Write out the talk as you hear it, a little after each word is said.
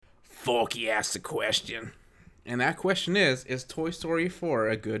Forky asked a question. And that question is Toy Story 4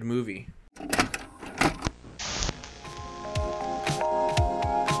 a good movie?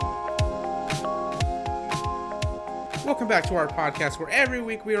 Welcome back to our podcast where every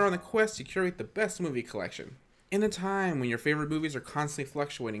week we are on the quest to curate the best movie collection. In a time when your favorite movies are constantly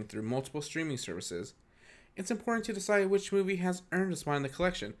fluctuating through multiple streaming services, it's important to decide which movie has earned a spot in the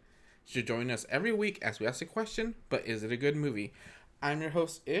collection. You should join us every week as we ask the question, but is it a good movie? I'm your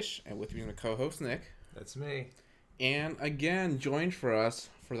host, Ish, and with me is my co-host, Nick. That's me. And again, joined for us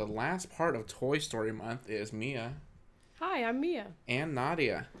for the last part of Toy Story Month is Mia. Hi, I'm Mia. And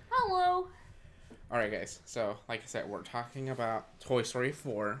Nadia. Hello. Alright guys, so like I said, we're talking about Toy Story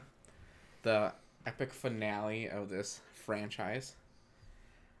 4, the epic finale of this franchise.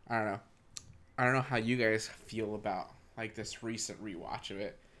 I don't know how you guys feel about like this recent rewatch of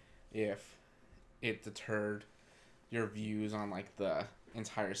it, if it deterred your views on like the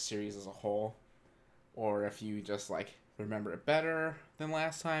entire series as a whole, or if you just like remember it better than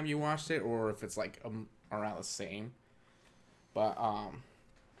last time you watched it, or if it's like around the same. But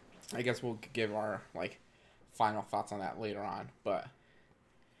I guess we'll give our like final thoughts on that later on. But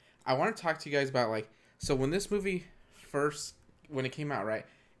I want to talk to you guys about like, so when this movie when it came out, right?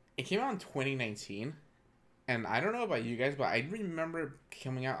 It came out in 2019, and I don't know about you guys, but I remember it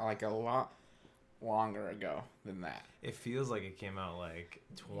coming out like a lot longer ago than that. It feels like it came out like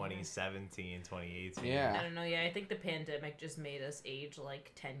 2017, 2018. Yeah. I don't know. Yeah, I think the pandemic just made us age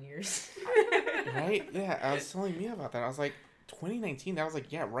like 10 years. Right? Yeah, I was telling Mia about that. I was like, 2019, that was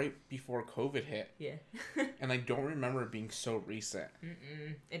like, yeah, right before COVID hit. Yeah. And I don't remember it being so recent.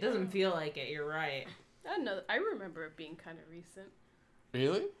 It doesn't feel like it. You're right. I remember it being kind of recent.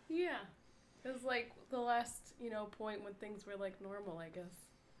 Really? Yeah. It was like the last, point when things were like normal, I guess.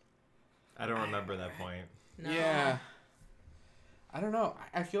 I don't remember that point. No. Yeah. I don't know.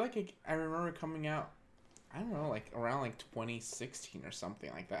 I feel like I remember it coming out, I don't know, like around like 2016 or something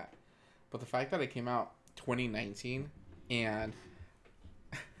like that. But the fact that it came out 2019 and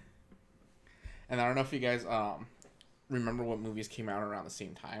I don't know if you guys remember what movies came out around the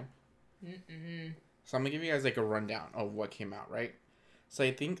same time. So I'm gonna give you guys like a rundown of what came out, right? So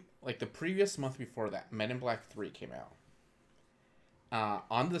I think like the previous month before that, Men in Black 3 came out.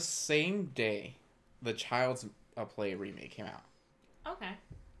 On the same day, the Child's Play remake came out. Okay.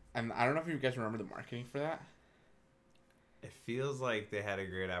 And I don't know if you guys remember the marketing for that. It feels like they had a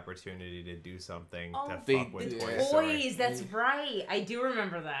great opportunity to do something to they fuck with did. Toy Toys, Story. that's right. I do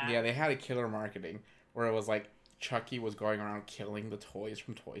remember that. Yeah, they had a killer marketing where it was like Chucky was going around killing the toys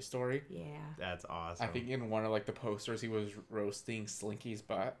from Toy Story. Yeah. That's awesome. I think in one of like the posters he was roasting Slinky's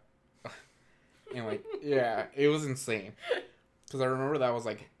butt. And like, yeah, it was insane. Because I remember that was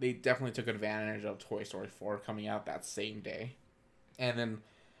like, they definitely took advantage of Toy Story 4 coming out that same day. And then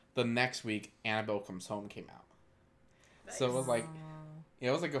the next week, Annabelle Comes Home came out. Nice. So it was like,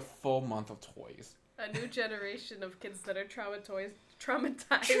 it was like a full month of toys. A new generation of kids that are traumatized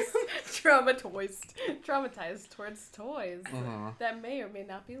towards toys that may or may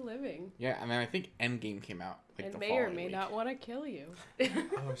not be living. Yeah, and then I think Endgame came out. Like, and the may or following may week. not want to kill you.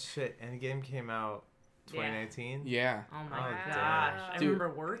 Oh shit! Endgame came out 2019. Yeah. Oh my Oh, gosh. damn. I Dude. remember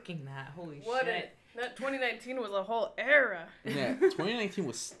working that. Holy shit. That 2019 was a whole era. Yeah, 2019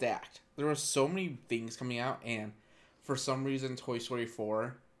 was stacked. There were so many things coming out, and for some reason, Toy Story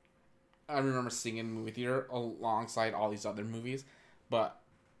 4, I remember seeing it in the movie theater alongside all these other movies, but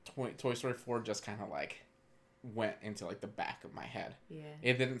Toy Story 4 just kind of like went into like the back of my head. Yeah.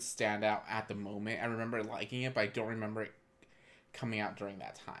 It didn't stand out at the moment. I remember liking it, but I don't remember it coming out during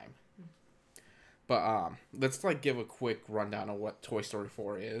that time. But let's like give a quick rundown of what Toy Story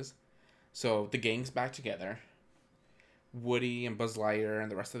 4 is. So the gang's back together. Woody and Buzz Lightyear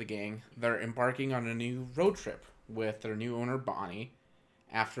and the rest of the gang, they're embarking on a new road trip with their new owner, Bonnie,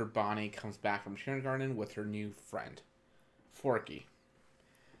 after Bonnie comes back from kindergarten with her new friend, Forky.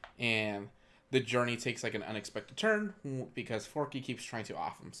 And the journey takes like an unexpected turn because Forky keeps trying to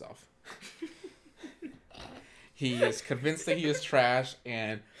off himself. He is convinced that he is trash,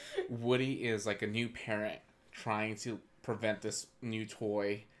 and Woody is like a new parent trying to prevent this new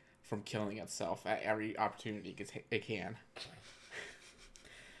toy from killing itself at every opportunity it can.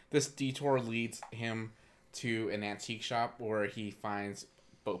 This detour leads him to an antique shop where he finds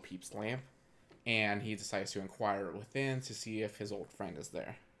Bo Peep's lamp, and he decides to inquire within to see if his old friend is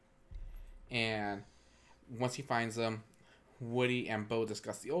there. And once he finds them, Woody and Bo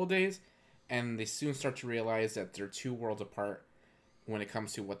discuss the old days, and they soon start to realize that they're two worlds apart when it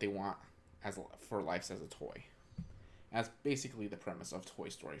comes to what they want for life as a toy. That's basically the premise of Toy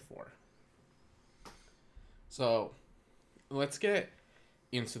Story 4. So, let's get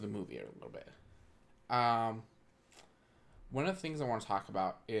into the movie a little bit. Um, one of the things I want to talk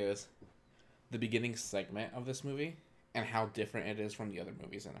about is the beginning segment of this movie and how different it is from the other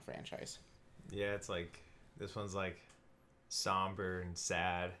movies in the franchise. Yeah, it's like this one's like somber and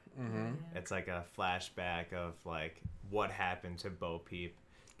sad. Mm-hmm. It's like a flashback of like what happened to Bo Peep.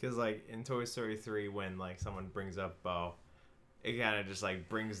 Because like in Toy Story 3, when like someone brings up Bo, it kind of just like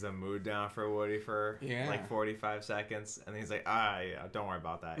brings the mood down for Woody for like 45 seconds, and he's like, yeah, don't worry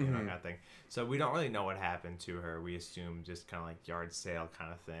about that, you know, kind of thing. So we don't really know what happened to her. We assume just kind of like yard sale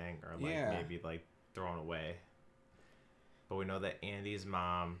kind of thing, or like maybe like thrown away. But we know that Andy's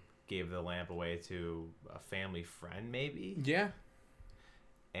mom gave the lamp away to a family friend, maybe. Yeah.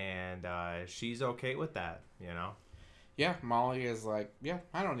 And she's okay with that, you know. Yeah, Molly is like, yeah,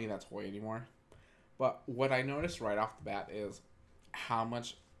 I don't need that toy anymore. But what I noticed right off the bat is how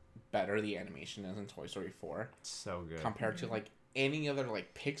much better the animation is in Toy Story 4. So good. Compared to like any other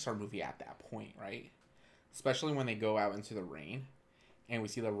like Pixar movie at that point, right? Especially when they go out into the rain and we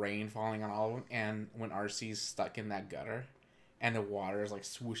see the rain falling on all of them, and when RC's stuck in that gutter and the water is like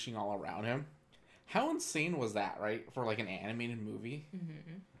swooshing all around him. How insane was that, right? For like an animated movie.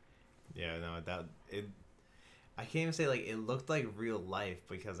 Mm-hmm. Yeah, no, I can't even say like it looked like real life,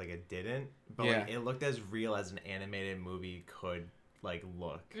 because like it didn't, but like it looked as real as an animated movie could like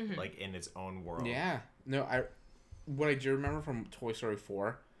look, like in its own world. Yeah. No, what I do remember from Toy Story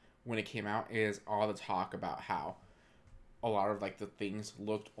 4 when it came out is all the talk about how a lot of like the things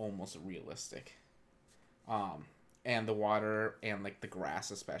looked almost realistic. And the water and like the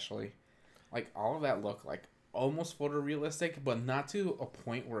grass especially. Like all of that looked like almost photorealistic, but not to a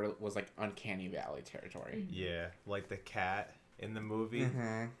point where it was like uncanny valley territory. Yeah, like the cat in the movie,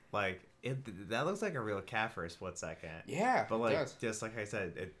 like that looks like a real cat for a split second. Yeah, but like it does. just like I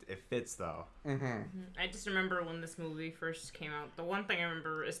said, it fits though. I just remember when this movie first came out, the one thing I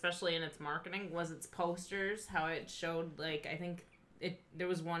remember, especially in its marketing, was its posters. How it showed, like, I think there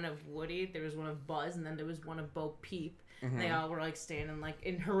was one of Woody, there was one of Buzz, and then there was one of Bo Peep. They all were like standing like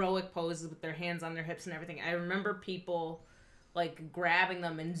in heroic poses with their hands on their hips and everything. I remember people like grabbing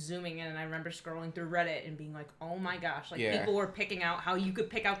them and zooming in, and I remember scrolling through Reddit and being like, oh my gosh, like people were picking out how you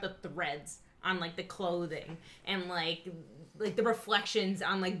could pick out the threads on like the clothing and like the reflections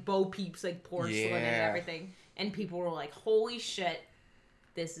on like Bo Peep's like porcelain and everything, and people were like, holy shit,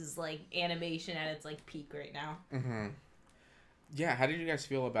 this is like animation at its like peak right now. Yeah, how did you guys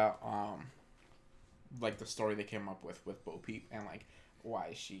feel about like the story they came up with Bo Peep and like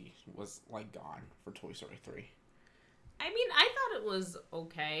why she was like gone for Toy Story 3? I mean, I thought it was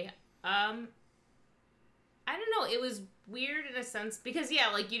okay. I don't know. It was weird in a sense because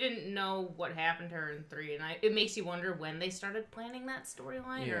like you didn't know what happened to her in 3, and it makes you wonder when they started planning that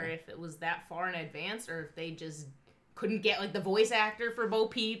storyline, or if it was that far in advance, or if they just couldn't get like the voice actor for Bo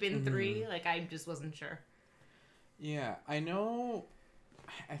Peep in 3. Like I just wasn't sure. Yeah,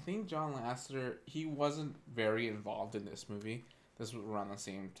 I think John Lasseter, he wasn't very involved in this movie. This was around the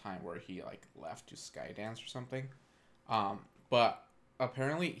same time where he like left to Skydance or something. But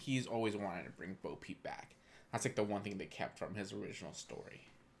apparently he's always wanted to bring Bo Peep back. That's like the one thing they kept from his original story,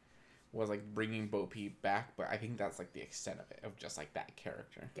 was like bringing Bo Peep back. But I think that's like the extent of it, of just like that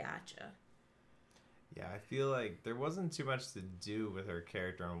character. Gotcha. Yeah, I feel like there wasn't too much to do with her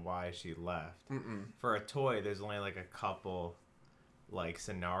character and why she left. For a toy, there's only like a couple like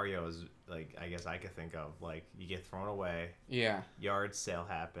scenarios, like I guess I could think of, like you get thrown away, yard sale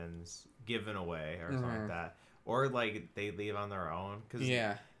happens, given away, or something like that, or like they leave on their own. Because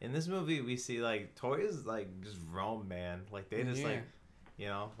in this movie we see like toys like just roam, man, like they just like, you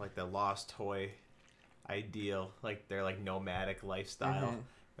know, like the lost toy ideal, like their like nomadic lifestyle,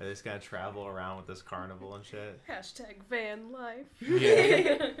 where they just gotta travel around with this carnival and shit. Hashtag van life.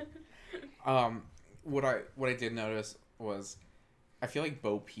 What I did notice was, I feel like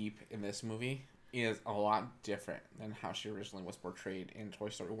Bo Peep in this movie is a lot different than how she originally was portrayed in Toy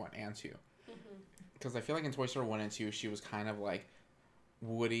Story 1 and 2. Because I feel like in Toy Story 1 and 2, she was kind of like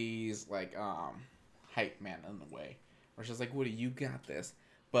Woody's like hype man in a way, where she's like, Woody, you got this.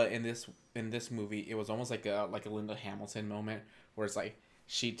 But in this movie, it was almost like a Linda Hamilton moment, where it's like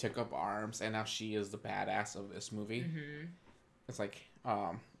she took up arms and now she is the badass of this movie. It's like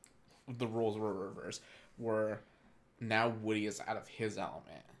the roles were reversed, where now Woody is out of his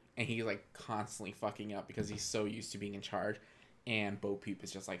element and he's like constantly fucking up because he's so used to being in charge, and Bo Peep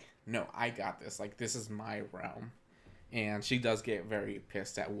is just like, no, I got this, like this is my realm. And she does get very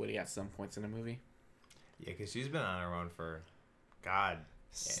pissed at Woody at some points in the movie. Yeah, because she's been on her own for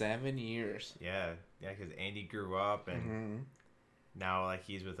 7 years. Yeah, because Andy grew up and now like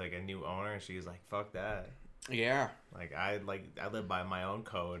he's with like a new owner, and she's like, fuck that. Yeah. Like I live by my own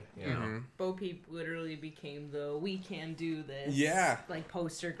code, you know. Bo Peep literally became the "we can do this" like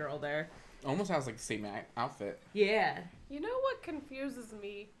poster girl there. Almost has like the same outfit. Yeah. You know what confuses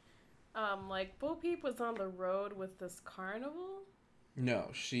me? Like Bo Peep was on the road with this carnival. No,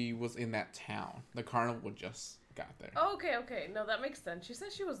 she was in that town. The carnival just got there. Oh, okay. No, that makes sense. She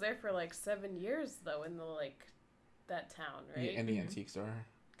said she was there for like 7 years though in the that town, right? Yeah, in the antique store.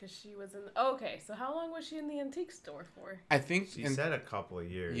 Because she was in. Okay, so how long was she in the antique store for? I think She said a couple of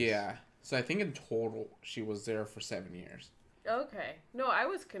years. Yeah. So I think in total she was there for 7 years. Okay. No, I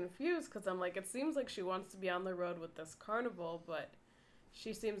was confused because I'm like, it seems like she wants to be on the road with this carnival, but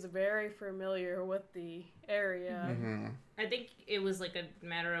she seems very familiar with the area. Mm-hmm. I think it was like a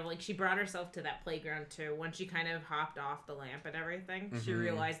matter of like she brought herself to that playground too. When she kind of hopped off the lamp and everything, she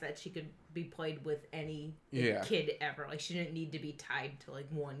realized that she could be played with any kid ever. Like she didn't need to be tied to like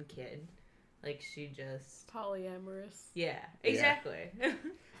one kid. Like she just Polyamorous. Yeah, exactly.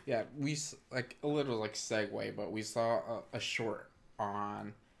 Yeah, we like a little like segue, but we saw a short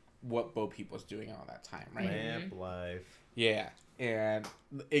on what Bo Peep was doing all that time, right? Lamp life. Yeah, and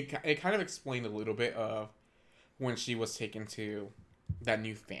it kind of explained a little bit of when she was taken to that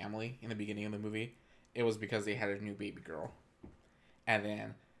new family in the beginning of the movie. It was because they had a new baby girl, and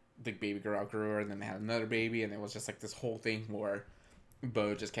then the baby girl outgrew her, and then they had another baby, and it was just like this whole thing where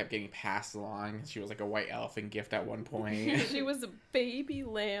Bo just kept getting passed along. She was like a white elephant gift at one point. She was a baby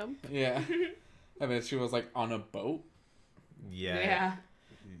lamp. Yeah, and then she was like on a boat. Yeah.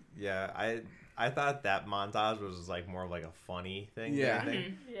 I thought that montage was like more of like a funny thing. Yeah.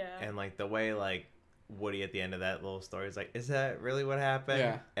 Yeah. And like the way like Woody at the end of that little story is like, is that really what happened?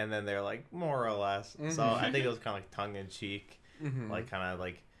 Yeah. And then they're like, more or less. So I think it was kind of like tongue in cheek, like kind of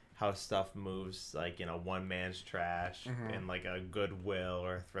like how stuff moves, like, you know, one man's trash in like a Goodwill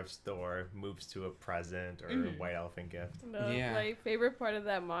or a thrift store moves to a present or a white elephant gift. No, Yeah. my favorite part of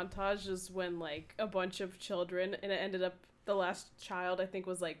that montage is when like a bunch of children, and it ended up the last child I think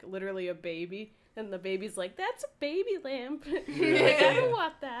was like literally a baby, and the baby's like, "That's a baby lamp." Like, I don't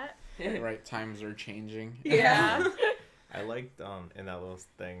want that. Right, times are changing. Yeah. I liked in that little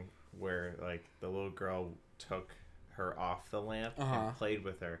thing where like the little girl took her off the lamp and played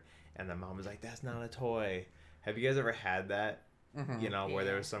with her, and the mom was like, "That's not a toy." Have you guys ever had that? You know, where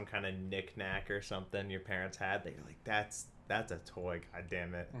there was some kind of knick-knack or something your parents had? They're like, that's a toy, god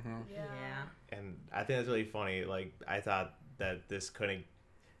damn it. Yeah. And I think that's really funny. Like, I thought that this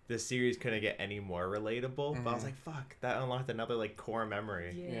series couldn't get any more relatable, but I was like, fuck, that unlocked another like core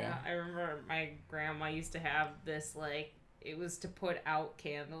memory. Yeah. I remember my grandma used to have this, like, it was to put out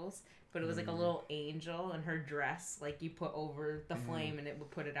candles, but it was like a little angel in her dress, like you put over the flame and it would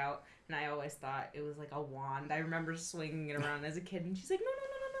put it out. And I always thought it was like a wand. I remember swinging it around as a kid, and she's like, no.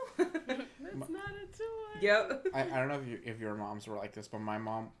 That's not a toy. Yep. I don't know if your moms were like this, but my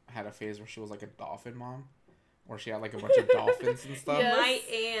mom had a phase where she was like a dolphin mom, where she had like a bunch of dolphins and stuff. Yes. My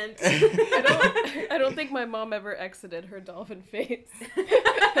aunt. I don't think my mom ever exited her dolphin face.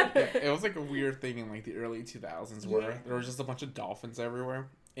 It was like a weird thing in like the early 2000s where there was just a bunch of dolphins everywhere,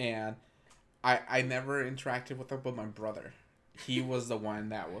 and I never interacted with them, but my brother, he was the one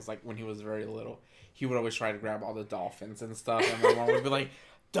that was like, when he was very little, he would always try to grab all the dolphins and stuff, and my mom would be like,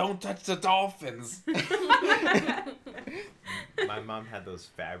 "Don't touch the dolphins." My mom had those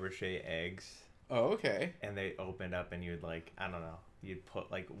Fabergé eggs. Oh, okay. And they opened up, and you'd like, I don't know, you'd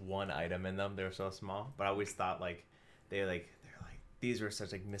put like one item in them. They were so small, but I always thought like they're like these were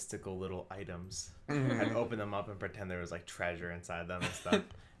such like mystical little items. I'd open them up and pretend there was like treasure inside them and stuff.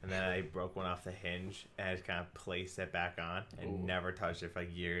 And then I broke one off the hinge, and I just kind of placed it back on and never touched it for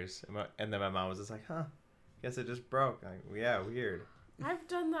like years. And then my mom was just like, "Huh, guess it just broke." Like, yeah, weird. I've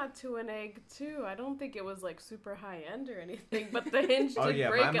done that to an egg too. I don't think it was like super high end or anything, but the hinge did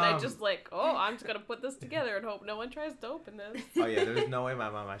break, and I just like, I'm just gonna put this together and hope no one tries to open this. Oh yeah, there's no way my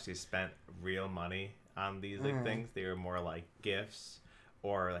mom actually spent real money on these like things. They were more like gifts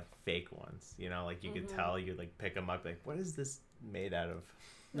or like fake ones. You know, like you could tell, you'd like pick them up, like, what is this made out of?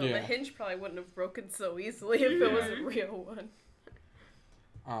 No, the hinge probably wouldn't have broken so easily if it was a real one.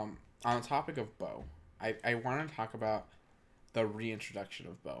 On the topic of Bo, I want to talk about the reintroduction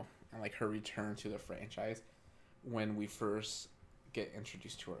of Bo and like her return to the franchise when we first get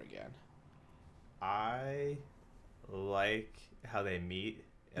introduced to her again. I like how they meet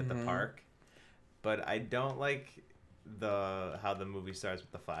at the park, but I don't like how the movie starts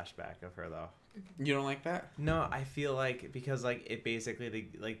with the flashback of her though. You don't like that? No, I feel like because like it basically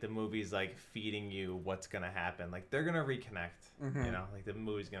the movie's like feeding you what's gonna happen. Like they're gonna reconnect. You know, like the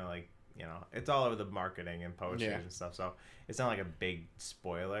movie's gonna like, you know, it's all over the marketing and posters and stuff. So it's not like a big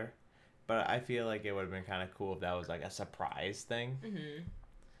spoiler. But I feel like it would have been kind of cool if that was like a surprise thing. Mm-hmm.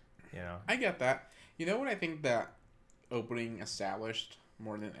 You know? I get that. You know what I think that opening established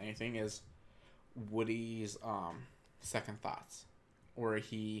more than anything is Woody's second thoughts, where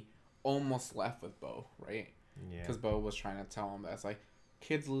he almost left with Bo, right? Yeah. Because Bo was trying to tell him that it's like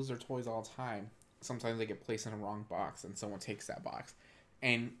kids lose their toys all the time. Sometimes they get placed in a wrong box and someone takes that box,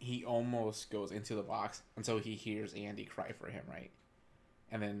 and he almost goes into the box until he hears Andy cry for him, right?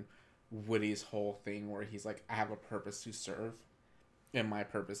 And then Woody's whole thing where he's like, I have a purpose to serve, and my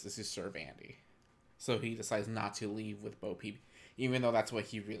purpose is to serve Andy. So he decides not to leave with Bo Peep, even though that's what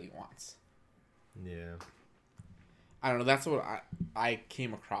he really wants. Yeah. I don't know. That's what I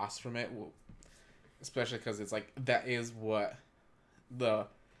came across from it, especially because it's like that is what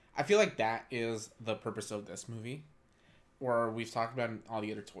I feel like that is the purpose of this movie. Or we've talked about in all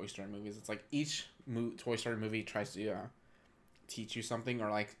the other Toy Story movies. It's like each Toy Story movie tries to teach you something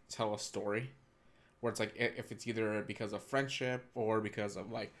or like tell a story, where it's like if it's either because of friendship or because of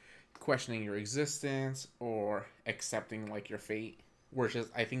like questioning your existence or accepting like your fate.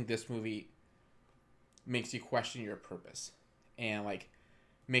 Whereas I think this movie makes you question your purpose and like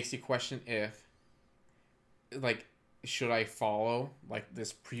makes you question if like should I follow like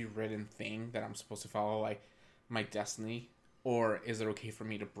this pre-written thing that I'm supposed to follow, like my destiny, or is it okay for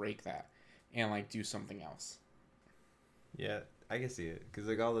me to break that and like do something else? Yeah, I can see it because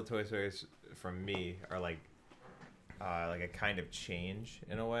like all the Toy Stories from me are like a kind of change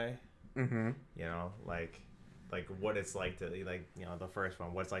in a way. Mm-hmm. You know, like what it's like to like, you know, the first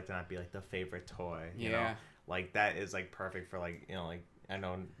one, what it's like to not be like the favorite toy. You know, like that is like perfect for like, you know, like I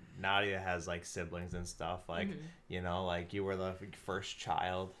know Nadia has like siblings and stuff, like you know, like you were the first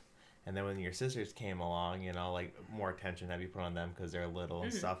child, and then when your sisters came along, you know, like more attention had to be put on them because they're little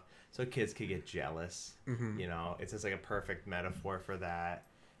and stuff, so kids could get jealous. You know, it's just like a perfect metaphor for that.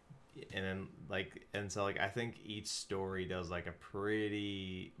 And then like, and so like I think each story does like a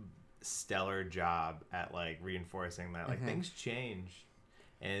pretty stellar job at like reinforcing that like things change,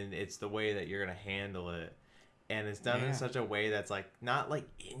 and it's the way that you're gonna handle it, and it's done in such a way that's like not like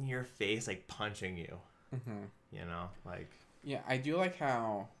in your face, like punching you. You know, like I do like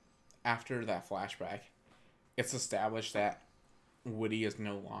how after that flashback it's established that Woody is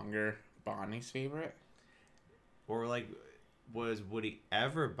no longer Bonnie's favorite. Or like, was Woody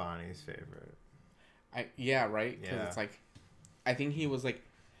ever Bonnie's favorite? Right, because it's like I think he was like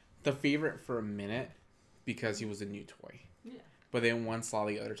the favorite for a minute because he was a new toy. Yeah. But then once all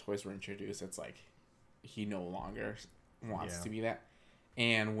the other toys were introduced, it's like he no longer wants to be that.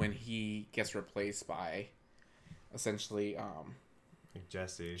 And when he gets replaced by essentially like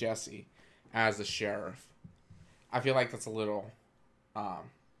Jesse as the sheriff, I feel like that's a little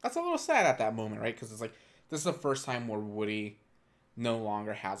sad at that moment, right? Because it's like this is the first time where Woody no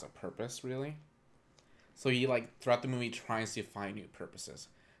longer has a purpose, really. So he like throughout the movie tries to find new purposes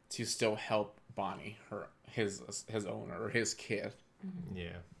to still help Bonnie, his owner or his kid.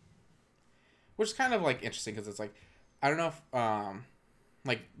 Yeah. Which is kind of like interesting because it's like I don't know if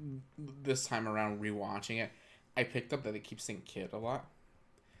like this time around rewatching it, I picked up that they keep saying kid a lot.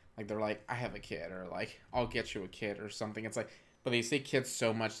 Like they're like, I have a kid, or like I'll get you a kid or something. It's like, but they say kid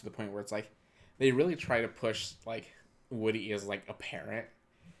so much to the point where it's like they really try to push like Woody is like a parent.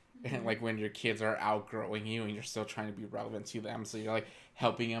 And like when your kids are outgrowing you and you're still trying to be relevant to them, so you're like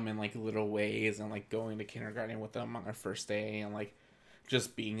helping them in like little ways and like going to kindergarten with them on their first day and like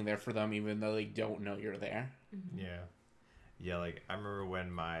just being there for them even though they don't know you're there. Yeah, like I remember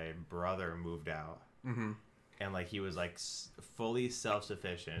when my brother moved out, and like he was like fully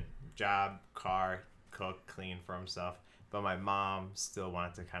self-sufficient, job, car, cook, clean for himself, but my mom still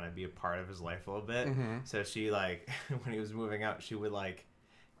wanted to kind of be a part of his life a little bit. So she like when he was moving out, she would like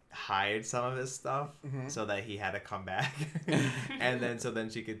hide some of his stuff so that he had to come back. And then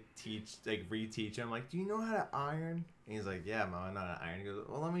she could reteach him, like, do you know how to iron? And he's like, yeah, Mom, I know how to iron. He goes,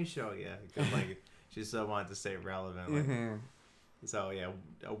 well, let me show you, because like she still wanted to stay relevant. Like, so yeah,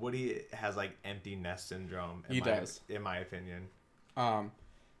 Woody has like empty nest syndrome. In my opinion.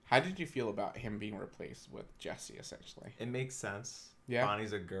 How did you feel about him being replaced with Jessie? Essentially, it makes sense. Yeah,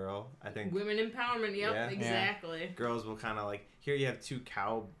 Bonnie's a girl. I think women empowerment. Yep, exactly. Girls will kind of like, here you have two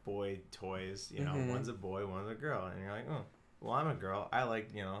cowboy toys. You know, one's a boy, one's a girl, and you're like, oh, well, I'm a girl. I like,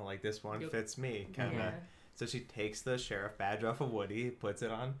 you know, like this one fits me, kind of. So she takes the sheriff badge off of Woody, puts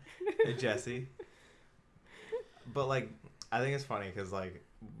it on Jessie. But like, I think it's funny because like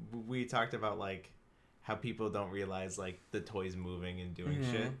we talked about like how people don't realize like the toys moving and doing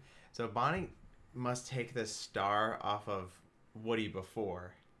shit. So Bonnie must take the star off of Woody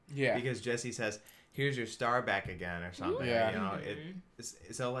before. Yeah. Because Jessie says, here's your star back again or something. Yeah. You know,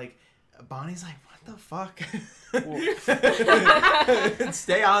 so like Bonnie's like, what the fuck? Well-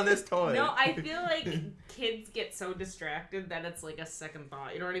 Stay on this toy. No, I feel like kids get so distracted that it's like a second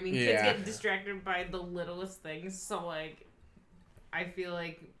thought. You know what I mean? Kids Yeah. get distracted by the littlest things. So like, I feel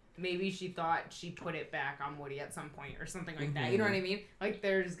like maybe she thought she put it back on Woody at some point or something like that. You know what I mean? Like,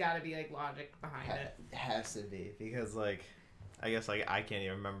 there's got to be like logic behind it. It has to be because like, I guess like I can't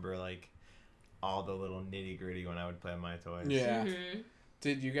even remember like all the little nitty gritty when I would play with my toys. Yeah. Mm-hmm.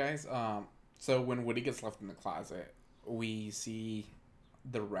 Did you guys so when Woody gets left in the closet, we see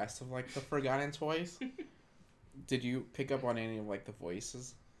the rest of like the forgotten toys? Did you pick up on any of like the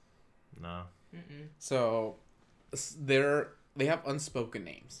voices? No. Mm-mm. So they have unspoken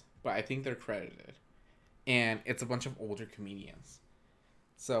names, but I think they're credited. And it's a bunch of older comedians.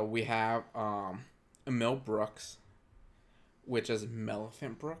 So we have Emil Brooks, which is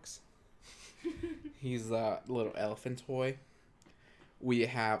Melephant Brooks. He's a little elephant toy. We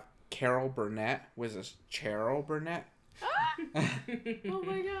have Carol Burnett, which is Cheryl Burnett. Oh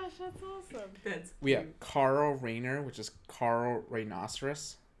my gosh, that's awesome. That's We have Carl Rayner, which is Carl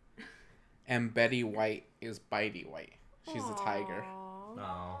Rhinoceros. And Betty White is Bitey White. She's a tiger. Aw.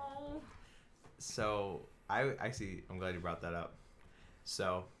 No. So I see. I'm glad you brought that up.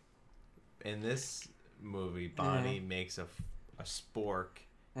 So in this movie, Bonnie makes a spork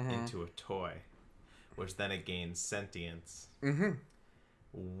into a toy, which then it gains sentience. Mm-hmm.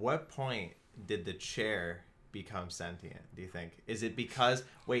 What point did the chair become sentient, do you think? Is it because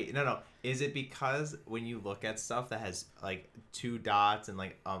no. Is it because when you look at stuff that has like two dots and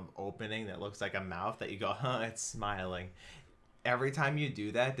like opening that looks like a mouth that you go, huh, it's smiling. Every time you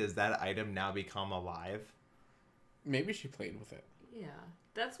do that, does that item now become alive? Maybe she played with it. yeah.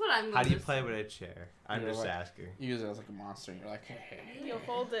 That's what I'm. How do you play with a chair? I'm You're just like- asking. You use it as like a monster, and you're like, hey. You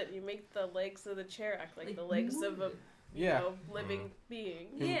hold it, you make the legs of the chair act like the legs of a Yeah. living being.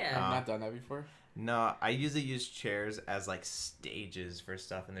 Yeah. I've not done that before. No, I usually use chairs as like stages for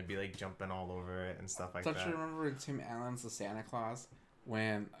stuff, and they'd be like jumping all over it and stuff like Don't that. you remember in Tim Allen's The Santa Claus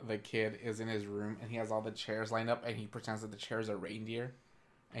when the kid is in his room and he has all the chairs lined up and he pretends that the chairs are reindeer,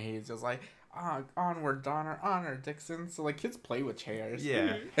 and he's just like, onward, honor, Dixon. So like kids play with chairs.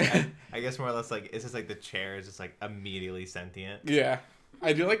 Yeah, I guess more or less like it's just like the chair is just like immediately sentient. Yeah.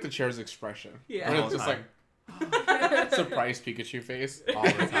 I do like the chair's expression. Yeah. When All it's the just time. like surprise Pikachu face. All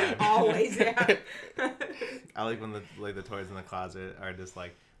the time. Always, yeah. I like when the toys in the closet are just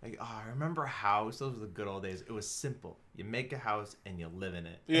like I remember house. Those were the good old days. It was simple. You make a house and you live in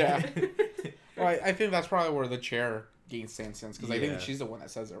it. Yeah. Well, I think that's probably where the chair gains sentience because I Yeah. think she's the one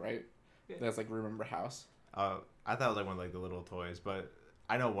that says it, right? That's like remember house. I thought it was like one of like the little toys, but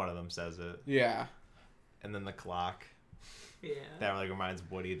I know one of them says it. Yeah. And then the clock Yeah. that like reminds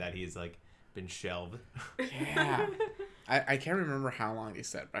Woody that he's like been shelved. Yeah. I can't remember how long they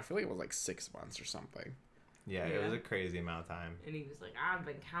said, but I feel like it was like 6 months or something. Yeah, it was Yeah. a crazy amount of time. And he was like, I've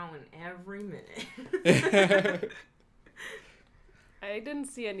been counting every minute. I didn't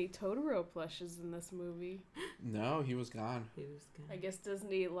see any Totoro plushes in this movie. No, he was gone. He was I guess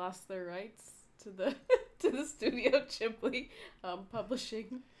Disney lost their rights to the to the Studio Ghibli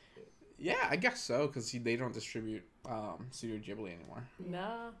publishing. Yeah, I guess so because they don't distribute Studio Ghibli anymore.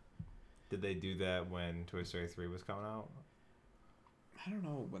 Nah. Did they do that when Toy Story 3 was coming out? I don't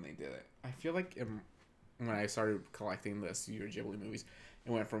know when they did it. I feel like when I started collecting the Studio Ghibli movies, it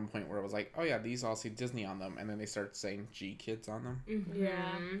went from a point where it was like, oh yeah, these all say Disney on them, and then they start saying G Kids on them. Mm-hmm. Yeah.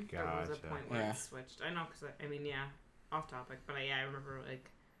 There was a Gotcha. point where Yeah. it switched. I know, because, I mean, yeah, off topic, but I remember, like,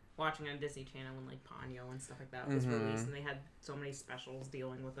 watching on Disney Channel when, like, Ponyo and stuff like that was Mhm. released, and they had so many specials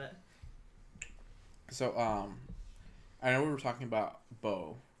dealing with it. So, I know we were talking about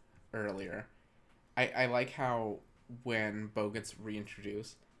Bo earlier. I like how when Bo gets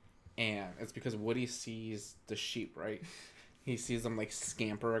reintroduced, and it's because Woody sees the sheep, right? He sees them, like,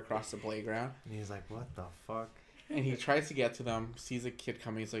 scamper across the playground, And he's like, what the fuck? and he tries to get to them, sees a kid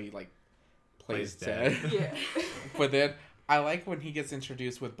coming, so he, like, plays Plays dead. dead. Yeah. But then, I like when he gets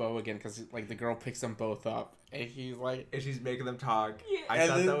introduced with Bo again, because, like, the girl picks them both up, and he's like... And she's making them talk. Yeah. I And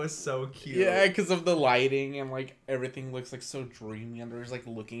thought then- that was so cute. Yeah, because of the lighting, and, like, everything looks, like, so dreamy, and they're just, like,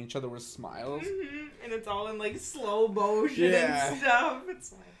 looking at each other with smiles. Mm-hmm. And it's all in, like, slow motion Yeah. and stuff.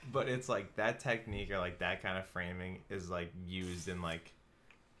 It's like... But it's like that technique or like that kind of framing is like used in like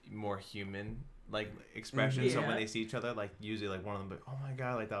more human like expressions. So when Yeah. they see each other, like usually like one of them like, oh my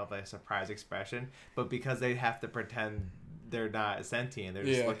god, like they'll have like a surprise expression. But because they have to pretend they're not sentient, they're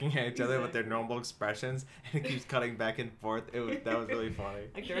just Yeah. looking at each other with their normal expressions, and it keeps cutting back and forth. That was really funny.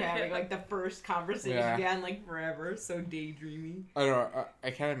 Like, they're having, like, the first conversation Yeah. again, like, forever. So daydreamy. I don't know.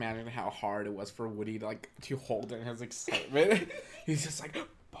 I can't imagine how hard it was for Woody to hold in his excitement. He's just like,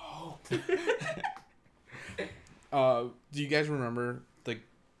 Bo. go. Do you guys remember the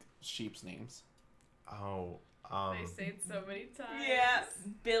sheep's names? Oh, They say it so many times. Yeah,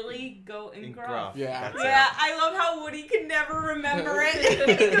 Billy, Goat, and Gruff. Yeah. That's Yeah, it. I love how Woody can never remember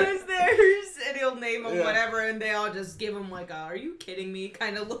it. He goes theirs, and he'll name them whatever, and they all just give him like a, "Are you kidding me?"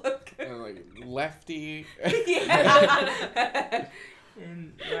 kind of look. And like Lefty. Yeah.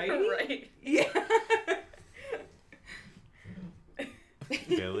 And righty? Right. Yeah.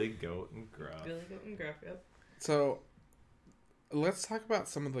 Billy, Goat, and Gruff. Billy, Goat, and Gruff. Yep. So, let's talk about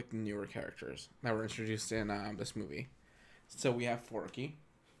some of like the newer characters that were introduced in this movie. So we have Forky.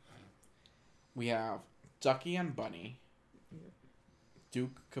 We have Ducky and Bunny.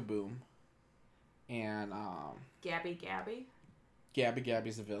 Duke Kaboom. And Gabby.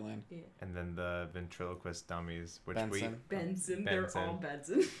 Gabby's the villain. Yeah. And then the ventriloquist dummies, which Benson. They're all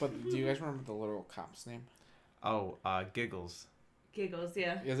Benson. But do you guys remember the little cop's name? Giggles. Giggles,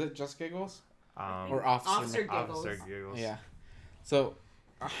 yeah. Is it just Giggles? Or Officer Giggles. Officer Giggles. Yeah. So,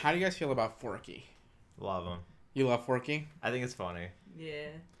 how do you guys feel about Forky? Love him. You love Forky? I think it's funny. Yeah.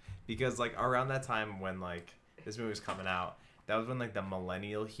 Because, like, around that time when, like, this movie was coming out, that was when, like, the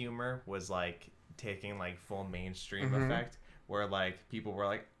millennial humor was, like, taking, like, full mainstream effect. Where, like, people were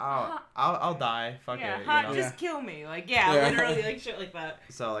like, oh, I'll die. Fuck it. Just kill me. Like, literally, like, shit like that.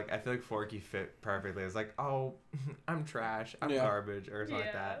 So, like, I feel like Forky fit perfectly. It's like, oh, I'm trash. I'm garbage. Or something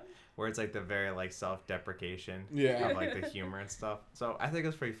like that. Where it's, like, the very, like, self-deprecation of, like, the humor and stuff. So, I think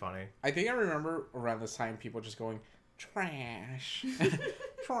it's pretty funny. I think I remember around this time people just going, trash.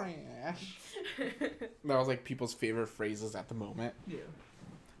 Trash. That was, like, people's favorite phrases at the moment.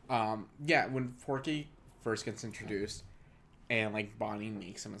 Yeah. When Forky first gets introduced and, like, Bonnie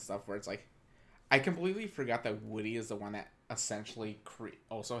makes him and stuff, where it's like, I completely forgot that Woody is the one that essentially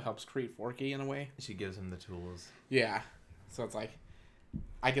also helps create Forky in a way. She gives him the tools. Yeah. So it's like,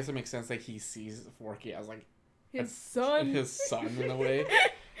 I guess it makes sense that he sees Forky as, like, His son in a way.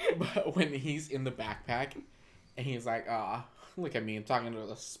 But when he's in the backpack and he's like, look at me, I'm talking to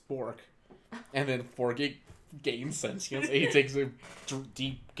the spork. And then Forky gains sentience and he takes a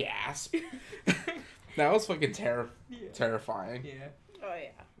deep gasp. That was fucking terrifying. Yeah. Oh,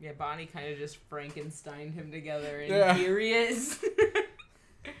 yeah. Yeah, Bonnie kind of just Frankenstein him together, and here he is.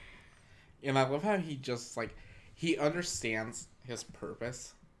 And I love how he just, like, he understands his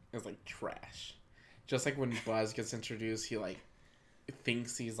purpose is, like, trash. Just like when Buzz gets introduced, he, like,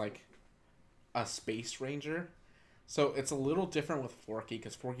 thinks he's, like, a space ranger. So it's a little different with Forky,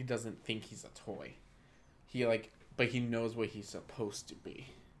 because Forky doesn't think he's a toy. He, like, but he knows what he's supposed to be.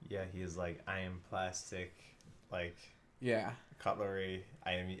 Yeah, he's like, I am plastic, like, yeah, cutlery.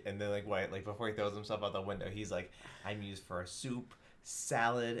 I am, and then like what? Like before he throws himself out the window, he's like, I'm used for a soup,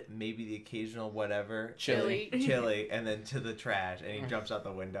 salad, maybe the occasional whatever, chili, and then to the trash, and he jumps out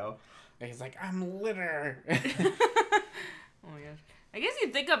the window. And he's like, I'm litter. Oh my gosh. I guess you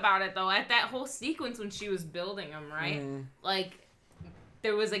think about it though, at that whole sequence when she was building them, right? Like,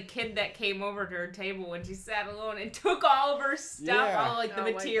 there was a kid that came over to her table when she sat alone and took all of her stuff, all like the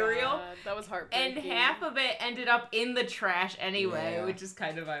material. That was heartbreaking. And half of it ended up in the trash anyway, which is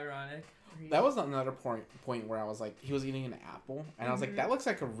kind of ironic. That was another point where I was like, he was eating an apple, and I was like, that looks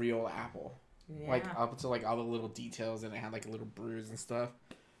like a real apple. Yeah. Like, up to, like, all the little details, and it had, like, a little bruise and stuff.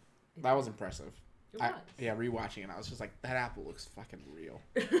 That was impressive. Rewatching it, I was just like, that apple looks fucking real.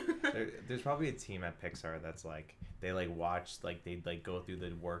 There's probably a team at Pixar that's like, they like watch, like they like go through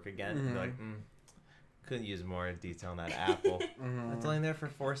the work again, and they're like, couldn't use more detail on that apple. It's only there for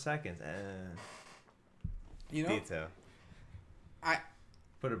 4 seconds. You know, detail. I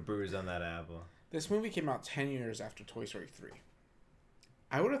put a bruise on that apple. This movie came out 10 years after Toy Story 3.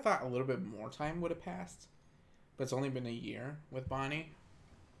 I would have thought a little bit more time would have passed, but it's only been a year with Bonnie.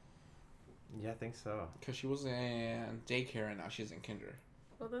 Yeah, I think so. Because she was in daycare and now she's in kinder.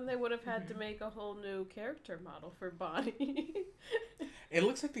 Well, then they would have had to make a whole new character model for Bonnie. It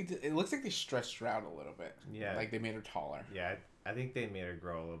looks like they stretched her out a little bit. Yeah. Like they made her taller. Yeah, I think they made her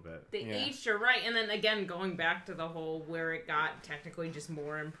grow a little bit. They aged her right, and then again going back to the whole where it got technically just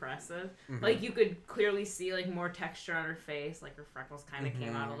more impressive. Like you could clearly see like more texture on her face, like her freckles kind of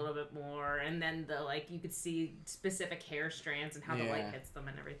came out a little bit more, and then the like you could see specific hair strands and how the light hits them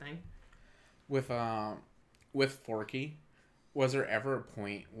and everything. With Forky, was there ever a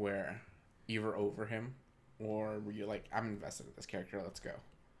point where you were over him, or were you like, I'm invested in this character, let's go?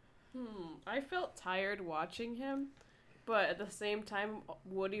 I felt tired watching him, but at the same time,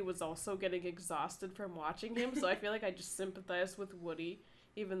 Woody was also getting exhausted from watching him, so I feel like I just sympathized with Woody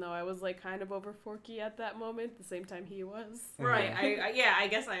even though I was like kind of over Forky at that moment, the same time he was. Right. I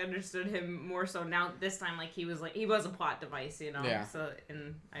guess I understood him more so now. This time, like he was a plot device, you know. Yeah. So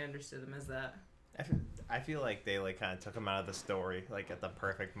and I understood him as that. I feel like they like kind of took him out of the story like at the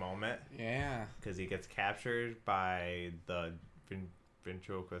perfect moment. Yeah. Because he gets captured by the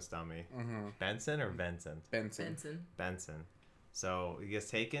ventriloquist dummy. Mm-hmm. Benson or Vincent? Benson. So he gets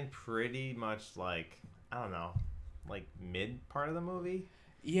taken pretty much like, I don't know, like mid part of the movie.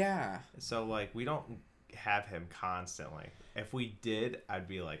 Yeah. So like we don't have him constantly. If we did, I'd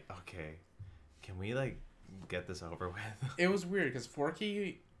be like, okay, can we like get this over with? It was weird because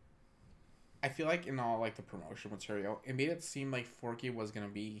Forky, I feel like in all like the promotion material, it made it seem like Forky was gonna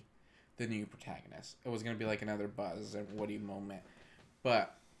be the new protagonist. It was gonna be like another Buzz and Woody moment.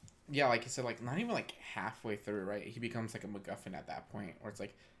 But yeah, like you said, like not even like halfway through, right? He becomes like a MacGuffin at that point, where it's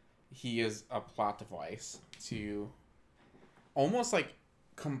like he is a plot device to almost like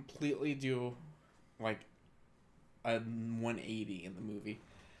completely do like a 180 in the movie,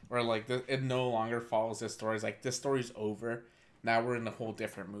 where like it no longer follows this story. It's like this story's over. Now we're in a whole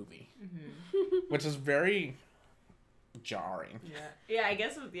different movie, which is very jarring. Yeah. I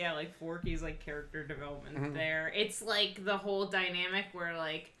guess with like Forky's like character development there, it's like the whole dynamic where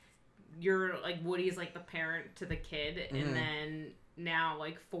like you're like Woody's like the parent to the kid, and then now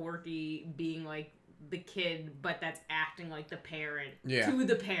like Forky being like the kid, but that's acting like the parent to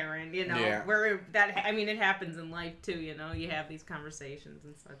the parent, you know, where that, I mean, it happens in life too, you know, you have these conversations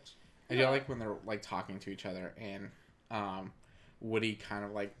and such. I feel like when they're like talking to each other and Woody kind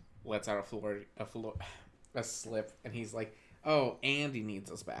of like lets out a slip, and he's like, oh, Andy needs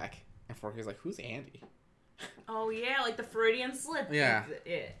us back, and Forky's like, who's Andy? Oh yeah, like the Freudian slip. Yeah.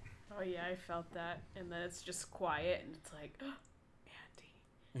 Oh yeah, I felt that, and then it's just quiet, and it's like, oh,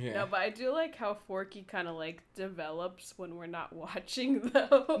 Andy. Yeah. No, but I do like how Forky kind of like develops when we're not watching,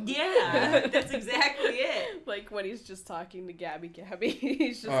 though. Yeah, that's exactly it. Like when he's just talking to Gabby,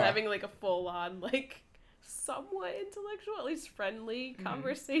 he's just having like a full on like somewhat intellectual, at least friendly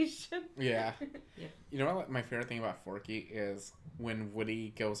conversation. Yeah. You know what? My favorite thing about Forky is when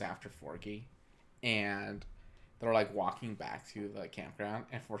Woody goes after Forky, and they're like walking back to the campground,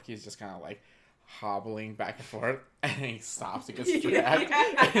 and Forky's just kind of like hobbling back and forth, and he stops and gets dragged,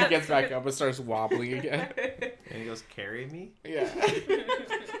 and he gets back up and starts wobbling again. And he goes, carry me? Yeah.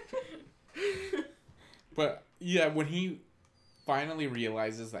 But yeah, when he finally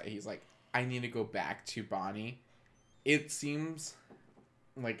realizes that he's like, I need to go back to Bonnie, it seems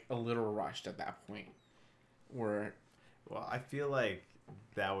like a little rushed at that point. Well, I feel like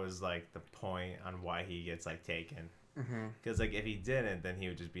that was like the point on why he gets like taken. Because like if he didn't, then he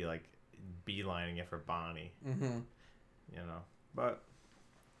would just be like beelining it for Bonnie. You know, but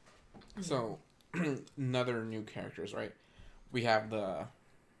so another new characters, right? We have the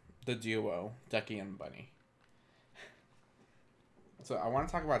duo Ducky and Bunny. So I want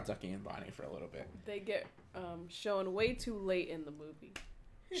to talk about Ducky and Bonnie for a little bit. They get shown way too late in the movie.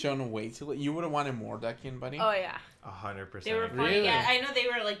 Shown way too late. You would have wanted more Ducky and Bunny? Oh yeah, 100%. They were funny. Really? Yeah, I know they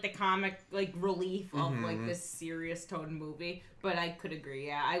were like the comic like relief of like this serious tone movie, but I could agree.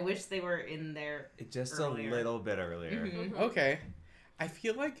 Yeah, I wish they were in there just earlier. a little bit earlier. Okay, I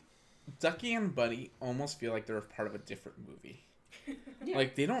feel like Ducky and Bunny almost feel like they're part of a different movie.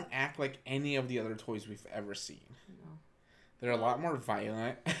 Like they don't act like any of the other toys we've ever seen. They're a lot more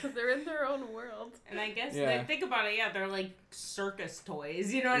violent. They're in their own world. And I guess they think about it, they're like circus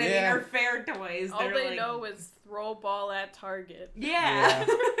toys, you know what I mean? Or fair toys. All they're they like... know is throw ball at Target. Yeah.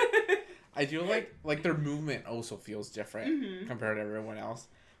 I do like their movement also feels different compared to everyone else.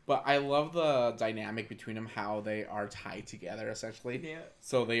 But I love the dynamic between them, how they are tied together, essentially. Yeah.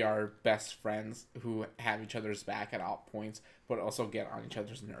 So they are best friends who have each other's back at all points, but also get on each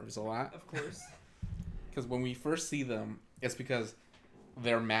other's nerves a lot. Of course. Because when we first see them, it's because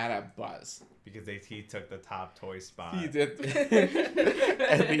they're mad at Buzz. Because he took the top toy spot. He did.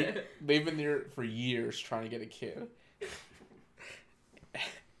 And they've been there for years trying to get a kid.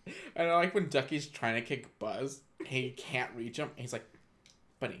 And I like when Ducky's trying to kick Buzz, he can't reach him, and he's like,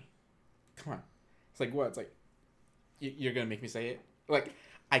 Bunny, come on. It's like, what? It's like, you're going to make me say it? Like,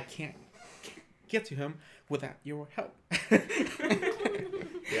 I can't get to him without your help.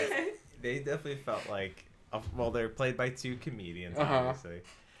 Yeah, they definitely felt like, well, they're played by two comedians, obviously.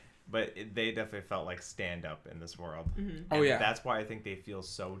 But they definitely felt like stand-up in this world. Oh, yeah. That's why I think they feel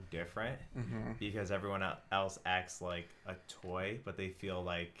so different. Because everyone else acts like a toy, but they feel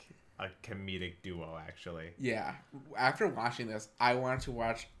like a comedic duo, actually. Yeah. After watching this, I wanted to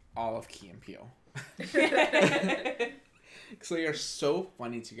watch all of Key and Peele. Because they are so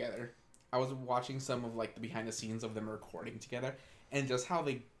funny together. I was watching some of like the behind the scenes of them recording together, And just how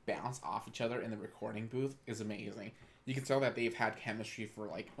they bounce off each other in the recording booth is amazing. You can tell that they've had chemistry for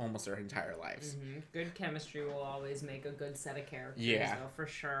like almost their entire lives. Mm-hmm. Good chemistry will always make a good set of characters. Yeah, though, for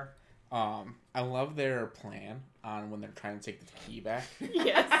sure. I love their plan on when they're trying to take the key back.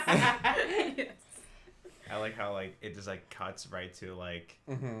 Yes. Yes. I like how like it just like cuts right to like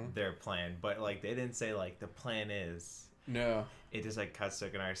their plan, but like they didn't say like the plan is. No. It just like cuts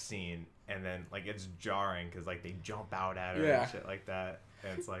to our scene, and then like it's jarring because like they jump out at her Yeah. and shit like that,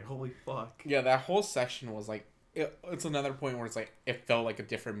 and it's like holy fuck. Yeah, that whole section was like it's another point where it's like it felt like a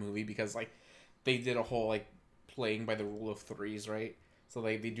different movie because like they did a whole like playing by the rule of threes, right? So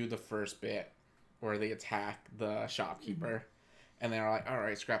like they do the first bit where they attack the shopkeeper, and they're like, all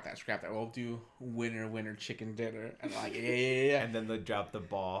right, scrap that. We'll do winner chicken dinner, and like yeah. And then they drop the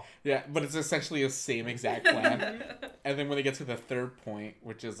ball. Yeah, but it's essentially the same exact plan. And then when they get to the third point,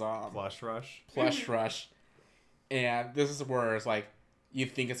 which is Plush rush. plush rush, and this is where it's like you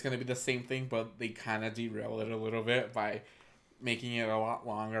think it's gonna be the same thing, but they kind of derail it a little bit by making it a lot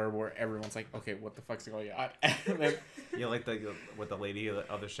longer, where everyone's like, okay, what the fuck's going on? And then, Yeah, like with the lady of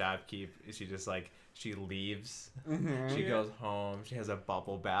the shopkeep, she just like she leaves. She goes home. She has a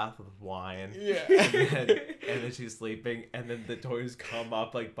bubble bath with wine. yeah. And then she's sleeping, and then the toys come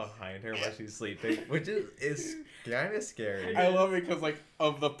up like behind her while she's sleeping, which is kind of scary. I love it because, like,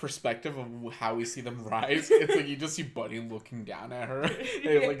 of the perspective of how we see them rise, it's like you just see Bunny looking down at her.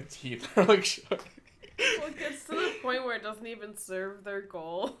 And, like, teeth are, like, showing. Well, it gets to the point where it doesn't even serve their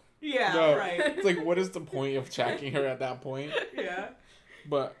goal. Yeah, No, right. It's like, what is the point of tracking her at that point? Yeah.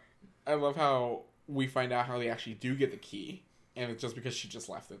 But I love how we find out how they actually do get the key, and it's just because she just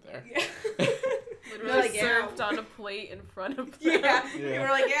left it there. Yeah. Literally Like, yeah. served on a plate in front of them. Yeah. Yeah. You were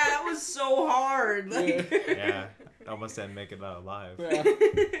like, yeah, that was so hard. Like, Yeah, almost didn't make it out alive. Yeah.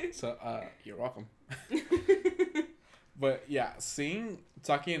 So, you're welcome. But yeah, seeing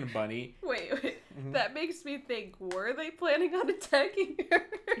Tucky and Bunny. Wait. Mhm. That makes me think, were they planning on attacking her?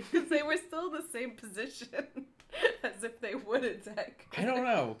 Because they were still in the same position as if they would attack her. I don't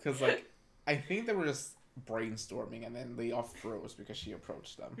know, because, like, I think they were just brainstorming, and then they all froze because she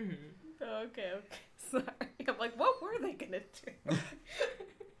approached them. Okay. Sorry. I'm like, what were they going to do?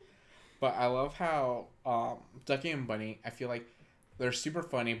 But I love how Ducky and Bunny, I feel like they're super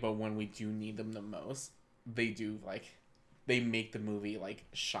funny, but when we do need them the most, they do, like, they make the movie, like,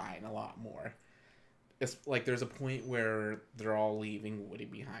 shine a lot more. It's like there's a point where they're all leaving Woody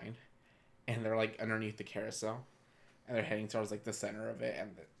behind, and they're, like, underneath the carousel, and they're heading towards, like, the center of it,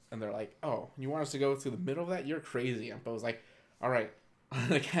 and they're like, oh, you want us to go to the middle of that? You're crazy. And Bo's like, all right.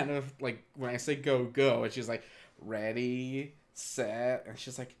 Like, kind of, like, when I say go, go, and she's like, ready, set, and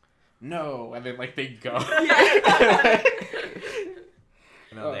she's like, no, and then, like, they go.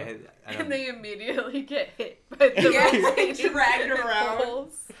 No, they had, And they immediately get hit by the they dragged her around.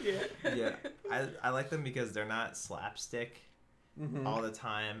 poles. yeah, I like them because they're not slapstick all the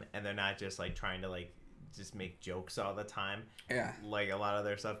time, and they're not just like trying to like just make jokes all the time. Yeah. Like a lot of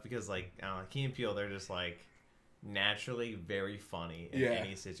their stuff, because like I don't know, Key and Peele, they're just like naturally very funny in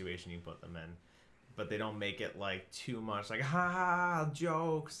any situation you put them in. But they don't make it like too much like ha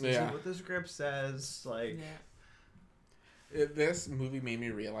jokes. This is what the script says. Like this movie made me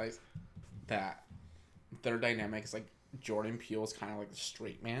realize that their dynamic is like Jordan Peele is kind of like the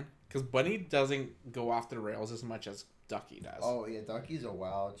straight man, because Bunny doesn't go off the rails as much as Ducky does. Oh yeah, Ducky's a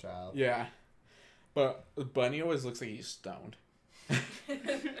wild child. Yeah, but Bunny always looks like he's stoned.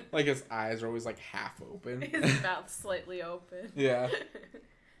 Like his eyes are always like half open. His mouth slightly open. Yeah.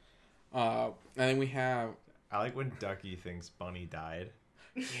 And then we have. I like when Ducky thinks Bunny died.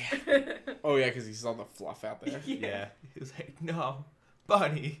 Yeah. Oh yeah, because he saw the fluff out there. Yeah. He was like, no,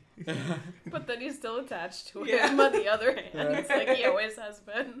 Bunny. But then he's still attached to him on the other hand. It's like he always has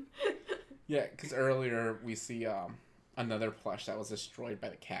been. Yeah, because earlier we see another plush that was destroyed by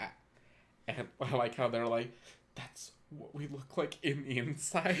the cat. And I like how they're like, that's what we look like in the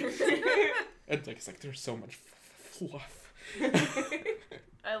inside. And Ducky's like, there's so much fluff.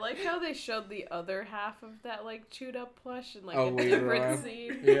 I like how they showed the other half of that like chewed up plush in like Oh, a later different on.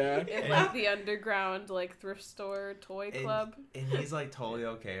 scene. Yeah. In like the underground like thrift store toy club. And he's like totally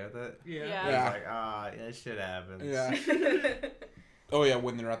okay with it. Yeah. Yeah. He's like, that shit happens. Yeah. Oh yeah,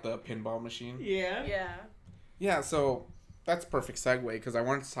 when they're at the pinball machine. Yeah. Yeah. Yeah, so that's perfect segue, because I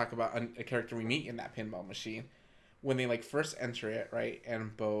wanted to talk about a character we meet in that pinball machine. When they like first enter it, right,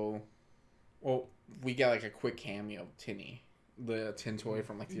 and Bo, well, we get like a quick cameo of Tinny, the tin toy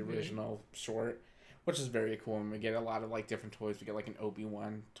from like the original short, which is very cool. And we get a lot of like different toys. We get like an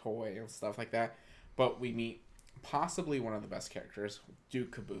Obi-Wan toy and stuff like that. But we meet possibly one of the best characters,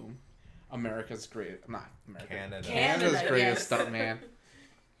 Duke Kaboom. America's greatest, not America, Canada's Canada's greatest yes. stuntman.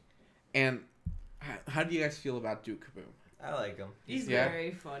 And how do you guys feel about Duke Kaboom? I like him. He's Yeah.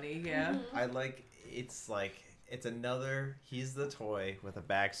 very funny. Yeah. I like. It's another. He's the toy with a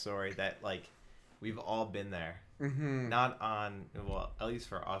backstory that like we've all been there. Mm-hmm. Not on. Well, at least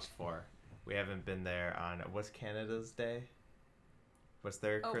for us four, we haven't been there on. What's Canada's Day? What's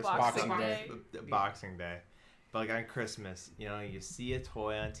their Christmas? Boxing Day. Boxing Day. But like on Christmas, you know, you see a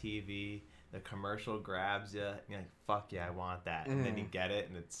toy on TV, the commercial grabs you, and you're like, fuck yeah, I want that. And then you get it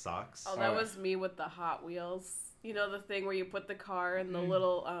and it sucks. Oh, that was me with the Hot Wheels. You know the thing where you put the car in the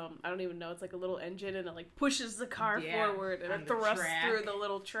little, I don't even know, it's like a little engine and it like pushes the car forward and on it the thrusts track. through the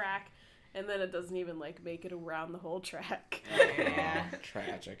little track and then it doesn't even like make it around the whole track. Yeah.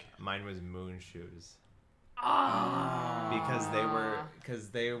 Tragic. Mine was moon shoes. Ah. Because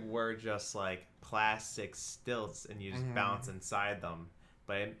they were just like plastic stilts and you just bounce inside them.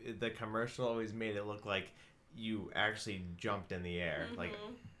 But the commercial always made it look like you actually jumped in the air. Like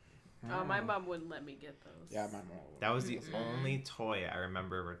Oh, my mom wouldn't let me get those. Yeah, my mom. that was the only toy I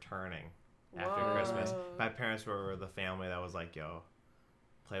remember returning after Whoa. Christmas. My parents were the family that was like, "Yo,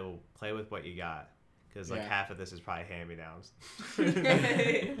 play with what you got," because like half of this is probably hand-me-downs.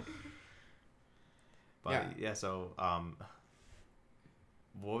 But yeah, so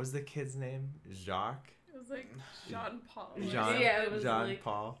what was the kid's name? Jacques? It was like Jean Paul. Yeah, it was Jean like-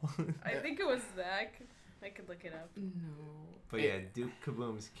 Paul. I think it was that. I could look it up. No. But yeah, Duke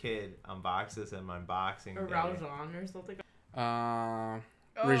Kaboom's kid unboxes him unboxing Or day. Rajan or something. Rajan.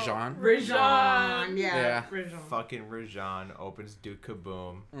 Rajan. Yeah. Rajan. Fucking Rajan opens Duke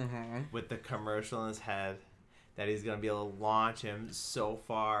Kaboom with the commercial in his head that he's gonna be able to launch him so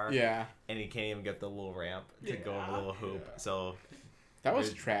far. Yeah. And he can't even get the little ramp to go over the little hoop. So That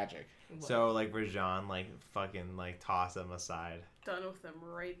was tragic. So like Rajan like fucking like toss him aside. Done with them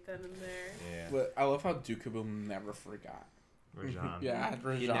right then and there. Yeah. But I love how Duke Kaboom never forgot. Rajan. Yeah,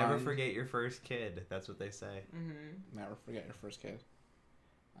 Rajan. You never forget your first kid. That's what they say. Never forget your first kid.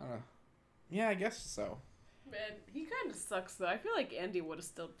 I don't know. Yeah, I guess so. Man, he kind of sucks though. I feel like Andy would have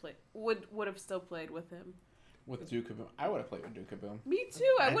still played with him. With Duke Kaboom, I would have played with Duke Kaboom. Me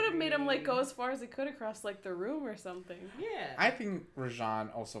too. I would have made him like go as far as he could across like the room or something. Yeah. I think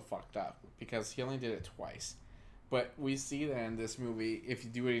Rajan also fucked up because he only did it twice. But we see that in this movie, if you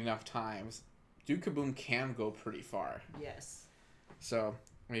do it enough times, Duke Kaboom can go pretty far. Yes. So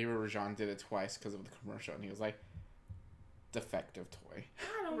maybe Rajan did it twice because of the commercial, and he was like, defective toy.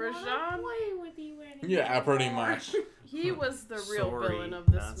 I don't Rajan? wanna play with you anymore. Yeah, pretty much. He was the real Sorry, villain of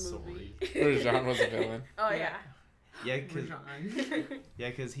not this movie. Rajan was a villain. Oh yeah. Yeah, cause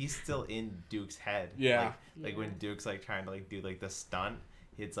Rajan. cause he's still in Duke's head. Yeah. Like when Duke's like trying to like do like the stunt,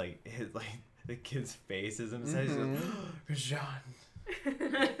 it's like his like the kid's face is in his head. He's like,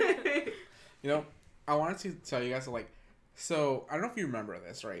 Rajan. You know, I wanted to tell you guys, like, so, I don't know if you remember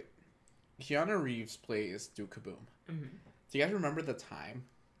this, right? Keanu Reeves plays Duke Kaboom. Mm-hmm. Do you guys remember the time?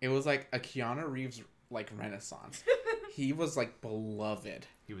 It was like a Keanu Reeves, like, renaissance. He was, like, beloved.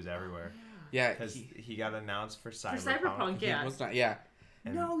 He was everywhere. Yeah. Because he got announced for Cyberpunk. For Cyberpunk, He yeah. was not, yeah.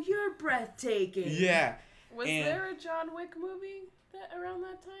 And No, you're breathtaking. Yeah. Was And- there a John Wick movie around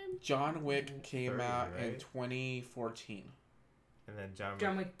that time? John Wick came 30, out in right? 2014. And then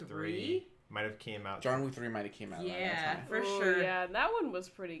John Wick 3? might have came out. John Wick 3 might have came out around that Yeah, time. for Ooh, sure. Yeah, that one was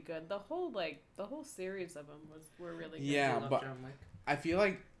pretty good. The whole series of them were really good. Yeah, I love but John Wick. I feel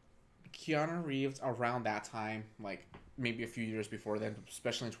like Keanu Reeves around that time, like maybe a few years before then,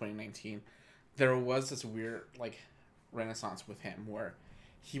 especially in 2019, there was this weird like renaissance with him where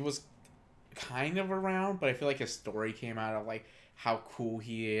he was kind of around, but I feel like his story came out of like how cool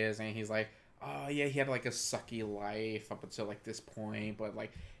he is, and he's like, oh yeah, he had like a sucky life up until like this point, but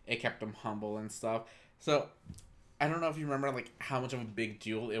like it kept him humble and stuff. So I don't know if you remember like how much of a big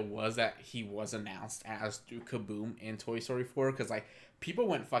deal it was that he was announced as Duke Kaboom in Toy Story 4, because like people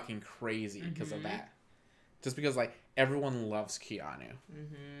went fucking crazy because of that. Just because like everyone loves Keanu.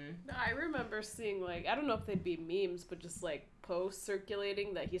 I remember seeing like, I don't know if they'd be memes, but just like posts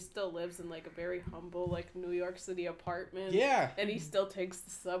circulating that he still lives in like a very humble like New York City apartment. Yeah. And he still takes the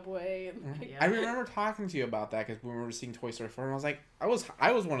subway and like, I remember talking to you about that because when we were seeing Toy Story 4, and I was like,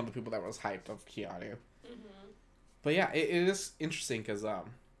 I was one of the people that was hyped of Keanu. But yeah, it is interesting because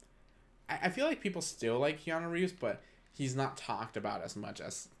I feel like people still like Keanu Reeves, but he's not talked about as much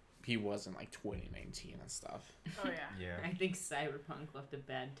as he was in like 2019 and stuff. Oh yeah. Yeah. I think Cyberpunk left a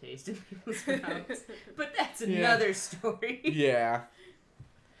bad taste in people's mouths. But that's another story. Yeah.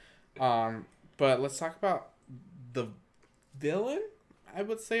 But let's talk about the villain, I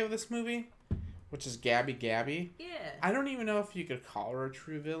would say, of this movie, which is Gabby Gabby. Yeah. I don't even know if you could call her a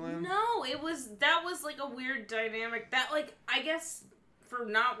true villain. No, that was like a weird dynamic. That, like, I guess for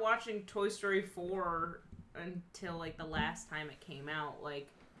not watching Toy Story 4 until, like, the last time it came out, like,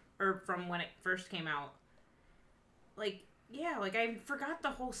 or from when it first came out, like, yeah, like, I forgot the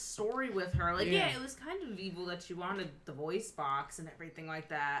whole story with her. Like, yeah, it was kind of evil that she wanted the voice box and everything like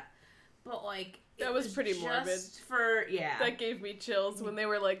that. But, like, that was pretty morbid. That gave me chills when they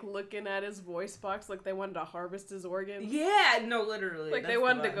were, like, looking at his voice box like they wanted to harvest his organs. Yeah, no, literally. Like, they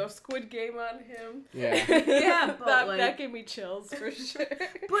wanted to go Squid Game on him. Yeah. Yeah, but, that gave me chills, for sure.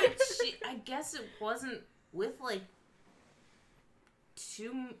 But I guess it wasn't with, like,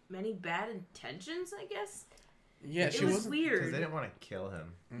 too many bad intentions, I guess. Yeah, it was weird. Because they didn't want to kill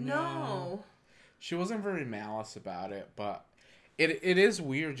him. No. She wasn't very malice about it, but it is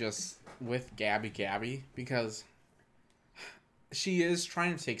weird just with Gabby Gabby because she is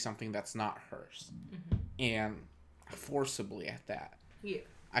trying to take something that's not hers and forcibly at that. Yeah.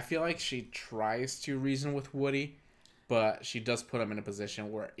 I feel like she tries to reason with Woody, but she does put him in a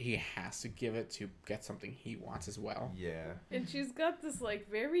position where he has to give it to get something he wants as well. Yeah. And she's got this, like,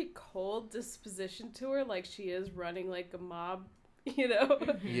 very cold disposition to her, like she is running, like, a mob, you know?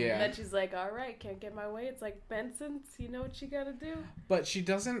 Yeah. And then she's like, all right, can't get my way. It's like, Benson, you know what you gotta do? But she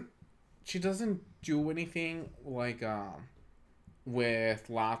doesn't do anything, like, with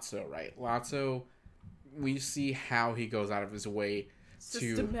Lotso, right? Lotso, we see how he goes out of his way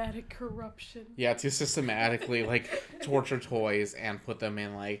Systematic corruption. Yeah, to systematically, like, torture toys and put them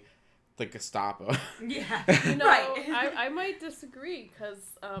in, like, the Gestapo. Yeah. You know, right. I might disagree,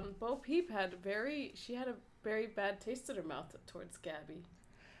 because Bo Peep had a very bad taste in her mouth towards Gabby.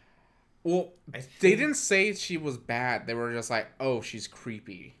 Well, they didn't say she was bad. They were just like, oh, she's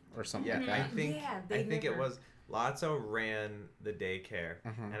creepy or something like that. I think it was Lotso ran the daycare,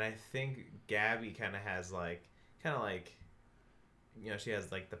 and I think Gabby kind of has, like, you know, she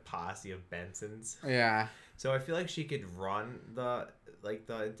has, like, the posse of Bensons. Yeah. So I feel like she could run the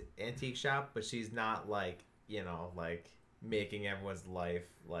antique shop, but she's not, like, you know, like, making everyone's life,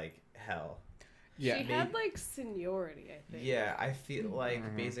 like, hell. Yeah. She had, like, seniority, I think. Yeah, I feel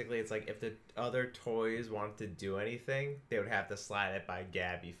like, basically, it's like, if the other toys wanted to do anything, they would have to slide it by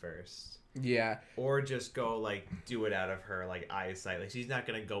Gabby first. Yeah. Or just go, like, do it out of her, like, eyesight. Like, she's not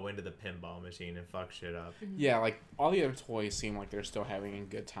gonna go into the pinball machine and fuck shit up. Yeah, like, all the other toys seem like they're still having a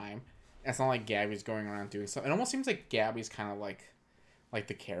good time. It's not like Gabby's going around doing stuff. It almost seems like Gabby's kind of like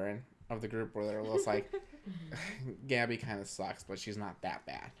the Karen of the group, where they're just like, Gabby kind of sucks, but she's not that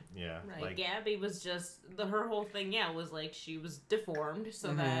bad. Yeah. Right. Like, Gabby was just, her whole thing, was like, she was deformed,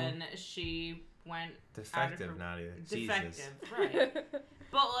 so then she went defective, Nadia. Defective, Jesus. right.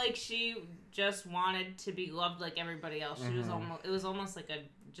 But, like, she just wanted to be loved like everybody else. She was it was almost like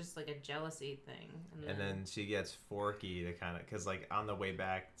a jealousy thing. And then she gets Forky to kind of, because, like, on the way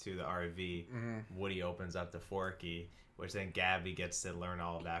back to the RV, Woody opens up to Forky, which then Gabby gets to learn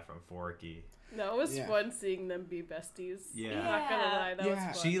all of that from Forky. No, it was fun seeing them be besties. Yeah. I'm not gonna lie, that was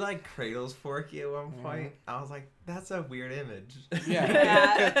fun. She, like, cradles Forky at one point. I was like, that's a weird image.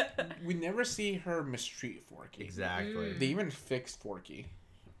 Yeah. We never see her mistreat Forky. Exactly. They even fixed Forky.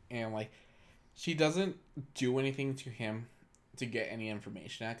 And, like, she doesn't do anything to him to get any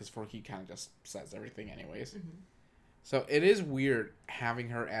information out, because Forky kind of just says everything anyways. So it is weird having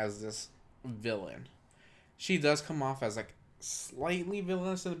her as this villain. She does come off as, like, slightly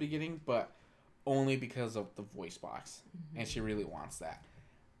villainous in the beginning, but only because of the voice box. And she really wants that.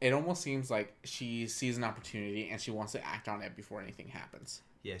 It almost seems like she sees an opportunity and she wants to act on it before anything happens.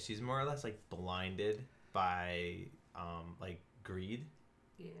 Yeah, she's more or less, like, blinded by, like, greed.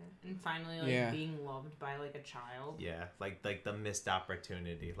 Yeah, and finally, like, being loved by, like, a child. Yeah, like the missed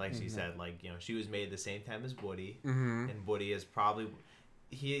opportunity. Like she said, like, you know, she was made the same time as Woody. And Woody is probably...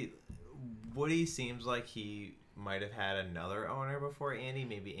 Woody seems like he might have had another owner before Andy,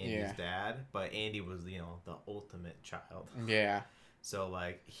 maybe Andy's dad. But Andy was, you know, the ultimate child. Yeah. So,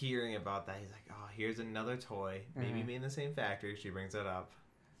 like, hearing about that, he's like, oh, here's another toy. Maybe made in the same factory. She brings it up,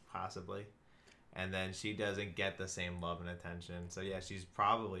 possibly. And then she doesn't get the same love and attention. So, yeah, she's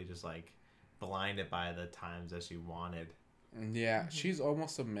probably just, like, blinded by the times that she wanted. Yeah, she's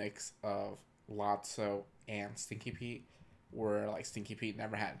almost a mix of Lotso and Stinky Pete, where, like, Stinky Pete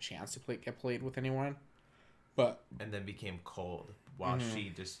never had a chance to get played with anyone. And then became cold while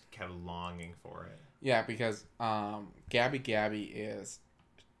she just kept longing for it. Yeah, because Gabby Gabby is...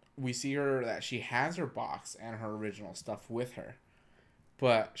 We see her that she has her box and her original stuff with her.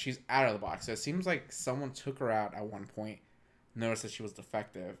 But she's out of the box. So it seems like someone took her out at one point, noticed that she was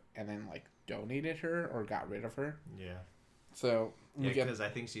defective, and then, like, donated her or got rid of her. Yeah. So we Yeah, get because I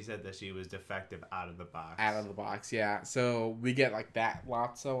think she said that she was defective out of the box. out of the box, yeah. So we get like that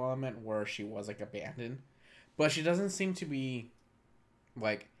Lotso element where she was like abandoned, but she doesn't seem to be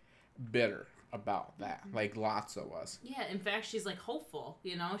like bitter about that, like Lotso was. Yeah, in fact, she's like hopeful.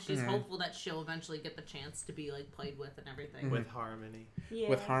 You know, she's hopeful that she'll eventually get the chance to be like played with and everything. With Harmony. Yeah.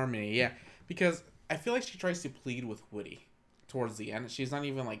 With Harmony, yeah, because I feel like she tries to plead with Woody towards the end. She's not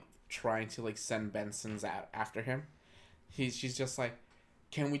even like trying to like send Benson's out after him. She's just like,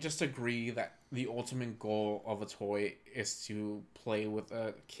 can we just agree that the ultimate goal of a toy is to play with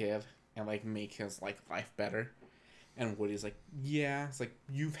a kid and like make his like life better? And Woody's like, yeah. It's like,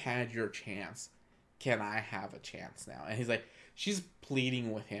 you've had your chance. Can I have a chance now? And he's like, she's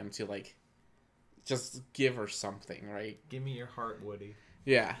pleading with him to like just give her something, right? Give me your heart, Woody.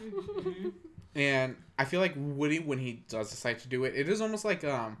 Yeah. And I feel like Woody, when he does decide to do it, it is almost like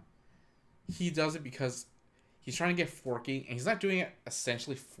he does it because he's trying to get Forky, and he's not doing it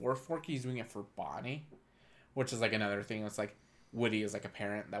essentially for Forky, he's doing it for Bonnie, which is like another thing that's like Woody is like a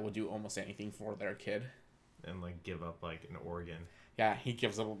parent that would do almost anything for their kid. And like give up like an organ. Yeah, he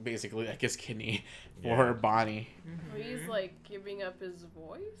gives up basically like his kidney for Bonnie. Or he's like giving up his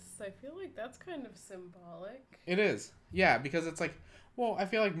voice. I feel like that's kind of symbolic. It is. Yeah, because it's like, well, I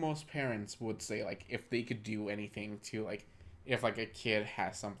feel like most parents would say like if they could do anything to like, if like a kid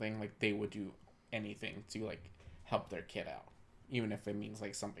has something, like they would do anything to like help their kid out, even if it means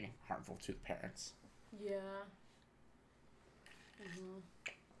like something harmful to the parents. Yeah.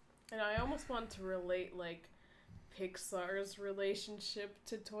 And I almost want to relate like Pixar's relationship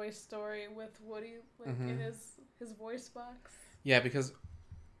to Toy Story with Woody, like in his voice box. Yeah, because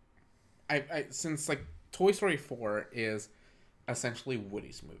I since like Toy Story 4 is essentially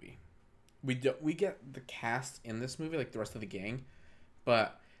Woody's movie. We get the cast in this movie, like the rest of the gang,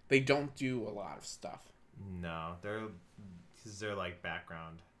 but they don't do a lot of stuff. No, they're like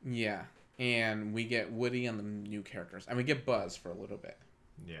background. Yeah, and we get Woody and the new characters, and we get Buzz for a little bit.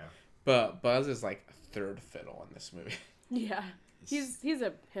 Yeah. But Buzz is like third fiddle in this movie. Yeah, he's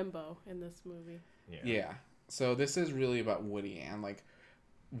a himbo in this movie. Yeah. So this is really about Woody and like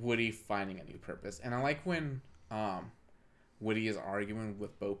Woody finding a new purpose. And I like when Woody is arguing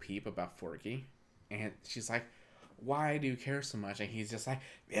with Bo Peep about Forky, and she's like, "Why do you care so much?" And he's just like,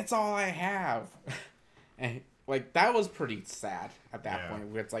 "It's all I have." And like that was pretty sad at that point.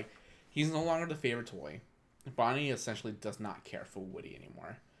 Where it's like he's no longer the favorite toy. Bonnie essentially does not care for Woody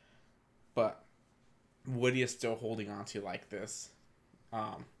anymore, but Woody is still holding on to like this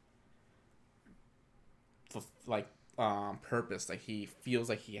purpose that he feels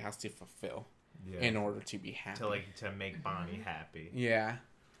like he has to fulfill in order to be happy. To make Bonnie happy. Yeah.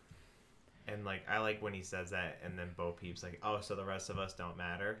 And like I like when he says that, and then Bo Peep's like, "Oh, so the rest of us don't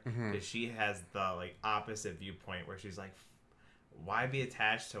matter," because she has the like opposite viewpoint where she's like, "Why be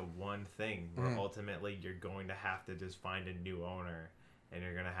attached to one thing where ultimately you're going to have to just find a new owner, and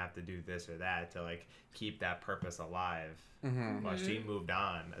you're gonna have to do this or that to like keep that purpose alive?" Well, she moved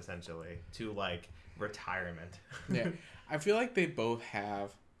on essentially to like retirement. Yeah, I feel like they both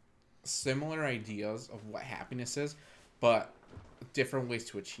have similar ideas of what happiness is, but different ways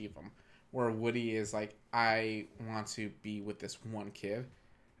to achieve them. Where Woody is like, I want to be with this one kid,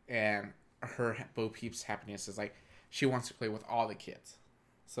 and Bo Peep's happiness is like, she wants to play with all the kids.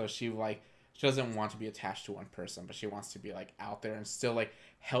 So she doesn't want to be attached to one person, but she wants to be like out there and still like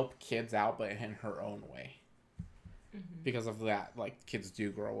help kids out, but in her own way. Because of that, like kids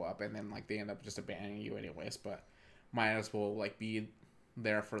do grow up and then like they end up just abandoning you anyways, but might as well like be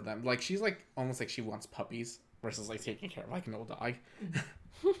there for them. Like she's like almost like she wants puppies versus like taking care of like an old dog.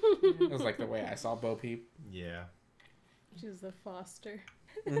 It was like the way I saw Bo Peep. Yeah. She's a foster.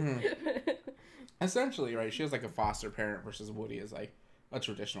 Essentially, right? She was like a foster parent versus Woody is like a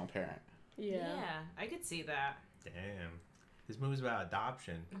traditional parent. Yeah. I could see that. Damn. This movie's about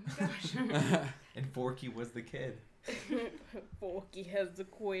adoption. Oh my gosh. And Forky was the kid. Forky has the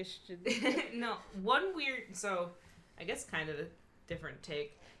question. No, one weird, so I guess kind of a different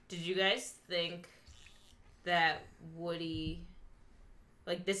take. Did you guys think that Woody,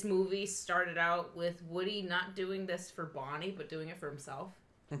 like this movie started out with Woody not doing this for Bonnie, but doing it for himself?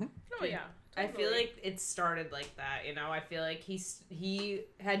 Oh yeah. I feel like it started like that, you know? I feel like he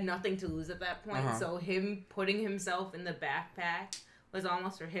had nothing to lose at that point, so him putting himself in the backpack was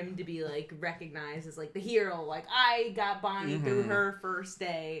almost for him to be, like, recognized as, like, the hero. Like, I got Bonnie through her first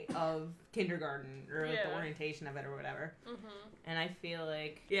day of kindergarten, or like, the orientation of it, or whatever. And I feel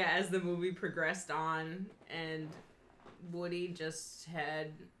like, as the movie progressed on, and Woody just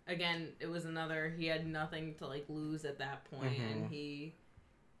had, again, it was he had nothing to, like, lose at that point, and he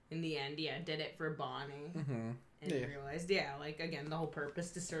in the end, did it for Bonnie. Mm-hmm. And realized, like, again, the whole purpose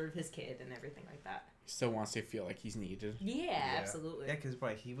to serve his kid and everything like that. He still wants to feel like he's needed. Yeah, absolutely. Yeah, because,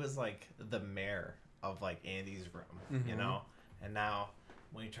 he was, like, the mayor of, like, Andy's room, you know? And now,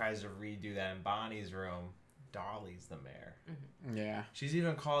 when he tries to redo that in Bonnie's room, Dolly's the mayor. Mm-hmm. Yeah. She's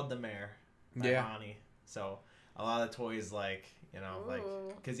even called the mayor by Bonnie. So, a lot of toys, like, you know, like,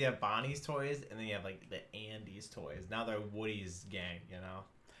 because you have Bonnie's toys, and then you have, like, the Andy's toys. Now they're Woody's gang, you know?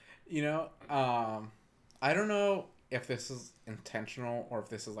 You know, I don't know if this is intentional or if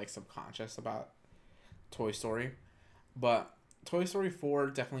this is, like, subconscious about Toy Story, but Toy Story 4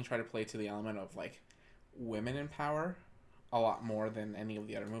 definitely tried to play to the element of, like, women in power a lot more than any of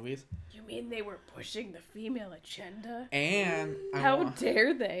the other movies. You mean they were pushing the female agenda? And how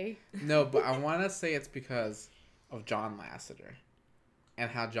dare they? No, but I want to say it's because of John Lasseter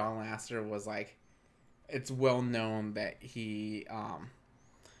and how John Lasseter was, like, it's well known that he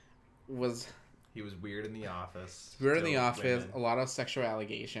was... He was weird in the office. Weird in the office. A lot of sexual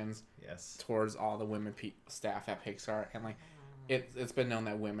allegations. Yes. Towards all the women staff at Pixar, and like, it's been known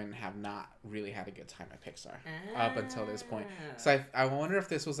that women have not really had a good time at Pixar up until this point. So I wonder if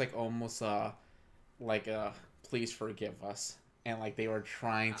this was like almost like a please forgive us, and like they were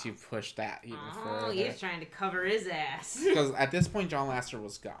trying to push that even further. Oh, he's trying to cover his ass. Because at this point, John Lasseter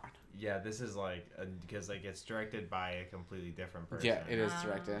was gone. Yeah, this is like because like it's directed by a completely different person. Yeah, it is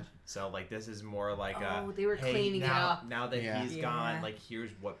directed. So like this is more like they were cleaning it up. Now that he's gone, like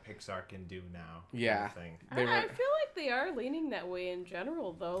here's what Pixar can do now. Yeah, thing. I feel like they are leaning that way in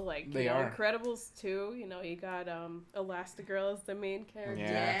general, though. Like they are. Incredibles 2. You know, you got Elastigirl as the main character.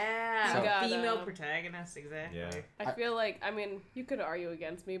 Yeah, you got, female protagonist, exactly. Yeah. I feel like, I mean, you could argue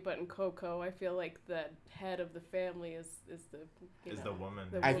against me, but in Coco, I feel like the head of the family is the woman.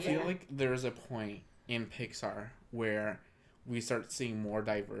 I feel like there's a point in Pixar where we start seeing more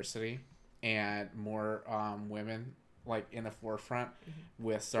diversity and more women like in the forefront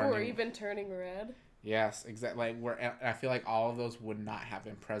with starting. Or even Turning Red. Yes, exactly. Like where I feel like all of those would not have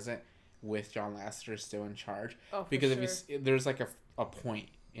been present with John Lasseter still in charge. Oh, because if you there's like a point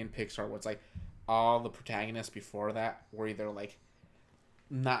in Pixar where it's like all the protagonists before that were either like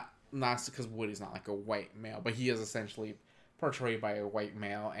not because Woody's not like a white male, but he is essentially portrayed by a white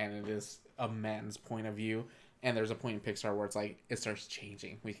male, and it is a men's point of view. And there's a point in Pixar where it's like it starts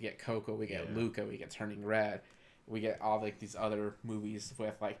changing. We get Coco, we get Luca, we get Turning Red, we get all like these other movies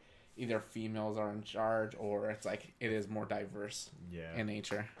with like either females are in charge or it's like it is more diverse in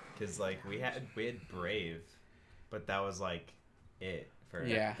nature. Because like we had Brave, but that was like it for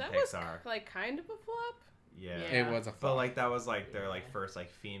that Pixar. Was like kind of a flop. Yeah, it was a flop. But like that was like their like first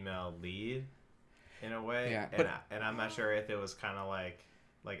like female lead in a way. Yeah, and I'm not sure if it was kind of like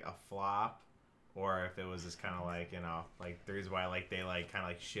a flop or if it was just kind of like, you know, like the reason why like they like kind of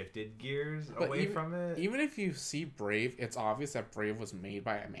like shifted gears away from it. Even if you see Brave, it's obvious that Brave was made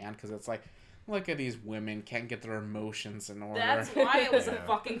by a man because it's like, look at these women can't get their emotions in order. That's why it was a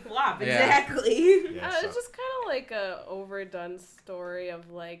fucking flop. Yeah. Exactly. Yeah, It's just kind of like a overdone story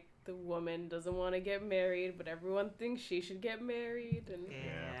of like the woman doesn't want to get married, but everyone thinks she should get married,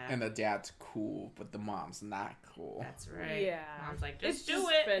 and the dad's cool, but the mom's not cool. That's right. Yeah, Mom's like, it's do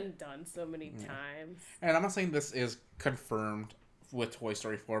it. Been done so many times. And I'm not saying this is confirmed with Toy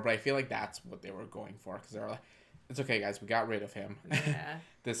Story 4, but I feel like that's what they were going for because they were like, it's okay, guys, we got rid of him. Yeah.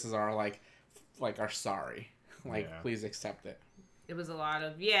 This is our like our sorry. Please accept it. It was a lot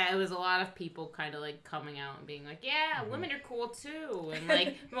of people kind of like coming out and being like, yeah, women are cool too. And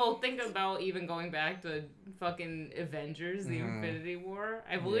like, well, think about even going back to fucking Avengers, the Infinity War.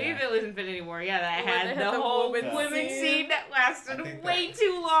 I believe it was Infinity War. Yeah, that had the whole women scene that lasted way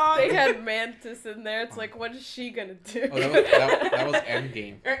too long. They had Mantis in there. It's like, what is she gonna do? Oh, that was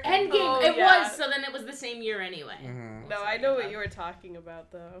Endgame. Or Endgame. It was. So then it was the same year anyway. Mm-hmm. No, I know what you were talking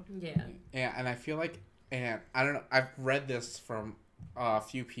about though. Yeah. Yeah, and I feel like, and I don't know, I've read this from a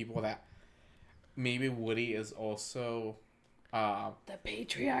few people that maybe Woody is also the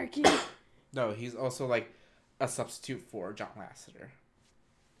patriarchy. No, he's also like a substitute for John Lasseter.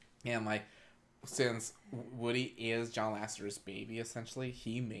 And like since Woody is John Lasseter's baby essentially,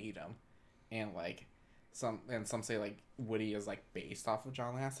 he made him. And like some say like Woody is like based off of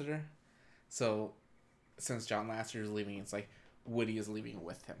John Lasseter. So since John Lasseter is leaving, it's like Woody is leaving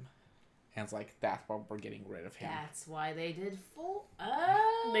with him. And it's like, that's why we're getting rid of him. That's why they did full...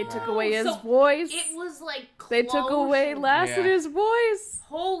 Oh. They took away his voice. It was like They took away Lasseter's voice.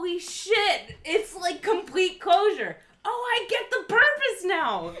 Holy shit. It's like complete closure. Oh, I get the purpose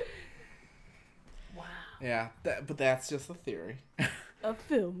now. Wow. Yeah, but that's just a theory. A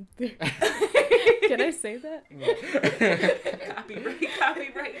film theory. Can I say that?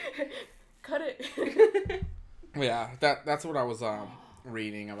 Copyright. Cut it. Yeah, that's what I was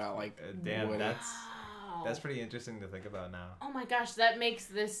reading about, like, Damn, Woody. that's pretty interesting to think about now. Oh my gosh, that makes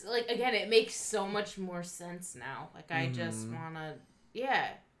this, like, again, it makes so much more sense now. Like, I just wanna, yeah.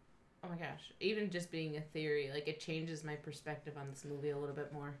 Oh my gosh, even just being a theory, like, it changes my perspective on this movie a little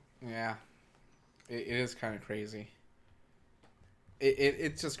bit more. Yeah, it is kind of crazy.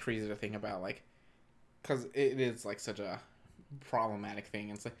 It's just crazy to think about, like, because it is, like, such a problematic thing.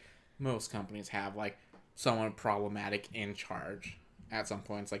 It's like most companies have, like, someone problematic in charge at some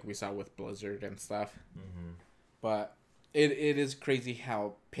points, like we saw with Blizzard and stuff. Mm-hmm. But it is crazy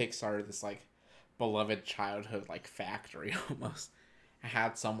how Pixar, this, like, beloved childhood, like, factory almost,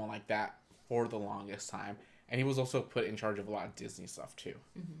 had someone like that for the longest time. And he was also put in charge of a lot of Disney stuff, too.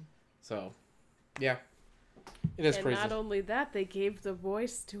 Mm-hmm. So, yeah. It is crazy. And not only that, they gave the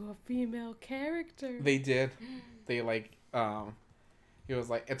voice to a female character. They did. They, like, it was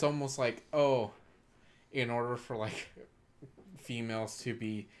like, it's almost like, oh, in order for, like, females to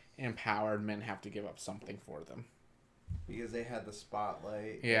be empowered, men have to give up something for them. Because they had the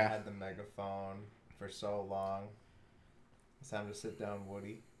spotlight. Yeah. They had the megaphone for so long. It's time to sit down,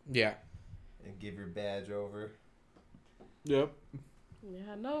 Woody. Yeah. And give your badge over. Yep.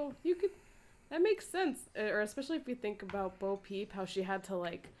 Yeah, no, you could. That makes sense. Or especially if you think about Bo Peep, how she had to,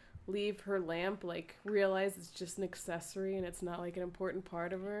 like, leave her lamp, like, realize it's just an accessory and it's not, like, an important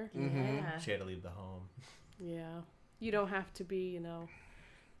part of her. Mm-hmm. Yeah. She had to leave the home. Yeah. You don't have to be,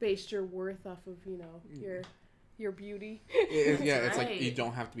 based your worth off of, your beauty. It's like right. you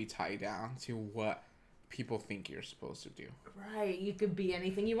don't have to be tied down to what people think you're supposed to do. Right, you could be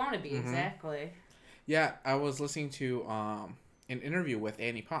anything you want to be, exactly. Yeah, I was listening to an interview with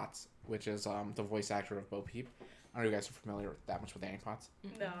Annie Potts, which is the voice actor of Bo Peep. I don't know if you guys are familiar that much with Annie Potts.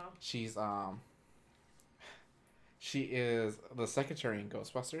 No. She's she is the secretary in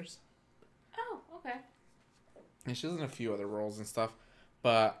Ghostbusters. Oh, okay. And she's in a few other roles and stuff,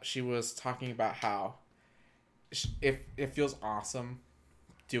 but she was talking about how it feels awesome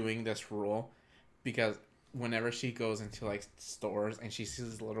doing this role, because whenever she goes into, like, stores and she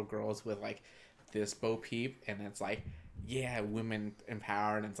sees little girls with, like, this Bo Peep, and it's like, yeah, women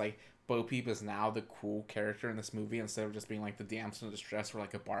empowered, and it's like Bo Peep is now the cool character in this movie instead of just being, like, the damsel in distress or,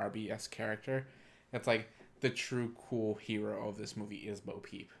 like, a Barbie-esque character. It's like the true cool hero of this movie is Bo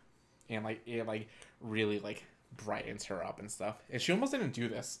Peep, and, like, it, like, really, like, brightens her up and stuff. And she almost didn't do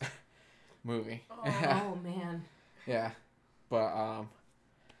this movie. Oh man. Yeah, but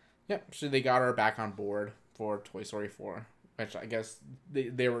yep. So they got her back on board for Toy Story 4, which I guess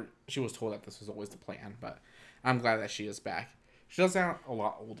she was told that this was always the plan, but I'm glad that she is back. She does sound a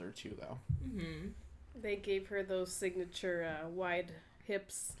lot older too, though. Mm-hmm. They gave her those signature wide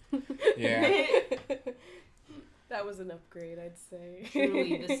hips. Yeah. That was an upgrade, I'd say.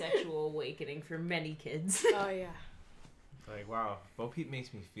 Truly the sexual awakening for many kids. Oh, yeah. Like, wow, Bo Peep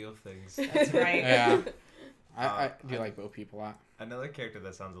makes me feel things. That's right. Yeah. I do like Bo Peep a lot. Another character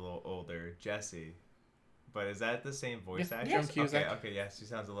that sounds a little older, Jessie. But is that the same voice Yeah, actress? Joan Cusack. Okay, yes, she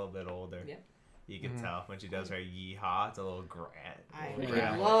sounds a little bit older. Yeah. You can tell when she does her yeehaw, it's a little grand.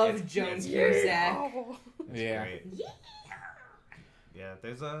 Yeah. love Joan Cusack. Yeah. Great. Yeah,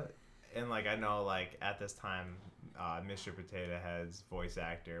 and, like, I know, like, at this time, Mr. Potato Head's voice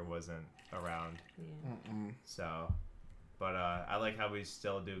actor wasn't around. Yeah. So, but I like how we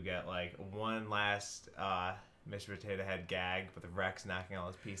still do get, like, one last Mr. Potato Head gag with Rex knocking all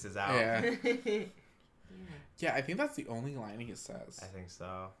his pieces out. Yeah. Yeah, I think that's the only line he says. I think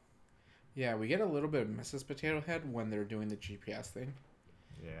so. Yeah, we get a little bit of Mrs. Potato Head when they're doing the GPS thing.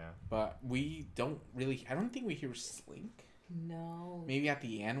 Yeah. But we don't really... I don't think we hear Slink. No. Maybe at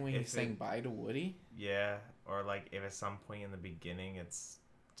the end when he's If saying it- bye to Woody. Yeah, or, like, if at some point in the beginning it's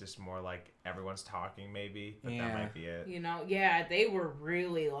just more like everyone's talking, maybe, but Yeah. that might be it. Yeah, they were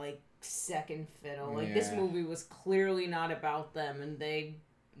really, like, second fiddle. Like, this Yeah. movie was clearly not about them, and they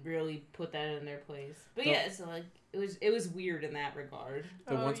really put that in their place. But The- yeah, so, like, it was weird in that regard.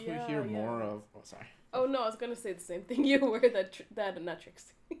 The Oh, ones we yeah, hear yeah. more of... Oh, sorry. Oh, no, I was going to say the same thing you were. That not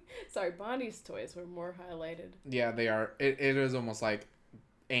Trixie. Sorry, Bonnie's toys were more highlighted. Yeah, they are. It is almost like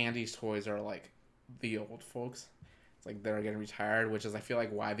Andy's toys are like the old folks. It's like they're getting retired, which is, I feel like,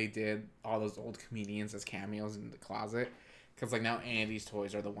 why they did all those old comedians as cameos in the closet. Because, like, now Andy's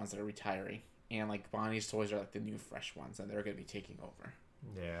toys are the ones that are retiring. And, like, Bonnie's toys are, like, the new fresh ones, and they're going to be taking over.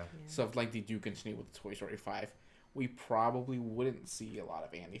 Yeah. So if, like, they do continue with Toy Story 5, we probably wouldn't see a lot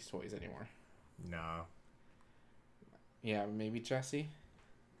of Andy's toys anymore. No. Yeah, maybe Jessie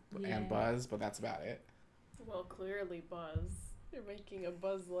and Buzz, but that's about it. Well, clearly Buzz. They're making a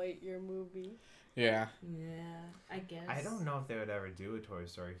Buzz Lightyear movie. Yeah. Yeah, I guess. I don't know if they would ever do a Toy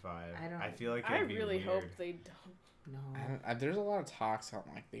Story 5. I don't- I feel like I it'd be really weird. hope they don't. No. There's a lot of talks on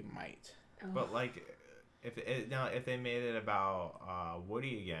like they might. But like, if they made it about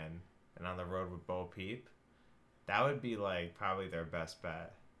Woody again and on the road with Bo Peep, that would be like probably their best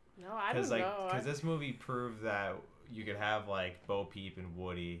bet. No, I don't know. Because this movie proved that you could have like Bo Peep and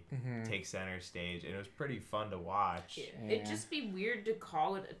Woody take center stage, and it was pretty fun to watch. Yeah. It'd just be weird to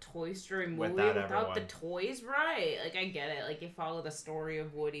call it a Toy Story movie Without without everyone. the toys, right? Like, I get it. Like, you follow the story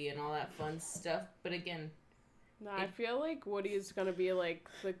of Woody and all that fun stuff. But again, No, I feel like Woody is gonna be like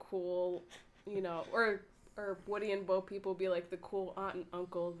the cool, or Woody and Bo Peep will be like the cool aunt and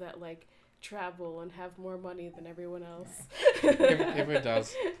uncle that like travel and have more money than everyone else. If it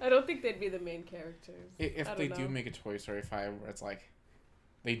does. I don't think they'd be the main characters. If they do make a Toy Story 5 where it's like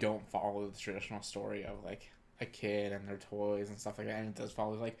they don't follow the traditional story of like a kid and their toys and stuff like that, and it does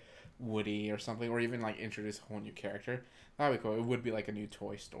follow like Woody or something, or even like introduce a whole new character, that would be cool. It would be like a new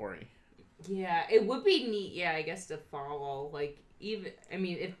Toy Story. yeah, it would be neat, yeah, I guess, to follow. Like, even, I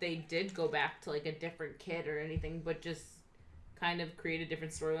mean, if they did go back to like a different kid or anything, but just kind of create a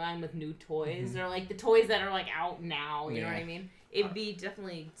different storyline with new toys, or like the toys that are like out now, you know what I mean? It'd be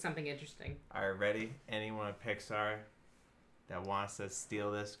definitely something interesting. All right, ready? Anyone at Pixar that wants to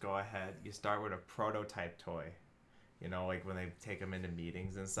steal this, go ahead. You start with a prototype toy. You know, like when they take them into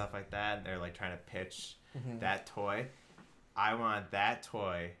meetings and stuff like that, and they're like trying to pitch that toy. I want that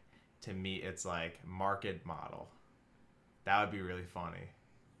toy to meet its like market model. That would be really funny.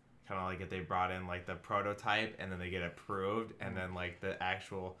 Kind of like if they brought in like the prototype and then they get approved, and then like the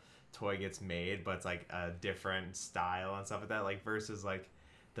actual toy gets made, but it's like a different style and stuff like that. Like versus like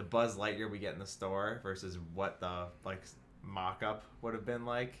the Buzz Lightyear we get in the store versus what the like mock-up would have been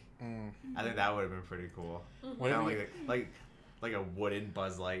like. I think that would have been pretty cool. What Kind if of like a wooden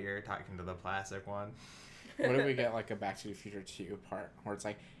Buzz Lightyear talking to the plastic one. What if we get like a Back to the Future 2 part where it's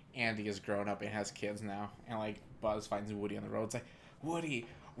like Andy is grown up and has kids now, and like Buzz finds Woody on the road. It's like, Woody,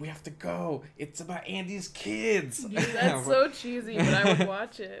 we have to go. It's about Andy's kids. That's so cheesy, but I would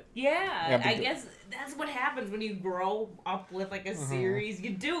watch it. Yeah, I guess that's what happens when you grow up with like a series.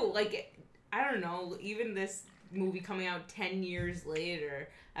 You do, like, I don't know, even this movie coming out 10 years later,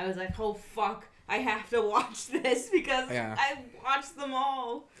 I was like, oh fuck, I have to watch this because I watched them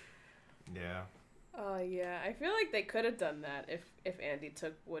all. Yeah. Oh yeah, I feel like they could have done that if Andy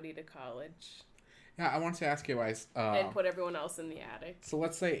took Woody to college. Yeah, I wanted to ask you guys. And put everyone else in the attic. So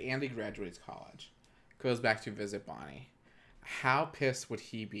let's say Andy graduates college, goes back to visit Bonnie. How pissed would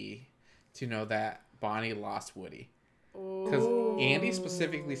he be to know that Bonnie lost Woody? Because Andy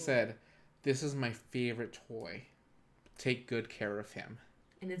specifically said, "This is my favorite toy. Take good care of him."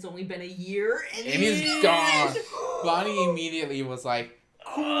 And it's only been a year, and he's gone. Bonnie immediately was like,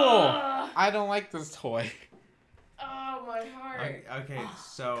 "Cool, I don't like this toy." Oh, my heart. Okay,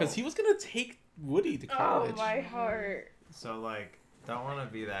 so Because he was gonna take Woody to college. Oh, my heart. So like, don't want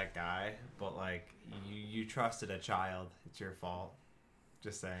to be that guy, but like, you trusted a child. It's your fault.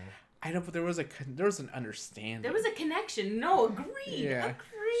 Just saying. I know, but there was an understanding. there was a connection. No, agreed. Yeah.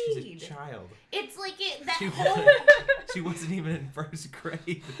 Agreed. She's a child. It's like that She- whole. She wasn't even in first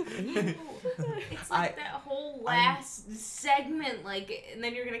grade. It's like that whole last segment, like, and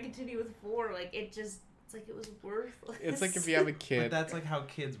then you're gonna continue with 4. Like, it's like it was worthless. It's like if you have a But kid. that's like how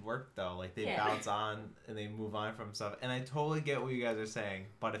kids work, though. Like they bounce on and they move on from stuff. And I totally get what you guys are saying.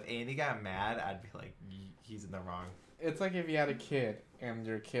 But if Andy got mad, I'd be like, he's in the wrong. It's like if you had a kid and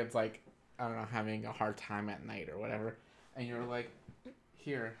your kid's like, I don't know, having a hard time at night or whatever, and you're like,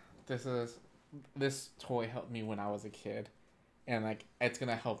 here, this toy helped me when I was a kid, and like it's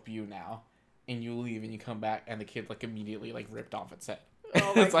gonna help you now, and you leave and you come back and the kid like immediately like ripped off its head.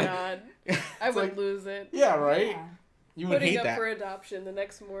 Oh my It's like- god. I would like- lose it. Yeah, right. Yeah. You would Putting hate up that. for adoption the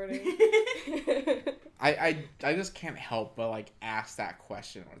next morning. I just can't help but like ask that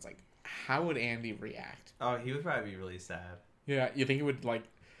question where it's like, how would Andy react? Oh, he would probably be really sad. Yeah, you think he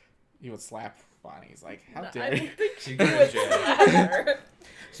would slap Bonnie? He's like, how I dare you? don't think She she goes would to jail. slap her.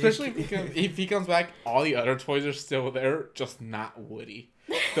 Especially if he comes back, all the other toys are still there, just not Woody.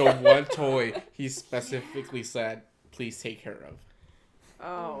 The one toy he specifically said, please take care of.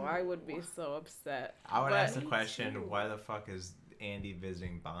 Oh, I would be so upset. I would But- ask the question, why the fuck is Andy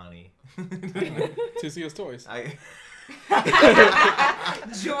visiting Bonnie? To see his toys.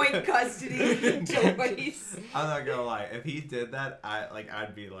 Joint custody toys. I'm not gonna lie. If he did that,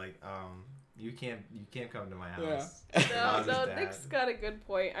 I'd be like, you can't come to my house. If I was his No, dad. Nick's got a good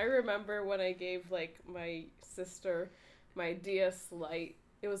point. I remember when I gave like my sister my DS Lite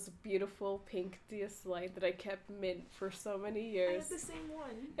It was a beautiful pink Dia slide that I kept mint for so many I years. had the same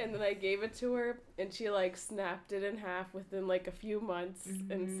one. And then I gave it to her, and she like snapped it in half within like a few months,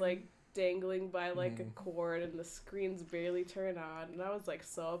 and it's like dangling by like a cord, and the screens barely turn on. And I was like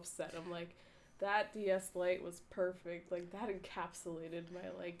so upset. I'm like, that DS Lite was perfect. Like that encapsulated my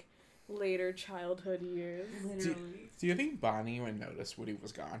like later childhood years. Literally. Do you think Bonnie would notice Woody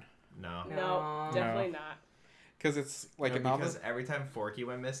was gone? No. No, definitely not. Because it's like No, because every time Forky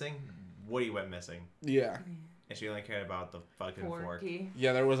went missing, Woody went missing. Yeah. And she only cared about the fucking fork. Forky.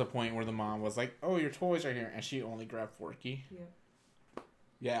 Yeah, there was a point where the mom was like, "Oh, your toys are here," and she only grabbed Forky. Yeah.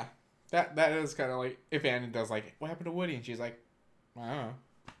 Yeah. That is kind of like, if Annie does like, "What happened to Woody?" and she's like, "I don't know."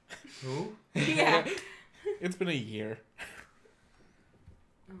 Who? Yeah. It's been a year.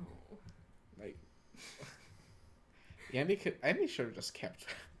 Oh. Like, Andy should have just kept.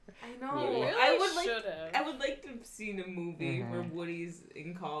 I know. You really I would like to have seen a movie where Woody's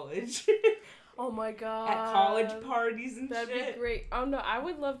in college. Oh my god. At college parties and That'd shit. be great. Oh no, I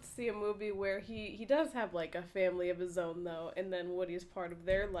would love to see a movie where he does have like a family of his own though, and then Woody's part of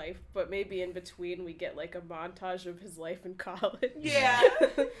their life, but maybe in between we get like a montage of his life in college. Yeah.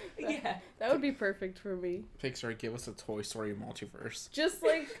 Yeah. That would be perfect for me. Pixar, give us a Toy Story multiverse. Just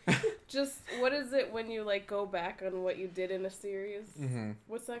like, what is it when you like go back on what you did in a series? Mm-hmm.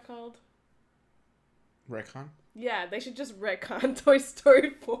 What's that called? Retcon? Yeah, they should just retcon Toy Story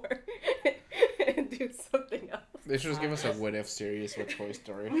 4 and do something else. They should just give us a what if series with Toy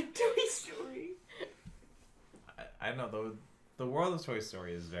Story. With Toy Story. I don't know. The world of Toy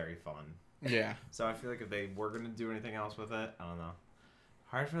Story is very fun. Yeah. So I feel like if they were going to do anything else with it, I don't know.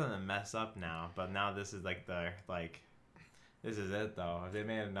 Hard for them to mess up now, but now this is like this is it though. If they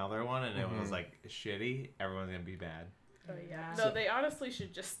made another one and it was like shitty, everyone's going to be bad. Oh yeah. So- No, they honestly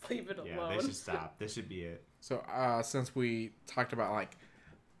should just leave it Yeah, alone. they should stop. This should be it. So, since we talked about like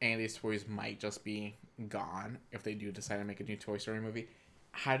Andy's toys might just be gone if they do decide to make a new Toy Story movie,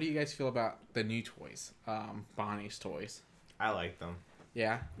 how do you guys feel about the new toys? Bonnie's toys. I like them.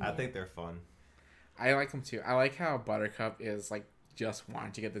 Yeah, I think they're fun. I like them too. I like how Buttercup is like just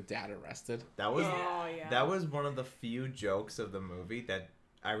wanting to get the dad arrested. That was Oh yeah. that was one of the few jokes of the movie that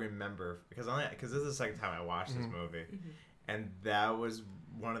I remember because this is the second time I watched this movie, and that was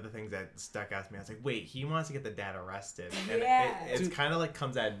one of the things that stuck out to me. I was like, wait, he wants to get the dad arrested, and Yeah. it's kind of like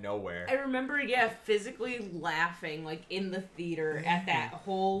comes out of nowhere. I remember, physically laughing, like, in the theater at that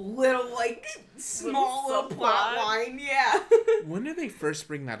whole little, like, small little plot line. Yeah. When did they first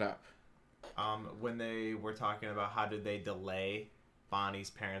bring that up? When they were talking about how did they delay Bonnie's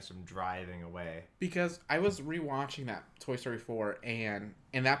parents from driving away. Because I was rewatching that Toy Story 4, and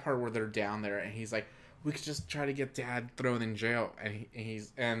in that part where they're down there, and he's like, "We could just try to get Dad thrown in jail,"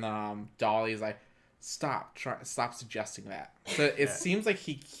 and Dolly's like, "Stop suggesting that." So it seems like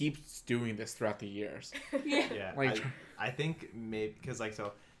he keeps doing this throughout the years. Yeah. Yeah, Like, I think maybe because like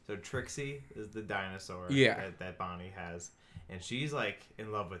so Trixie is the dinosaur that Bonnie has, and she's like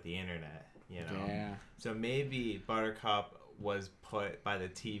in love with the internet, you know. Yeah. So maybe Buttercup was put by the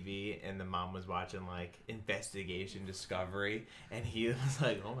TV, and the mom was watching like Investigation Discovery, and he was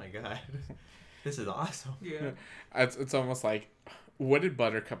like, "Oh my god, this is awesome." Yeah. It's almost like, what did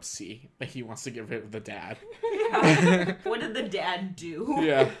Buttercup see that he wants to get rid of the dad? What did the dad do?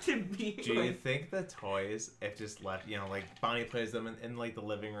 Yeah. To be Do you like, think the toys, if just left, you know, like Bonnie plays them in like the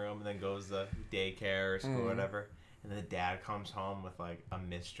living room and then goes to daycare or school or whatever, and then the dad comes home with like a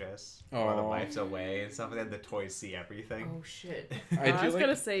mistress or the wife's away and stuff like that, the toys see everything? oh shit. I was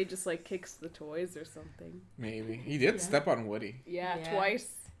gonna say just like kicks the toys or something. Maybe. He did step on Woody. Yeah, Yeah. twice.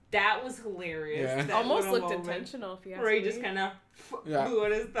 That was hilarious. Yeah. That Almost little looked moment intentional if you ask where he me. just kind of Yeah. blew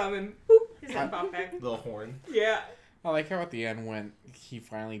on his thumb and boop, his head popped back. Little horn. Yeah. I like how at the end when he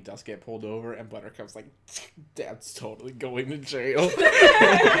finally does get pulled over and Buttercup's like, "Dad's totally going to jail."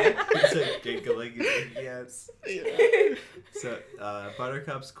 He's like giggling. He's like, yes. Yeah. So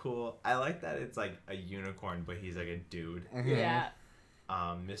Buttercup's cool. I like that it's like a unicorn, but he's like a dude. Mhm. Yeah.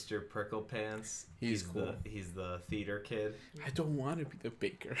 Mr. Pricklepants. He's cool. He's the theater kid. I don't want to be the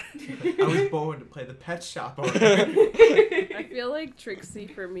baker. I was born to play the pet shop owner. I feel like Trixie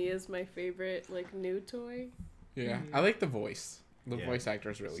for me is my favorite like new toy. Yeah. I like the voice. The Yeah. voice actor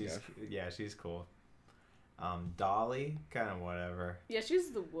is really She's, good. yeah, she's cool. Dolly, kind of whatever. Yeah,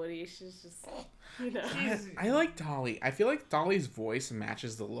 she's the Woody. She's just, you know. I like Dolly. I feel like Dolly's voice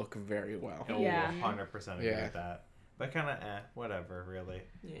matches the look very well. Oh, Yeah. 100% agree Yeah. with that. But kind of whatever, really.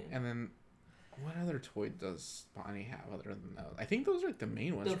 Yeah. And then, what other toy does Bonnie have other than those? I think those are like the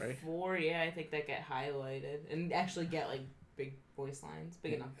main ones, The right? 4, I think that get highlighted and actually get like big voice lines,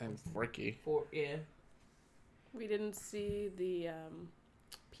 big enough. And Forky. 4, yeah. We didn't see the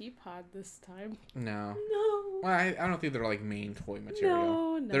Peapod this time. No. No. Well, I don't think they're like main toy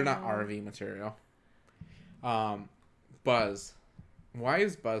material. No. They're not RV material. Buzz. Why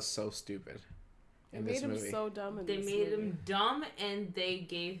is Buzz so stupid They in made this him movie? so dumb in They this made movie. him dumb and they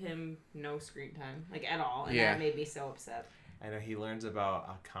gave him no screen time, like at all, and Yeah. that made me so upset. I know he learns about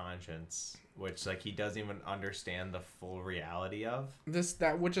a conscience, which like he doesn't even understand the full reality of.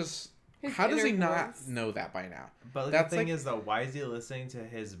 Which is His how does he inner not voice. know that by now? But like, That's the thing like- is though, why is he listening to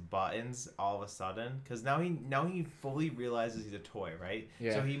his buttons all of a sudden? Because now he fully realizes he's a toy, right?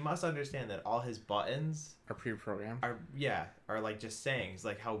 Yeah. So he must understand that all his buttons Are pre-programmed. are like just sayings,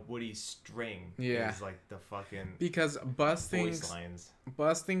 like how Woody's string Yeah. is like the fucking Because Buzz voice thinks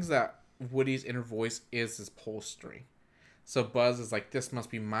lines. that Woody's inner voice is his pulse string. So Buzz is like, this must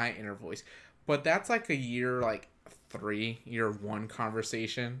be my inner voice. But that's like a year 1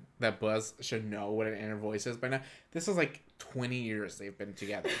 conversation that Buzz should know what an inner voice is by now. This is like 20 years they've been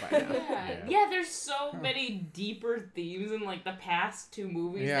together by now. Yeah, there's so many deeper themes in like the past 2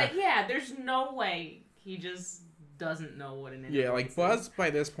 movies. Yeah. There's no way he just doesn't know what an Yeah, like voice Buzz is. by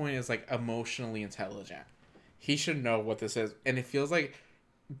this point is like emotionally intelligent. He should know what this is. And it feels like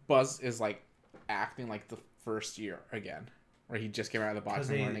Buzz is like acting like the first year again. Where he just came out of the box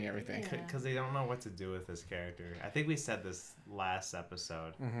and learning everything. Yeah. Because they don't know what to do with this character. I think we said this last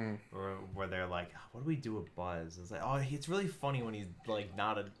episode, where they're like, "What do we do with Buzz?" It's like, "Oh, it's really funny when he's like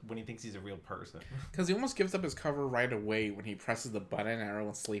when he thinks he's a real person." Because he almost gives up his cover right away when he presses the button and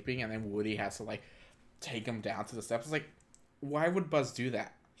everyone's sleeping, and then Woody has to like take him down to the steps. It's like, why would Buzz do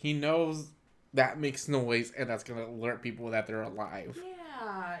that? He knows that makes noise and that's gonna alert people that they're alive.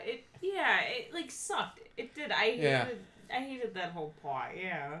 It like sucked. It did. I hated that whole plot.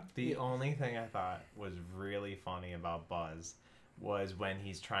 Yeah. The only thing I thought was really funny about Buzz was when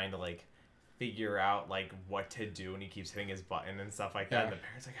he's trying to like figure out like what to do and he keeps hitting his button and stuff like that. Yeah. And the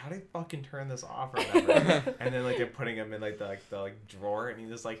parents like, how do you fucking turn this off or whatever? And then like they're putting him in like the drawer and he's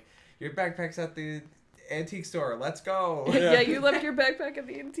just like, your backpack's at the antique store. Let's go. Yeah, you left your backpack at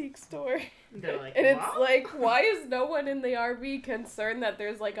the antique store. They're like, And it's "What?" like, why is no one in the RV concerned that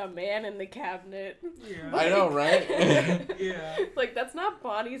there's like a man in the cabinet? Yeah. I know, right? Yeah. Like, that's not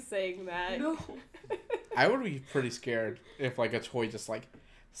Bonnie saying that. No. I would be pretty scared if like a toy just like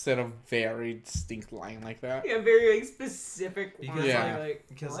said a very distinct line like that. Yeah, very like specific. Because ones, Yeah.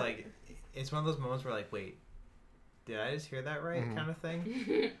 because what? like it's one of those moments where like, wait, did I just hear that right? Mhm. Kind of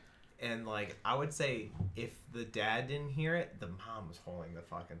thing. And like I would say if the dad didn't hear it, the mom was holding the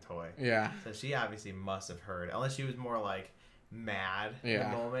fucking toy. Yeah. So she obviously must have heard, unless she was more like mad in Yeah.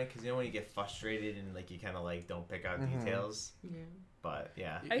 the moment, because you know when you get frustrated and like you kind of like don't pick out Mhm. details. Yeah. But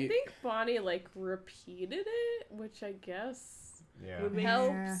yeah, I think Bonnie like repeated it, which I guess yeah. Would make-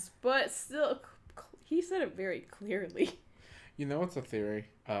 helps, but still, he said it very clearly. You know what's a theory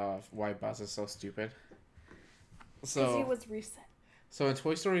of why Buzz is so stupid? Because So he was reset. So in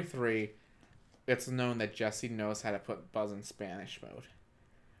Toy Story 3, it's known that Jessie knows how to put Buzz in Spanish mode.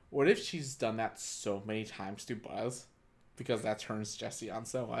 What if she's done that so many times to Buzz? Because that turns Jessie on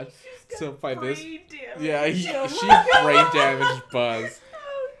so much. So by this... Yeah, she brain damaged Buzz.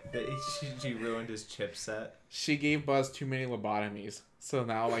 She ruined his chipset. She gave Buzz too many lobotomies. So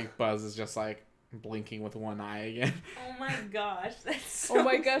now, like, Buzz is just, like, blinking with one eye again. Oh my gosh, that's so Oh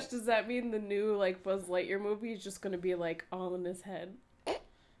my gosh, does that mean the new like Buzz Lightyear movie is just gonna be like all in his head?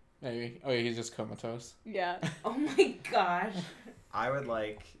 Maybe. Oh, yeah, he's just comatose. Yeah. Oh my gosh. I would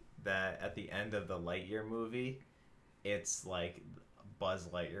like that at the end of the Lightyear movie, it's like Buzz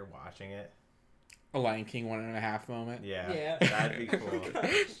Lightyear watching it. A Lion King 1.5 moment. Yeah, Yeah. that'd be cool.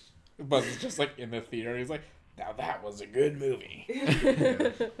 Buzz is just, like, in the theater. He's like, now that was a good movie.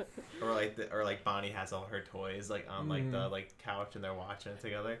 Or like Bonnie has all her toys like on like the like couch and they're watching it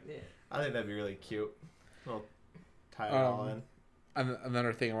together. Yeah. I think that'd be really cute. We'll tie it all in.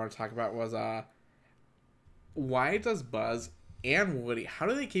 Another thing I want to talk about was why does Buzz and Woody, how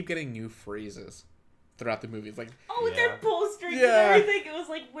do they keep getting new phrases throughout the movies? Like, Oh, with Yeah. their posters Yeah. and everything. It was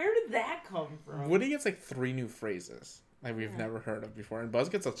like, where did that come from? Woody gets like 3 new phrases that we've never heard of before, and Buzz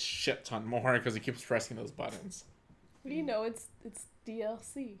gets a shit ton more because he keeps pressing those buttons. You know, it's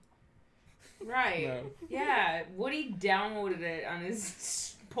DLC. Right. No. Yeah. Woody downloaded it on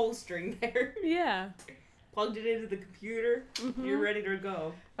his pull string there. Yeah. Plugged it into the computer. Mhm. You're ready to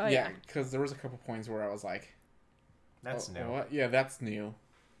go. Oh Yeah, because there was a couple points where I was like, That's "Oh, new. What? Yeah, that's new.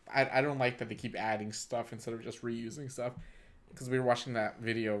 I don't like that they keep adding stuff instead of just reusing stuff. Because we were watching that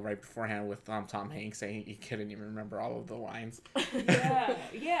video right beforehand with Tom Hanks saying he couldn't even remember all of the lines. Yeah.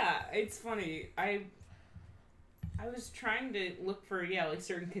 Yeah. It's funny. I I was trying to look for like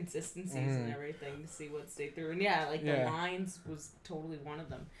certain consistencies and everything to see what stayed through, and the lines was totally one of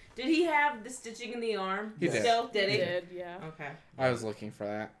them. Did he have the stitching in the arm? He did. Still, did he? Did, yeah. Okay. I was looking for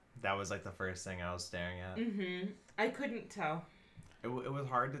that. That was like the first thing I was staring at. I couldn't tell. It was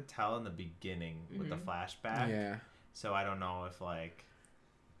hard to tell in the beginning with the flashback. Yeah. So I don't know if like,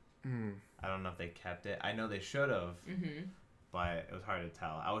 I don't know if they kept it. I know they should have, but it was hard to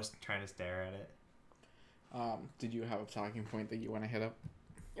tell. I was trying to stare at it. Did you have a talking point that you want to hit up?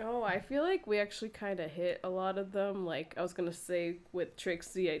 Oh, I feel like we actually kind of hit a lot of them. Like, I was going to say with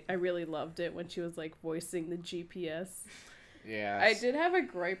Trixie, I really loved it when she was, like, voicing the GPS. Yeah. I did have a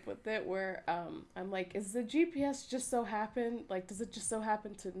gripe with it where I'm like, is the GPS just so happen? Like, does it just so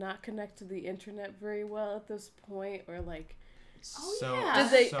happen to not connect to the internet very well at this point? Or, like... Did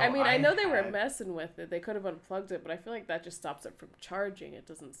they? I mean, I know they were messing with it. They could have unplugged it, but I feel like that just stops it from charging. It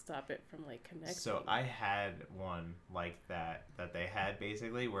doesn't stop it from like connecting. So I had one like that they had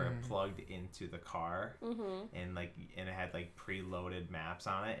basically where it plugged into the car, and it had like preloaded maps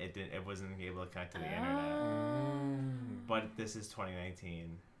on it. It wasn't able to connect to the internet. But this is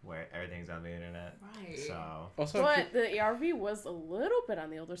 2019. Where everything's on the internet. Right. So. Also, but the RV was a little bit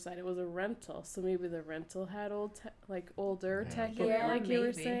on the older side. It was a rental, so maybe the rental had older tech in it, like you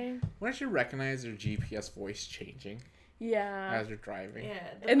were saying. Wouldn't you recognize your GPS voice changing? Yeah. As you're driving.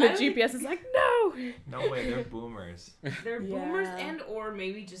 Yeah. And the GPS is like, no! No way, they're boomers. They're boomers or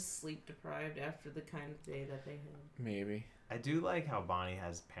maybe just sleep deprived after the kind of day that they had. Maybe. I do like how Bonnie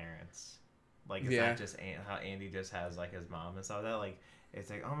has parents. Like, it's not just how Andy just has, like, his mom and stuff like that. Like, it's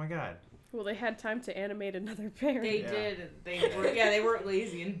like, oh my god. Well, they had time to animate another parent. They did. They weren't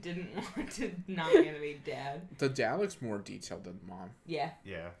lazy and didn't want to not animate dad. The dad looks more detailed than mom. Yeah.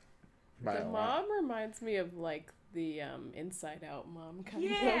 Yeah. The mom reminds me of, like, the Inside Out mom kind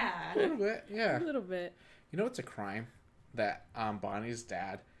of. Yeah. A little bit, yeah. A little bit. You know what's a crime? That Bonnie's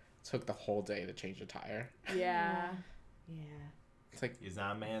dad took the whole day to change a tire. Yeah. Yeah. It's like... He's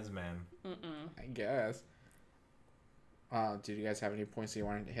not a man's man. I guess. Did you guys have any points that you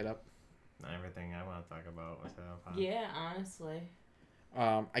wanted to hit up? Not everything I want to talk about was fun. Yeah, honestly.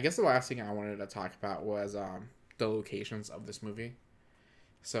 I guess the last thing I wanted to talk about was the locations of this movie.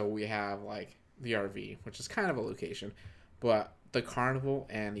 So we have like the RV, which is kind of a location, but the carnival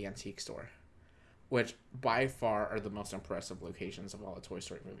and the antique store, which by far are the most impressive locations of all the Toy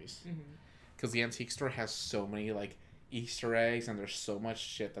Story movies. Because the antique store has so many like Easter eggs, and there's so much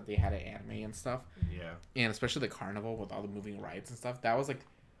shit that they had to animate and stuff. Yeah. And especially the carnival with all the moving rides and stuff. That was like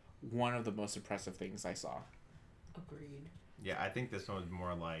one of the most impressive things I saw. Agreed. Yeah, I think this one was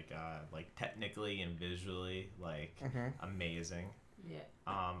more like technically and visually like amazing. Yeah.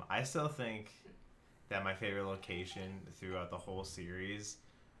 I still think that my favorite location throughout the whole series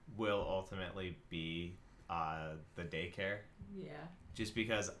will ultimately be the daycare. Yeah. Just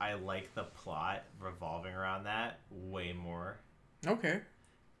because I like the plot revolving around that way more. Okay.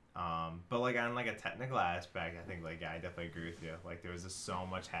 But like on like a technical aspect, I think like I definitely agree with you. Like there was just so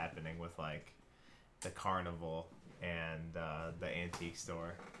much happening with like the carnival and the antique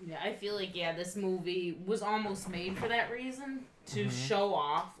store. Yeah, I feel like this movie was almost made for that reason, to show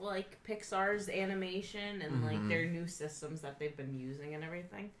off like Pixar's animation and like their new systems that they've been using and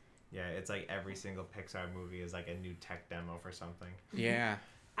everything. Yeah, it's like every single Pixar movie is like a new tech demo for something. Yeah.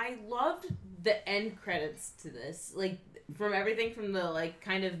 I loved the end credits to this. Like, from everything from the, like,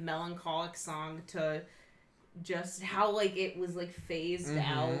 kind of melancholic song to just how, like, it was, like, faded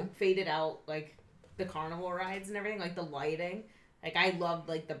out, like, the carnival rides and everything, like, the lighting. Like, I loved,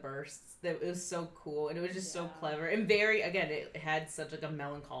 like, the bursts. It was so cool, and it was just so clever. And very, again, it had such, like, a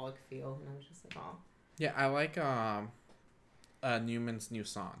melancholic feel, and I was just like, oh. Yeah, I like, Newman's new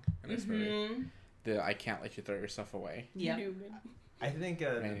song in this movie. The I Can't Let You Throw Yourself Away. Yeah. Newman. I think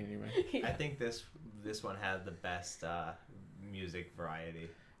Newman. I think this one had the best music variety.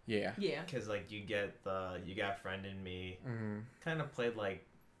 Yeah. Yeah. Cuz like you got Friend and Me kind of played like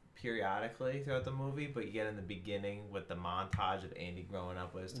periodically throughout the movie, but you get in the beginning with the montage of Andy growing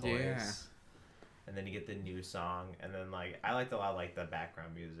up with his toys. Yeah. And then you get the new song, and then like I liked a lot like the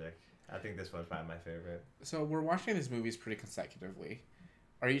background music. I think this one's probably my favorite. So we're watching these movies pretty consecutively.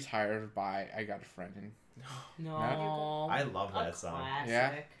 Are you tired by I Got a Friend in? No. I love that song. Classic.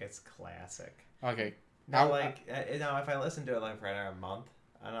 Yeah? It's classic. Okay. Now, like, if I listen to it like for a month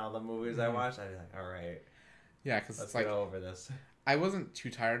on all the movies I watched, I'd be like, all right. Yeah, because let's it's like... go over this. I wasn't too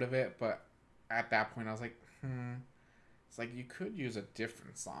tired of it, but at that point I was like, It's like, you could use a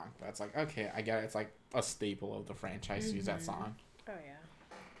different song. But it's like, okay, I get it. It's like a staple of the franchise to use that song. Oh, yeah.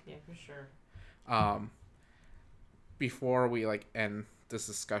 Yeah, for sure. Before we, like, end this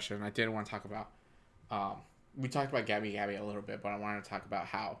discussion, I did want to talk about we talked about Gabby Gabby a little bit, but I wanted to talk about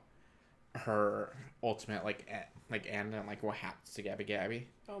how her ultimate end and like what happens to Gabby Gabby.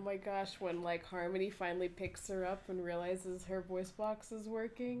 Oh my gosh, when like Harmony finally picks her up and realizes her voice box is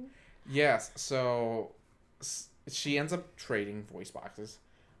working. Yes, so she ends up trading voice boxes,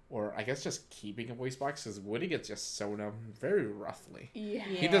 or I guess just keeping a voice box, because Woody gets just sewn up very roughly. Yeah.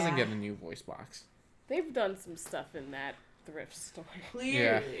 He doesn't get a new voice box. They've done some stuff in that thrift store. Clearly.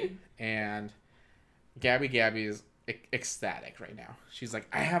 Yeah, and Gabby Gabby is ecstatic right now. She's like,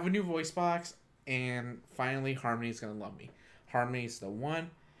 I have a new voice box, and finally Harmony's gonna love me. Harmony's the one.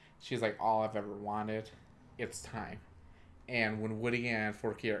 She's like, all I've ever wanted. It's time. And when Woody and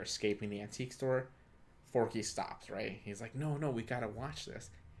Forky are escaping the antique store, Forky stops, right? He's like, no, we gotta watch this.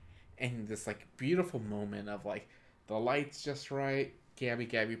 And this like beautiful moment of like the lights just right.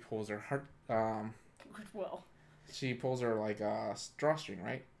 Gabby pulls her heart. Well. She pulls her like drawstring,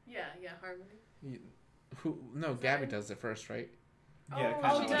 right? Yeah, Harmony. Gabby does it first, right? Yeah,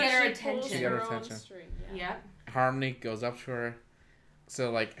 to get her attention. To get her attention. Yeah. Harmony goes up to her.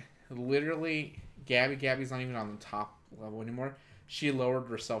 So like literally, Gabby's not even on the top level anymore. She lowered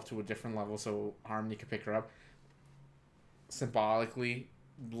herself to a different level so Harmony could pick her up. Symbolically,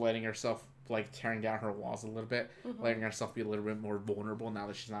 letting herself like tearing down her walls a little bit, letting herself be a little bit more vulnerable now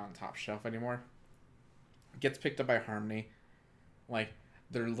that she's not on top shelf anymore. Gets picked up by Harmony. Like,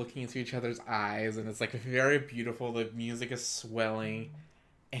 they're looking into each other's eyes, and it's like very beautiful. The music is swelling,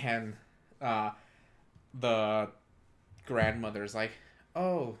 and the grandmother's like,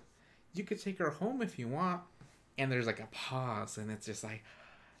 oh, you could take her home if you want. And there's like a pause, and it's just like,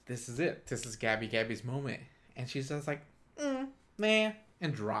 this is it. This is Gabby's moment. And she's just like, nah,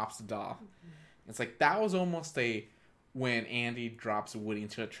 and drops the doll. It's like, that was almost a when Andy drops Woody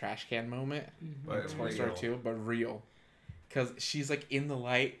into a trash can moment. But Toy Story 2, but real. Because she's like in the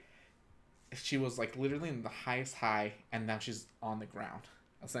light. She was like literally in the highest high, and now she's on the ground,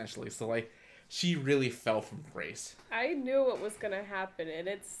 essentially. So like, she really fell from grace. I knew what was gonna happen, and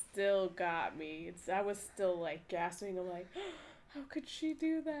it still got me. I was still like gasping. I'm like, how could she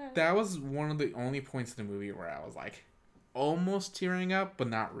do that? That was one of the only points in the movie where I was like, almost tearing up, but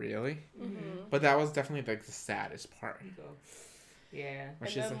not really. But that was definitely like the saddest part. Yeah. And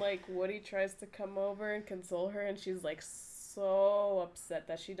then like Woody tries to come over and console her, and she's like so upset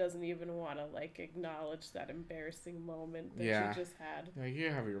that she doesn't even want to like acknowledge that embarrassing moment that she just had. Like, you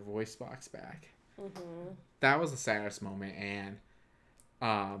have your voice box back. That was the saddest moment,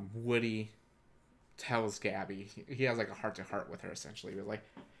 and Woody tells Gabby, he has like a heart to heart with her essentially. But like,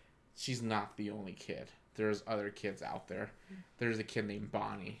 she's not the only kid. There's other kids out there. There's a kid named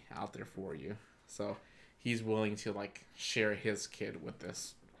Bonnie out there for you. So he's willing to like share his kid with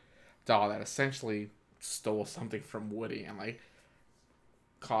this doll that essentially stole something from Woody and like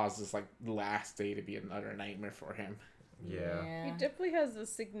caused this like last day to be another nightmare for him. Yeah. He definitely has a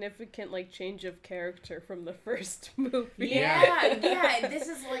significant like change of character from the first movie. Yeah. This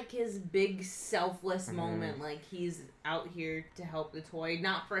is like his big selfless moment. Like, he's out here to help the toy,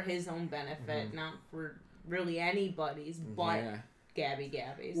 not for his own benefit, not for really anybody's, but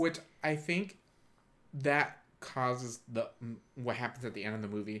Gabby's. Which I think that causes what happens at the end of the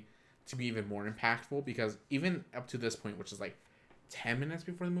movie to be even more impactful, because even up to this point, which is like 10 minutes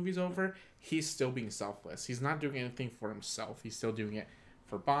before the movie's over, he's still being selfless. He's not doing anything for himself. He's still doing it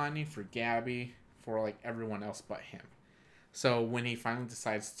for Bonnie, for Gabby, for like everyone else but him. So when he finally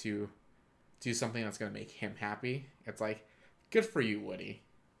decides to do something that's going to make him happy, it's like, good for you, Woody.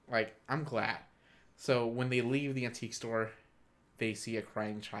 Like, I'm glad. So when they leave the antique store, they see a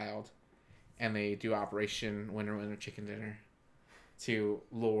crying child, and they do Operation Winter Winter Chicken Dinner to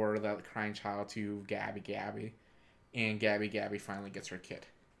lure that crying child to Gabby. And Gabby finally gets her kid.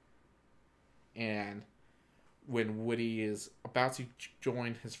 And when Woody is about to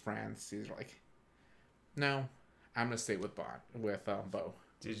join his friends, he's like, no, I'm going to stay with Bo.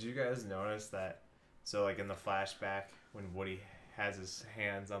 Did you guys notice that? So, like, in the flashback, when Woody has his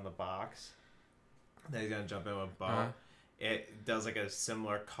hands on the box, that he's going to jump in with Bo, it does, like, a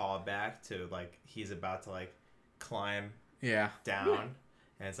similar callback to, like, he's about to, like, climb down.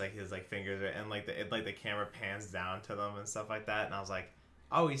 And it's like his like fingers are, and like the camera pans down to them and stuff like that. And I was like,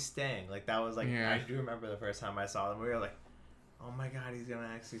 oh, he's staying. Like, that was like, I do remember the first time I saw them, we were like, oh my god, he's gonna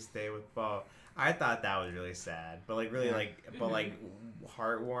actually stay with Bo. I thought that was really sad, but like really but like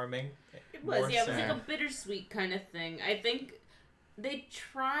heartwarming. It was, it was like a bittersweet kind of thing. I think they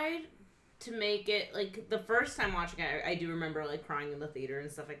tried to make it like the first time watching it, I do remember like crying in the theater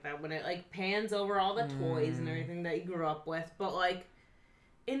and stuff like that when it like pans over all the toys and everything that you grew up with. But like,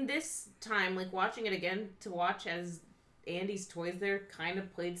 in this time, like watching it again, to watch as Andy's toys there kind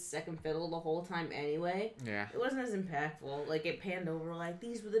of played second fiddle the whole time anyway. Yeah. It wasn't as impactful. Like, it panned over, like,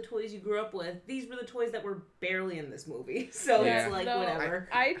 these were the toys you grew up with. These were the toys that were barely in this movie. So Yeah. it's like, No, whatever.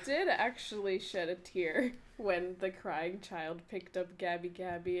 I did actually shed a tear when the crying child picked up Gabby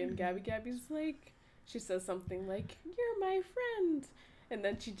and Gabby's like, she says something like, "You're my friend." And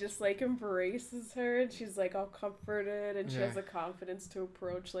then she just, like, embraces her, and she's, like, all comforted, and she has the confidence to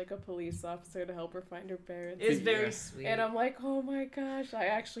approach, like, a police officer to help her find her parents. It's very sweet. And I'm like, oh my gosh, I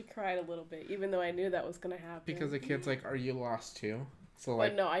actually cried a little bit, even though I knew that was going to happen. Because the kid's like, "Are you lost too?" So, But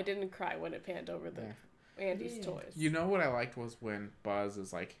like... no, I didn't cry when it panned over the Andy's toys. You know what I liked was when Buzz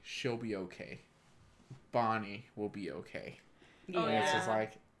is like, "She'll be okay. Bonnie will be okay." Oh, And it's just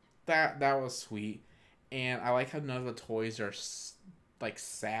like, that was sweet. And I like how none of the toys are... like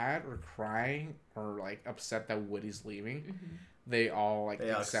sad or crying or like upset that Woody's leaving. They all like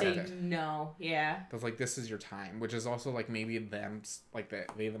accept it. No, yeah. It's like, this is your time, which is also like maybe them, like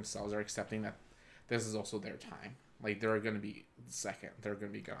that they themselves are accepting that this is also their time. Like they're gonna be they're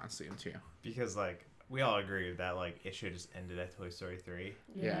gonna be gone soon too. Because like we all agree that like it should just ended at Toy Story 3.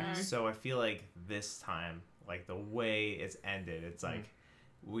 Yeah. So I feel like this time, like the way it's ended, it's like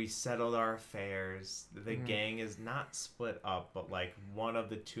we settled our affairs. The gang is not split up, but like one of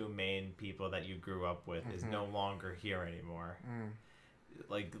the two main people that you grew up with is no longer here anymore.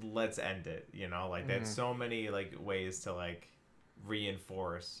 Like, let's end it, you know? Like, there's so many like ways to like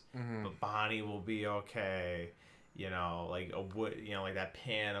reinforce. But Bonnie will be okay. You know, like like that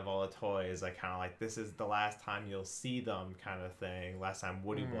pan of all the toys, like kind of like this is the last time you'll see them, kind of thing. Last time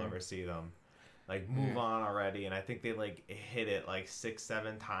Woody will ever see them. Like, move on already. And I think they like hit it like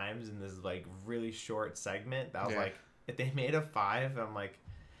 6-7 times in this like really short segment. That was like, if they made a 5, I'm like,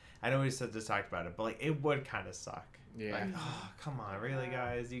 I know we just talked about it, but like it would kind of suck. Yeah. Like, oh, come on, really,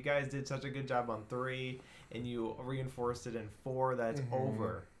 guys? You guys did such a good job on 3, and you reinforced it in 4. That's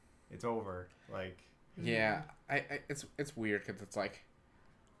over. It's over. Like. Yeah, it's weird because it's like,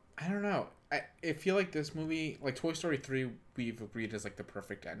 I don't know. I feel like this movie, like Toy Story 3, we've agreed is like the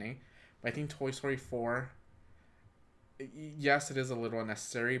perfect ending. But I think Toy Story 4, yes, it is a little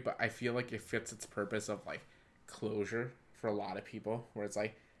unnecessary, but I feel like it fits its purpose of like closure for a lot of people, where it's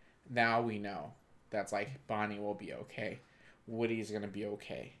like, now we know that's like Bonnie will be okay, Woody's gonna be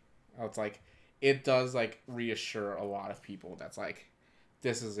okay. It's like, it does like reassure a lot of people that's like,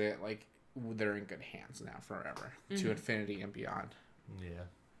 this is it, like they're in good hands now forever to infinity and beyond.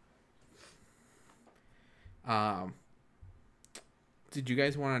 Yeah. Did you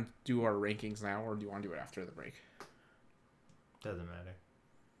guys want to do our rankings now, or do you want to do it after the break? Doesn't matter.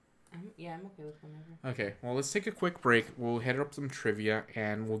 I'm okay with whenever. Okay, well, let's take a quick break. We'll hit up some trivia,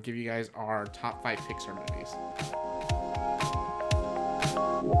 and we'll give you guys our top 5 Pixar movies.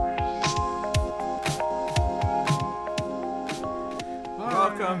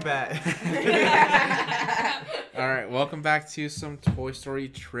 Welcome back. All right, welcome back to some Toy Story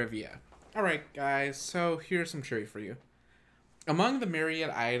trivia. All right, guys, so here's some trivia for you. Among the myriad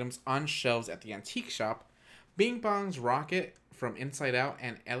items on shelves at the antique shop, Bing Bong's rocket from Inside Out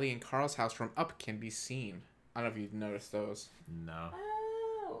and Ellie and Carl's house from Up can be seen. I don't know if you've noticed those. No.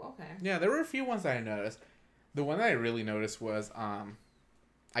 Oh, okay. Yeah, there were a few ones that I noticed. The one that I really noticed was,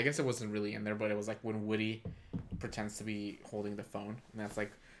 I guess it wasn't really in there, but it was like when Woody pretends to be holding the phone. And that's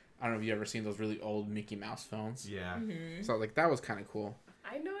like, I don't know if you've ever seen those really old Mickey Mouse phones. Yeah. So like that was kind of cool.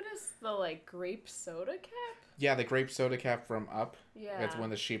 I noticed the like grape soda cap. Yeah, the grape soda cap from Up. Yeah. That's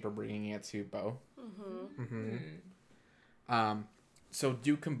when the sheep are bringing it to Bo. Mm-hmm. So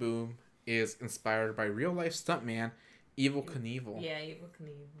Duke and Boom is inspired by real life stuntman Evel Knievel. Yeah, Evel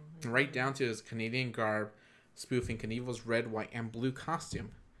Knievel. Right down to his Canadian garb, spoofing Knievel's red, white, and blue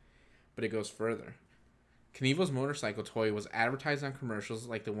costume. But it goes further. Knievel's motorcycle toy was advertised on commercials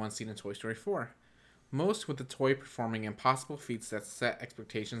like the one seen in Toy Story 4. Most with the toy performing impossible feats that set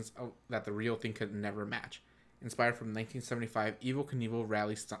expectations that the real thing could never match. Inspired from 1975 Evel Knievel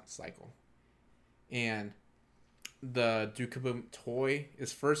Rally Stunt Cycle. And the Duke of Boom toy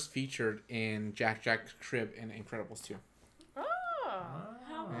is first featured in Jack Jack's crib in Incredibles 2. Oh.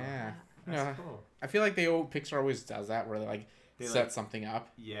 Yeah. That's cool. I feel like Pixar always does that, where they set something up.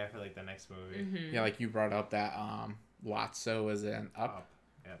 Yeah, for like the next movie. Yeah, like you brought up that Lotso is in Up.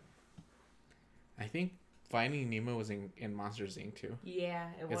 Yep. I think Finding Nemo was in Monsters Inc. too. Yeah,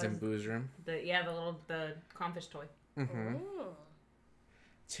 it was. It's in Boo's room. The clownfish toy. Mm-hmm. Oh.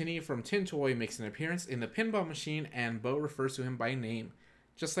 Tinny from Tin Toy makes an appearance in the pinball machine, and Bo refers to him by name.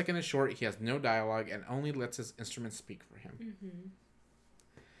 Just like in the short, he has no dialogue and only lets his instruments speak for him.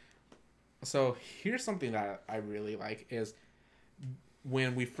 So here's something that I really like is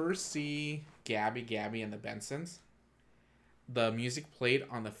when we first see Gabby and the Bensons, the music played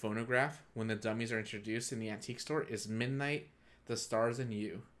on the phonograph when the dummies are introduced in the antique store is Midnight, The Stars and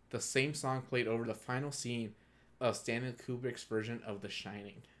You. The same song played over the final scene of Stanley Kubrick's version of The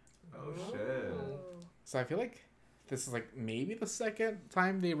Shining. Oh shit. So I feel like this is like maybe the second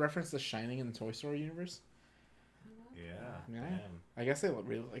time they reference The Shining in the Toy Story universe. Yeah. Yeah. Damn. I guess they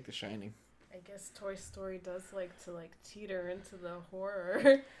really like The Shining. I guess Toy Story does like to teeter into the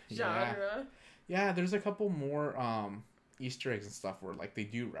horror genre. Yeah, there's a couple more Easter eggs and stuff where like they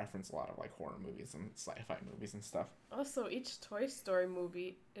do reference a lot of like horror movies and sci-fi movies and stuff. Also, each Toy Story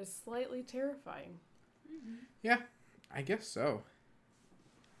movie is slightly terrifying. Yeah, I guess so.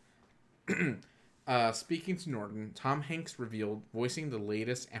 Speaking to Norton, Tom Hanks revealed voicing the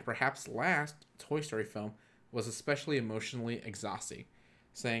latest and perhaps last Toy Story film was especially emotionally exhausting,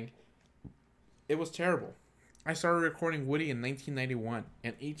 saying, "It was terrible. I started recording Woody in 1991,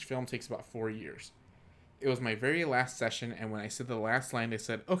 and each film takes about 4 years. It was my very last session, and when I said the last line, they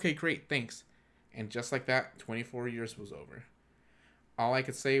said, 'Okay, great, thanks.' And just like that, 24 years was over. All I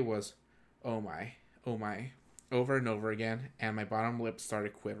could say was, 'Oh my, over and over again, and my bottom lip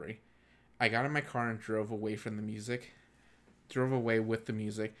started quivering. I got in my car and drove away with the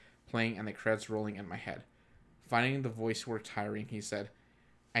music playing and the credits rolling in my head. Finding the voice work tiring, he said,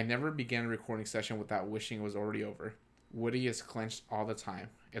 I never began a recording session without wishing it was already over. Woody is clenched all the time.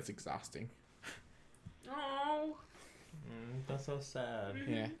 It's exhausting.'" Oh. That's so sad.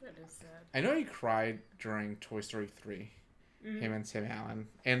 Yeah. That is sad. I know he cried during Toy Story 3. Him and Tim Allen.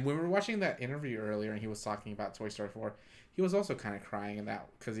 And when we were watching that interview earlier and he was talking about Toy Story 4, he was also kind of crying in that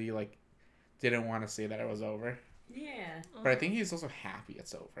because he like didn't want to say that it was over. Yeah. But I think he's also happy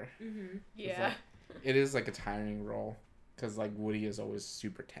it's over. Yeah. It is like a tiring role because like Woody is always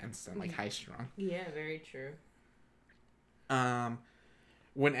super tense and like high strung. Yeah, very true.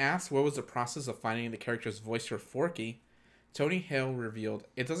 When asked what was the process of finding the character's voice for Forky, Tony Hale revealed,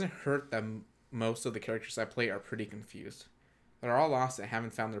 "It doesn't hurt that most of the characters I play are pretty confused. They're all lost and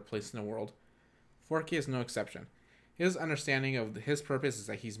haven't found their place in the world. Forky is no exception. His understanding of his purpose is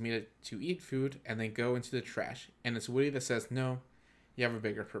that he's made it to eat food and then go into the trash, and it's Woody that says, 'No, you have a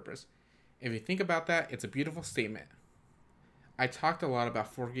bigger purpose.' If you think about that, it's a beautiful statement. I talked a lot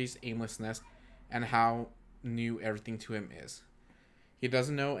about Forky's aimlessness and how new everything to him is. He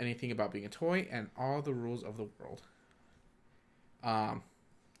doesn't know anything about being a toy and all the rules of the world."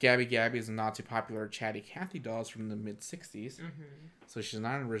 Gabby Gabby is a nod to popular Chatty Cathy dolls from the mid-60s. So she's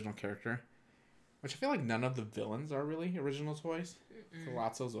not an original character. Which I feel like none of the villains are really original toys. So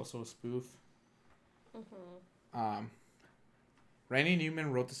Lotso's also a spoof. Randy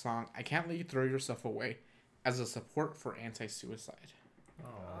Newman wrote the song "I Can't Let You Throw Yourself Away" as a support for anti-suicide.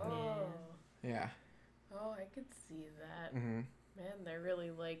 Oh. Yeah. Oh, I could see that. Mm-hmm. Man, they're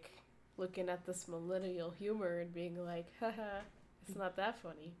really like looking at this millennial humor and being like, haha, it's not that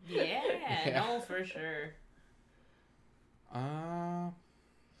funny. Yeah, no, for sure.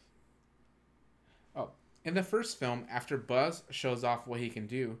 In the first film, after Buzz shows off what he can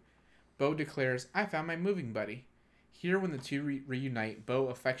do, Bo declares, "I found my moving buddy." Here, when the two reunite, Bo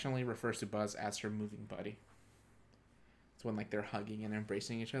affectionately refers to Buzz as her moving buddy. It's when like they're hugging and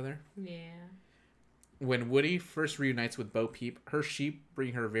embracing each other. Yeah. When Woody first reunites with Bo Peep, her sheep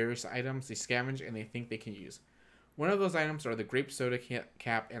bring her various items they scavenge and they think they can use. One of those items are the grape soda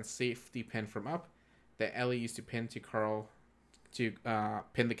cap and safety pin from Up that Ellie used to pin to Carl to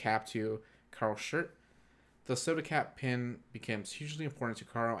pin the cap to Carl's shirt. The soda cap pin becomes hugely important to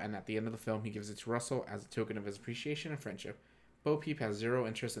Carl, and at the end of the film, he gives it to Russell as a token of his appreciation and friendship. Bo Peep has zero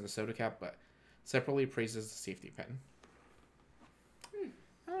interest in the soda cap, but separately praises the safety pin.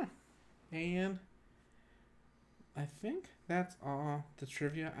 And I think that's all the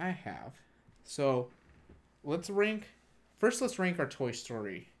trivia I have. So let's rank our Toy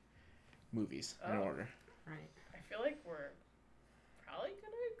Story movies in order. Right. I feel like we're probably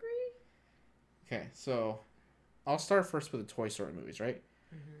gonna agree. Okay, so I'll start first with the Toy Story movies, right?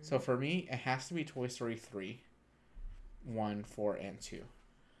 So for me, it has to be Toy Story 3, 1, 4, and 2.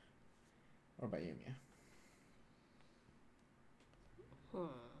 What about you, Mia?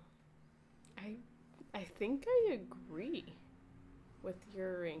 I think I agree with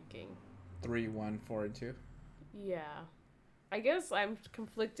your ranking. 3, 1, 4, and 2? Yeah. I guess I'm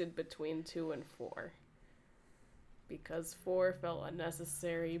conflicted between 2 and 4. Because 4 felt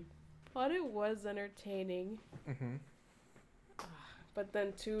unnecessary, but it was entertaining. Mm-hmm. But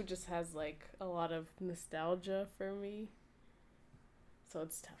then 2 just has like a lot of nostalgia for me. So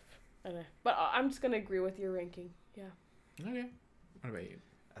it's tough. But I'm just going to agree with your ranking. Yeah. Okay. What about you?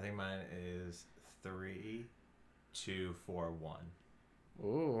 I think mine is 3, 2, 4, 1.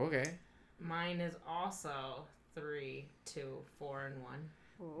 Oh, okay. Mine is also 3, 2, 4, and 1.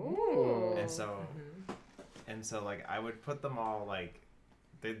 Ooh. And so like I would put them all like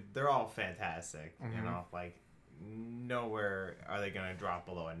they're all fantastic, you know, like nowhere are they gonna drop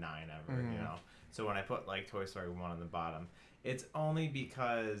below a 9 ever, you know. So when I put like Toy Story 1 on the bottom, it's only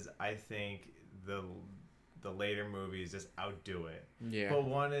because I think the later movies just outdo it. Yeah. But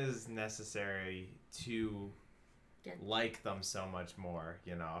 1 is necessary to like them so much more,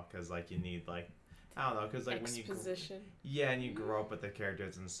 you know, because like you need like I don't know, because like exposition. and you grow up with the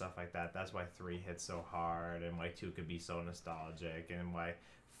characters and stuff like that. That's why 3 hits so hard, and why 2 could be so nostalgic, and why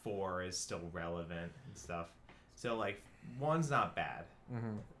 4 is still relevant and stuff. So like 1's not bad.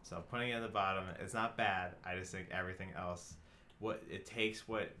 So putting it at the bottom, it's not bad. I just think everything else, what it takes,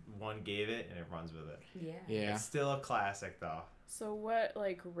 what 1 gave it, and it runs with it. Yeah. It's still a classic though. So what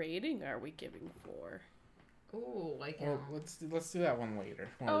like rating are we giving 4? Ooh, like Well, let's do that one later.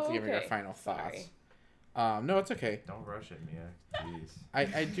 When Oh, we're giving our okay. final thoughts. Sorry. No, it's okay. Don't rush it, Mia. Jeez.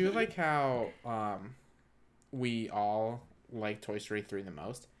 I do like how we all like Toy Story 3 the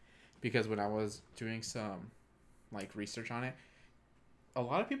most, because when I was doing some like research on it, a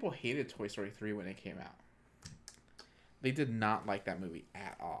lot of people hated Toy Story 3 when it came out. They did not like that movie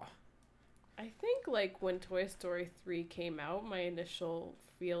at all. I think like when Toy Story 3 came out, my initial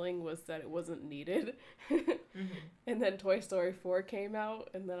feeling was that it wasn't needed. And then Toy Story 4 came out,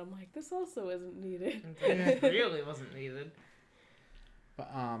 and then I'm like, this also isn't needed. It really wasn't needed. But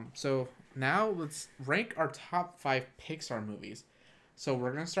so now let's rank our top 5 Pixar movies. So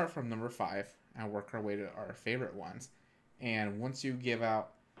we're gonna start from number 5 and work our way to our favorite ones. And once you give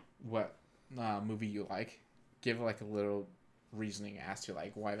out what movie you like, give like a little reasoning as to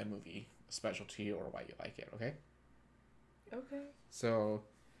like why the movie is special to you or why you like it. Okay. Okay. So,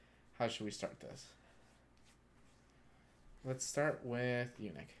 how should we start this? Let's start with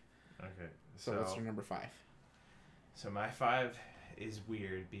you, Nick. Okay. So what's your number 5? So my 5 is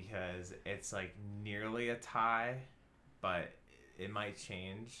weird because it's like nearly a tie, but it might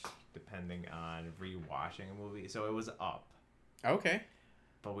change depending on rewatching a movie. So it was Up, Okay.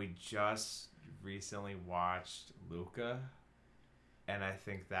 but we just recently watched Luca, and I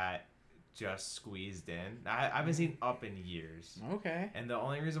think that just squeezed in. I haven't seen Up in years. Okay. And the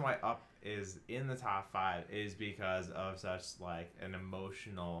only reason why Up is in the top 5 is because of such like an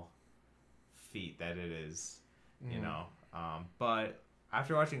emotional feat that it is, you know. But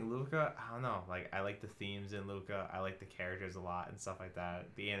after watching Luca, I don't know. Like I like the themes in Luca. I like the characters a lot and stuff like that.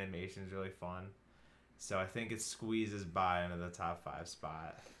 The animation is really fun. So I think it squeezes by into the top 5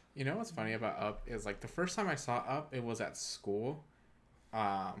 spot. You know what's funny about Up is like the first time I saw Up, it was at school,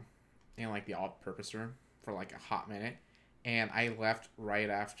 in like the all-purpose room for like a hot minute, and I left right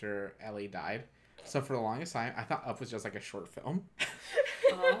after Ellie died. So for the longest time, I thought Up was just like a short film.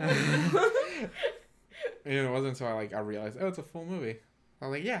 And it wasn't until I realized, oh, it's a full movie. I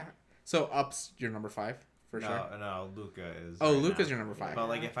was like, yeah. So Up's your number 5 for sure. No, Luca is. Oh, right Luca's now. your number 5. But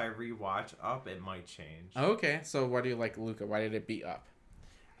like if I rewatch Up, it might change. Okay, so why do you like Luca? Why did it beat Up?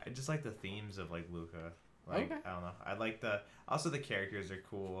 I just like the themes of like Luca. Like Okay. I don't know. I like the characters are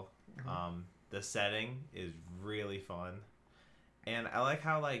cool. The setting is really fun. And I like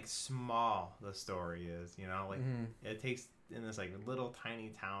how like small the story is, you know, like it takes in this like little tiny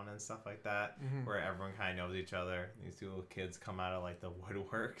town and stuff like that where everyone kind of knows each other. These 2 little kids come out of like the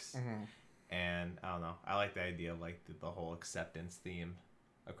woodworks. And I don't know. I like the idea of like the whole acceptance theme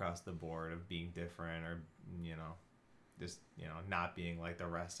across the board of being different or, you know, just, you know, not being like the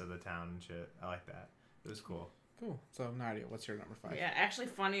rest of the town and shit. I like that. It was cool. Cool. So Nadia, what's your number 5? Yeah, actually,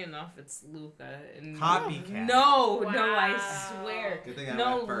 funny enough, it's Luca. And Copycat. No, Wow. I swear. Good thing I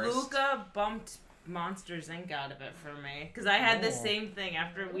No, went first. Luca bumped Monsters Inc. out of it for me. Because I had the same thing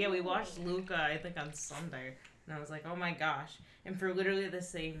after, we watched Luca, I think on Sunday. And I was like, oh my gosh. And for literally the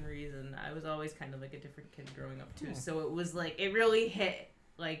same reason, I was always kind of like a different kid growing up too. So it was like, it really hit,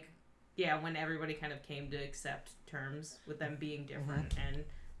 like, yeah, when everybody kind of came to accept terms with them being different and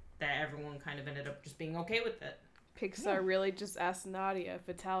that everyone kind of ended up just being okay with it. Pixar really just asked Nadia if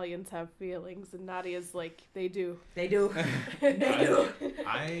Italians have feelings, and Nadia's like, they do. They do.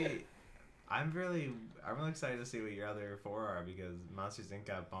 I'm really excited to see what your other 4 are because Monsters Inc.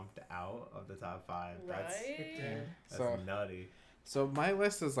 got bumped out of the top 5. That's So nutty. So my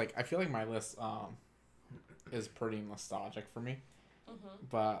list is like, I feel like my list is pretty nostalgic for me.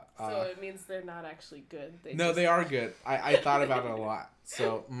 But So it means they're not actually good. they are good. I thought about it a lot.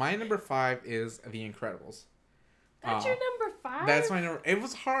 So my number 5 is The Incredibles. That's your number 5? That's my number. It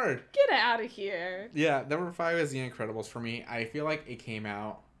was hard. Get out of here. Yeah, number 5 is The Incredibles for me. I feel like it came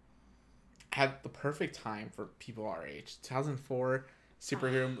out at the perfect time for people our age. 2004,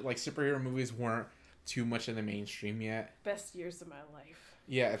 superhero movies weren't too much in the mainstream yet. Best years of my life.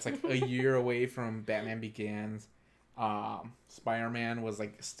 Yeah, it's like a year away from Batman Begins. Spider-Man was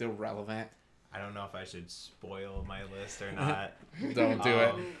like still relevant. I don't know if I should spoil my list or not. Don't do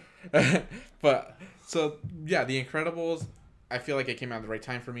it. But so yeah, The Incredibles. I feel like it came out at the right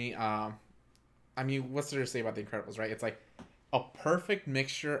time for me. I mean, what's there to say about The Incredibles, right? It's like a perfect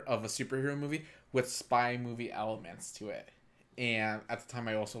mixture of a superhero movie with spy movie elements to it. And at the time,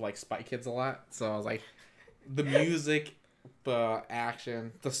 I also liked Spy Kids a lot. So I was like, the music, the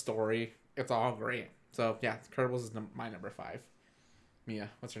action, the story, it's all great. So yeah, Incredibles is my number 5. Mia,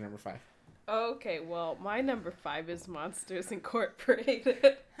 what's your number 5? Okay, well, my number 5 is Monsters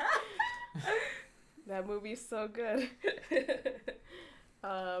Incorporated. That movie's so good.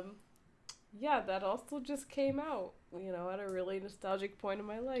 Yeah, that also just came out, at a really nostalgic point in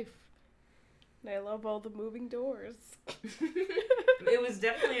my life. And I love all the moving doors. It was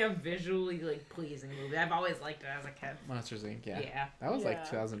definitely a visually pleasing movie. I've always liked it as a kid. Monsters Inc. Yeah. Yeah. That was like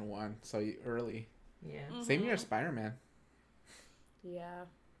 2001, so early. Yeah. Mm-hmm. Same year as Spider-Man. Yeah.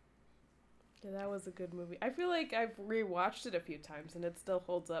 Yeah, that was a good movie. I feel like I've rewatched it a few times and it still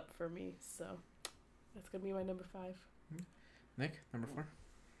holds up for me. So that's gonna be my number 5. Nick, number 4.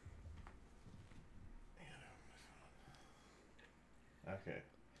 Okay.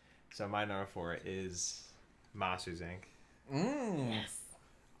 So my number 4 is Monsters Inc. Yes.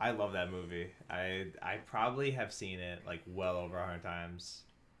 I love that movie. I probably have seen it well over 100 times.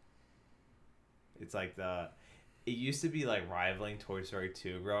 It's like it used to be rivaling Toy Story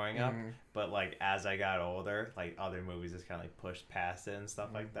 2 growing up, but as I got older, other movies just kind of pushed past it and stuff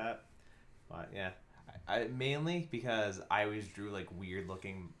like that. But yeah, I mainly because I always drew weird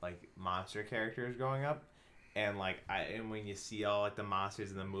looking monster characters growing up, and and when you see all the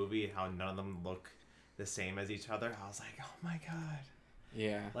monsters in the movie, how none of them look the same as each other, I was like, oh my god.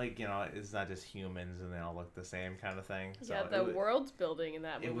 Yeah. It's not just humans and they all look the same kind of thing. So yeah, the world building in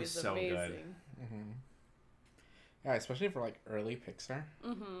that movie was is so amazing. good. Mm-hmm. Yeah, especially for early Pixar.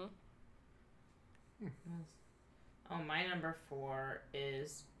 Mm-hmm. Oh, my number 4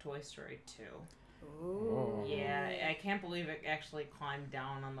 is Toy Story 2. Ooh. Yeah, I can't believe it actually climbed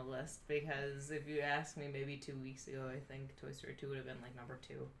down on the list because if you asked me maybe 2 weeks ago, I think Toy Story 2 would have been number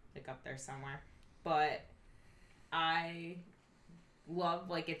 2, up there somewhere. But I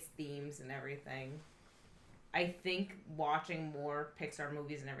love its themes and everything. I think watching more Pixar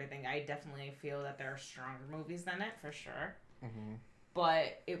movies and everything, I definitely feel that there are stronger movies than it for sure. Mm-hmm.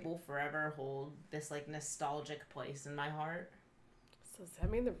 But it will forever hold this nostalgic place in my heart. So does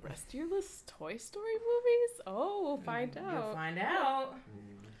that mean the rest of your list is Toy Story movies? Oh, we'll find out. You'll find out.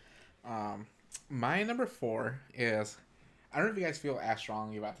 My number 4 is, I don't know if you guys feel as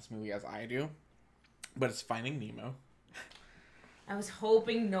strongly about this movie as I do, but it's Finding Nemo. I was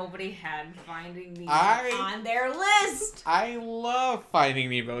hoping nobody had Finding Nemo on their list. I love Finding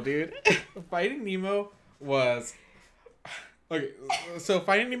Nemo, dude. Finding Nemo was... Okay, so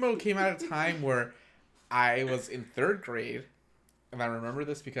Finding Nemo came out at a time where I was in 3rd grade, and I remember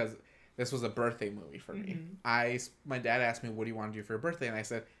this because this was a birthday movie for me. My dad asked me, what do you want to do for your birthday? And I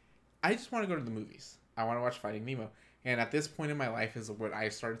said, I just want to go to the movies. I want to watch Finding Nemo. And at this point in my life is when I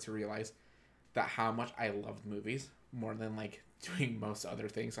started to realize that how much I loved movies more than doing most other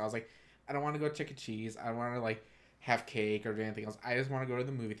things. So I was like, I don't want to go to Chuck E. Cheese. I don't want to have cake or do anything else. I just want to go to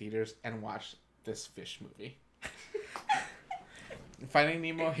the movie theaters and watch this fish movie. Finding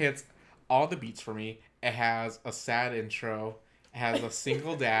Nemo hits all the beats for me. It has a sad intro. It has a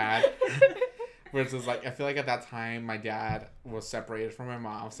single dad. Versus I feel like at that time my dad was separated from my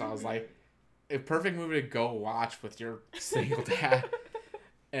mom. So I was like, a perfect movie to go watch with your single dad.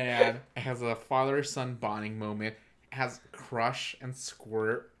 And it has a father-son bonding moment. It has Crush and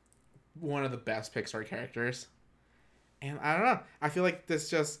Squirt, one of the best Pixar characters. And I don't know. I feel like this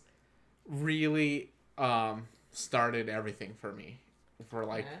just really started everything for me.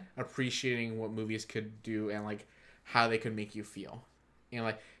 For appreciating what movies could do and how they could make you feel. And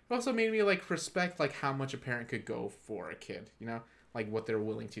it also made me respect how much a parent could go for a kid. What they're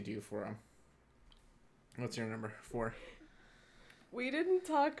willing to do for them. What's your number 4? We didn't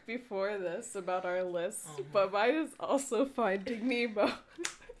talk before this about our list, but mine is also Finding Nemo.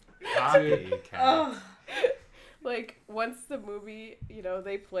 Once the movie,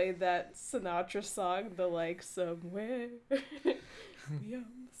 they played that Sinatra song, the somewhere beyond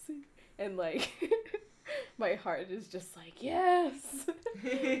the sea, and my heart is just yes.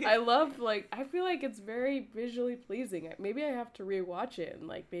 I love I feel like it's very visually pleasing. Maybe I have to rewatch it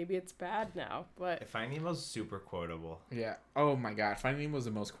and maybe it's bad now, but Finding Nemo's super quotable. Yeah. Oh my god, Finding Nemo is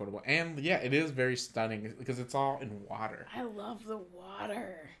the most quotable, and yeah, it is very stunning because it's all in water. I love the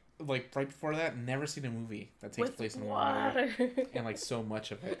water. like right before that, never seen a movie that takes With place in water. water. And like so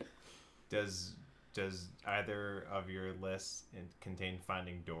much of it. Does either of your lists contain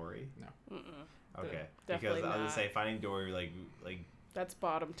Finding Dory? No. Mm-mm. Okay, Definitely because I was gonna not. say Finding Dory like That's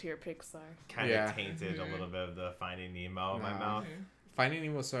bottom tier Pixar. kind of tainted Mhm. a little bit of the Finding Nemo in my No. mouth. Mhm. Finding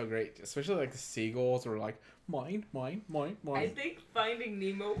Nemo was so great, especially like the seagulls were like mine. I think Finding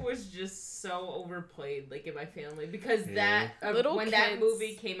Nemo was just so overplayed, like in my family, because Yeah. that Little when that kids,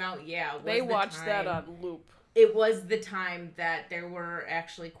 movie came out, was They the watched that time- on loop. It was the time that there were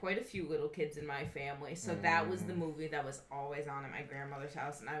actually quite a few little kids in my family, so that was the movie that was always on at my grandmother's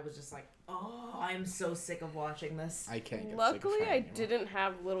house, and I was just like, oh, I'm so sick of watching this. I can't get Luckily, sick of I Finding Nemo. didn't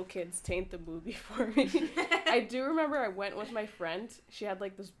have little kids taint the movie for me. I do remember I went with my friend. She had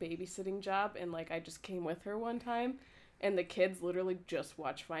like this babysitting job, and like I just came with her one time, and the kids literally just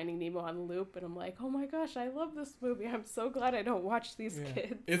watched Finding Nemo on loop, and I'm like, oh my gosh, I love this movie. I'm so glad I don't watch these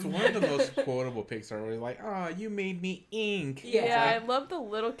kids. It's one of the most quotable Pixar where you're like, oh, you made me ink. Yeah. Yeah, I It's like, love the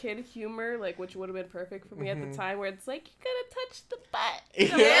little kid humor, like which would have been perfect for me at the time, where it's like you gotta touch the butt.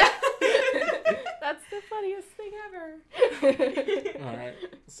 Yeah. That's the funniest thing ever. all right.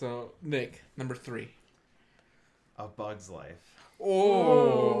 So Nick, number 3. A Bug's Life.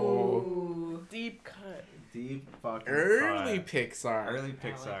 Oh, Ooh. Deep cut. Deep fucking early cut. Pixar. Early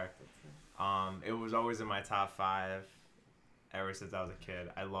Pixar. It was always in my top 5 ever since I was a kid.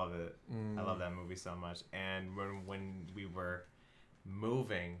 I love it. I love that movie so much. And when we were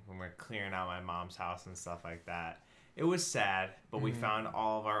moving, when we were clearing out my mom's house and stuff like that, it was sad, but we found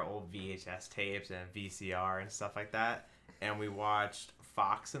all of our old VHS tapes and VCR and stuff like that, and we watched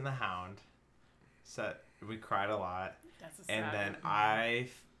Fox and the Hound. So we cried a lot. That's a And then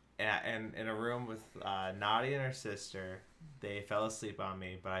and in a room with Nadia and her sister, they fell asleep on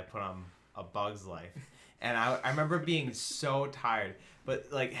me, but I put on A Bug's Life. And I remember being so tired, but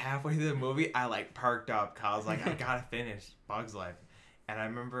like halfway through the movie, I like perked up because I was like, I gotta finish Bug's Life. And I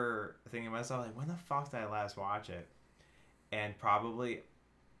remember thinking to myself, like, when the fuck did I last watch it? And probably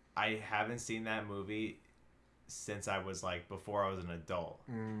I haven't seen that movie since I was like, before I was an adult.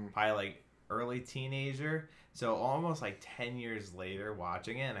 Probably like early teenager. So almost like 10 years later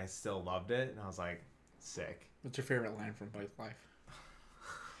watching it, and I still loved it. And I was like, sick. What's your favorite line from Bug's Life?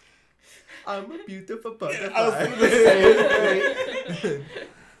 I'm a beautiful butterfly. I was gonna say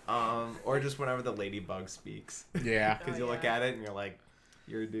or just whenever the ladybug speaks. Yeah. Because you look at it and you're like,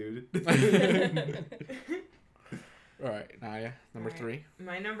 you're a dude. All right, Nadia, number All right. 3.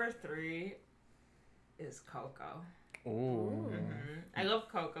 My number 3 is Coco. Oh. I love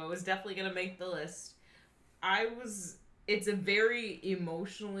Coco. It's definitely gonna make the list. It's a very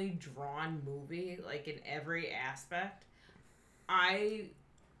emotionally drawn movie, like in every aspect. I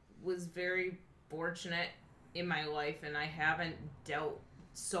was very fortunate in my life, and I haven't dealt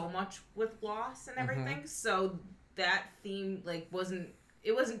so much with loss and everything. So that theme, like, wasn't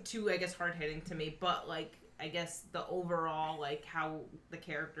too, I guess, hard hitting to me, but like, I guess the overall, like, how it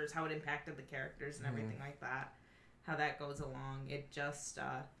impacted the characters and everything like that, how that goes along, it just,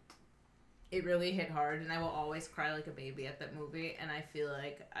 it really hit hard, and I will always cry like a baby at that movie, and I feel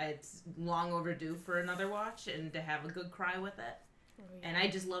like it's long overdue for another watch and to have a good cry with it. Oh, yeah. And I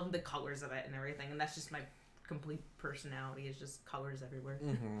just love the colors of it and everything, and that's just my complete personality, is just colors everywhere.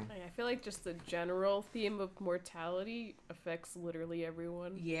 I feel like just the general theme of mortality affects literally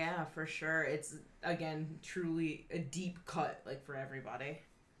everyone. Yeah, for sure. It's, again, truly a deep cut, like, for everybody.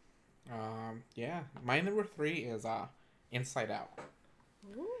 Yeah. My number 3 is Inside Out.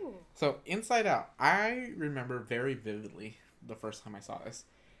 Ooh. So Inside Out, I remember very vividly the first time I saw this.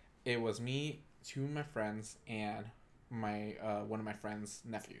 It was me, 2 of my friends, and my one of my friends'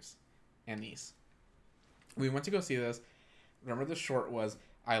 nephews and niece. We went to go see this. Remember the short was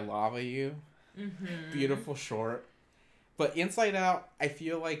I Lava You. Beautiful short. But Inside Out, I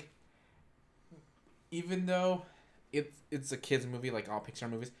feel like even though it's a kids movie like all Pixar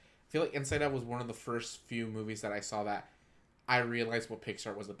movies, I feel like Inside Out was one of the first few movies that I saw that I realized what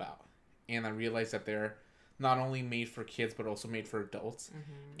Pixar was about. And I realized that they're not only made for kids but also made for adults.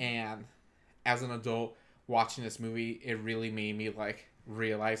 And as an adult watching this movie, it really made me like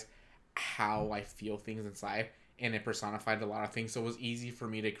realize how I feel things inside, and it personified a lot of things, so it was easy for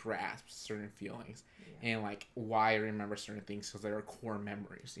me to grasp certain feelings and like why I remember certain things, because they were core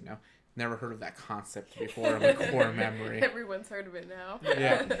memories, you know. Never heard of that concept before of a core memory. Everyone's heard of it now.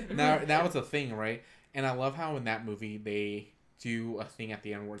 Yeah, now it's a thing, right? And I love how in that movie they do a thing at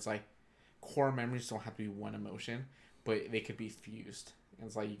the end where it's like core memories don't have to be one emotion, but they could be fused. And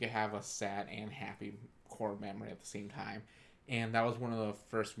it's like you could have a sad and happy core memory at the same time. And that was one of the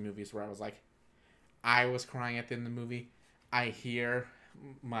first movies where I was like, I was crying at the end of the movie. I hear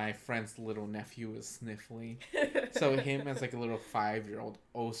my friend's little nephew is sniffling. So him as like a little 5-year-old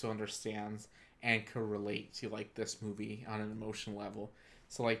also understands and could relate to like this movie on an emotional level.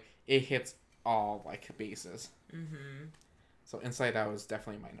 So like it hits all like bases. Mm-hmm. So Inside Out is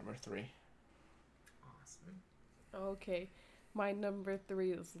definitely my number 3. Awesome. Okay. My number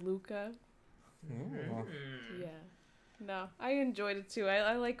 3 is Luca. Ooh. Yeah. No, I enjoyed it too.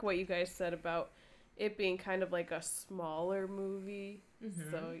 I like what you guys said about it being kind of like a smaller movie.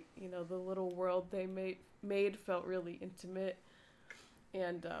 Mm-hmm. So, you know, the little world they made felt really intimate.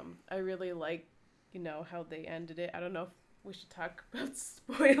 And I really like, you know, how they ended it. I don't know if we should talk about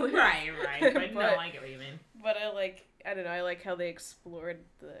spoilers. Right. But no, I get what you mean. But I like how they explored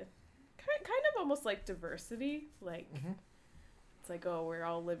the kind of almost like diversity. Like, it's like, oh, we're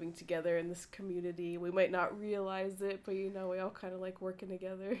all living together in this community. We might not realize it, but, you know, we all kind of like working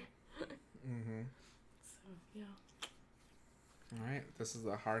together. Mm-hmm. So, yeah. All right, this is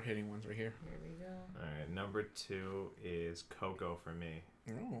the hard-hitting ones right here. Here we go. All right, number 2 is Coco for me.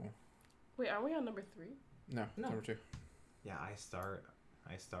 Oh. Wait, are we on number 3? No, No. number 2. Yeah, I started.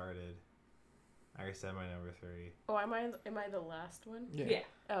 I already said my number 3. Oh, am I the last one? Yeah.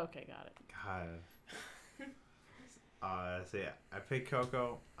 Oh, okay, got it. God. So yeah, I picked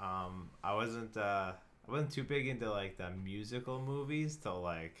Coco. I wasn't too big into like the musical movies till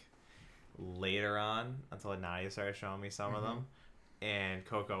like later on, until Nadia started showing me some of them. And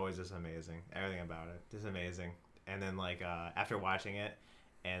Coco was just amazing. Everything about it, just amazing. And then like after watching it,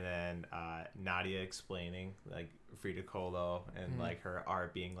 and then Nadia explaining like Frida Kahlo and like her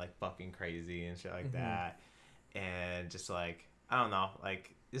art being like fucking crazy and shit like that, and just like I don't know,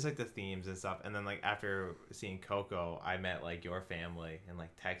 like just like the themes and stuff. And then like after seeing Coco, I met like your family in like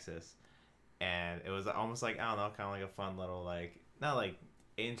Texas, and it was almost like I don't know, kind of like a fun little like not like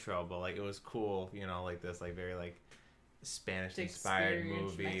intro, but like it was cool, you know, like this like very like Spanish inspired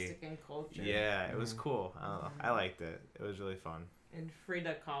movie. Mexican culture. Yeah, it was cool. I don't know. I liked it. It was really fun. And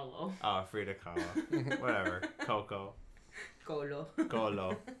Frida Kahlo. Oh, Frida Kahlo. Whatever. Coco. Colo. Colo.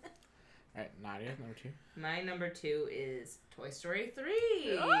 All right, Nadia, number 2. My number 2 is Toy Story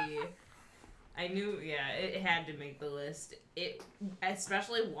 3. I knew, it had to make the list. It,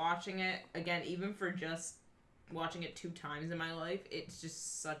 especially watching it again, even for just watching it 2 times in my life, it's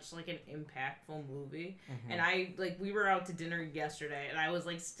just such like an impactful movie. And I like we were out to dinner yesterday, and I was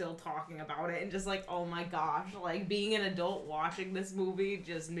like still talking about it, and just like oh my gosh, like being an adult watching this movie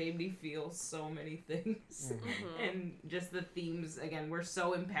just made me feel so many things. And just the themes again were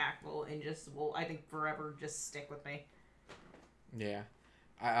so impactful, and just will I think forever just stick with me. Yeah.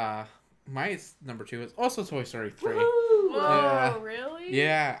 My number 2 is also Toy Story 3. Whoa, Yeah. really?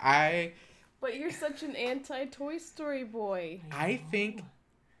 Yeah, But you're such an anti-Toy Story boy. I think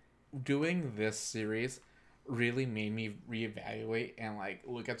doing this series really made me reevaluate and like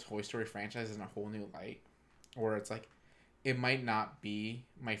look at Toy Story franchise in a whole new light, where it's like it might not be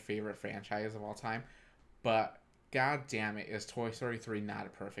my favorite franchise of all time, but god damn it, is Toy Story 3 not a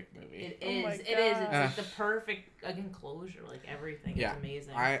perfect movie? It is. It is. It's like the perfect again closure. Like everything. Yeah. It's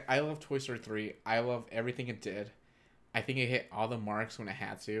amazing. I love Toy Story 3. I love everything it did. I think it hit all the marks when it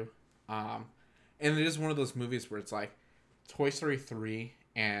had to. And it is one of those movies where it's like Toy Story 3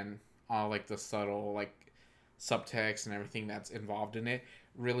 and all like the subtle like subtext and everything that's involved in it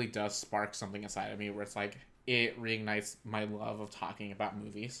really does spark something inside of me where it's like it reignites my love of talking about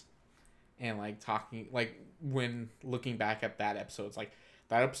movies. And like talking like when looking back at that episode, it's like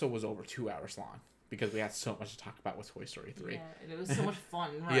that episode was over 2 hours long because we had so much to talk about with Toy Story 3. Yeah, and it was so much fun,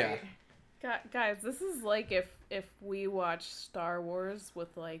 right? Yeah. Guys, this is like if we watched Star Wars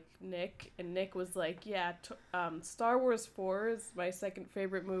with like Nick, and Nick was like, yeah, Star Wars 4 is my second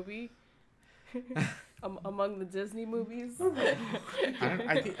favorite movie among the Disney movies.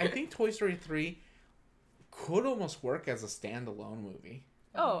 I think Toy Story 3 could almost work as a standalone movie.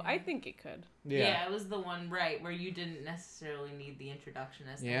 Oh, I think it could. Yeah, it was the one right where you didn't necessarily need the introduction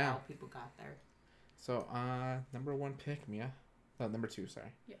as to how people got there. So, number 1 pick, Mia. No, number 2,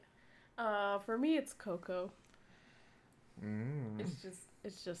 sorry. Yeah. For me, it's Coco. Mm.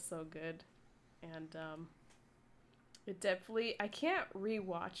 It's just so good, and it definitely I can't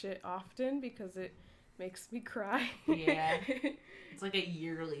rewatch it often because it makes me cry. Yeah, it's like a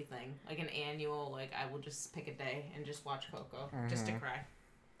yearly thing, like an annual. Like I will just pick a day and just watch Coco just to cry.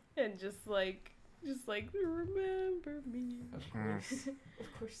 And just like remember me. Of course,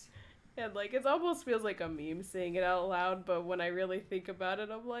 of course. And like it almost feels like a meme saying it out loud, but when I really think about it,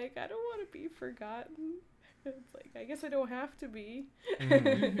 I'm like, I don't want to be forgotten. It's like I guess I don't have to be.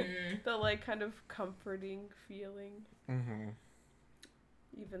 The like kind of comforting feeling,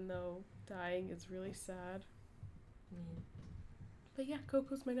 even though dying is really sad. But yeah,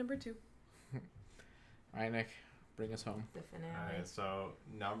 Coco's my number 2. All right, Nick, bring us home. The finale. All right, so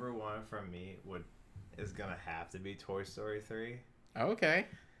number 1 for me is gonna have to be Toy Story 3. Okay.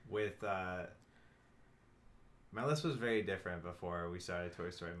 With my list was very different before we started Toy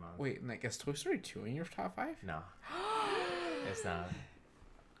Story month. Wait, Nick, is Toy Story 2 in your top 5? No, it's not.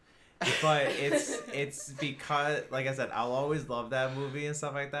 But it's because, like I said, I'll always love that movie and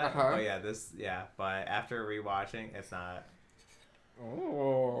stuff like that. Uh-huh. But but after rewatching, it's not.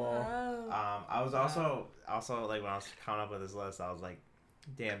 Oh. I was also like, when I was coming up with this list, I was like,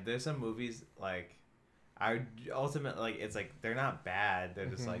 damn, there's some movies like I ultimately, like, it's like they're not bad, they're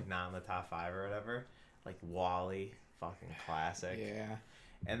just like not in the top 5 or whatever. Like Wall-E, fucking classic. Yeah.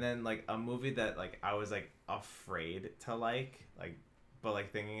 And then like a movie that like I was like afraid to like, but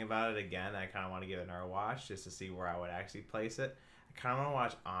like thinking about it again, I kind of want to give it another watch just to see where I would actually place it. I kind of want to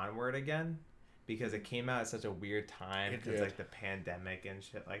watch Onward again because it came out at such a weird time because like the pandemic and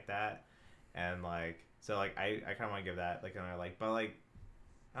shit like that, and like so like I kind of want to give that like another like, but like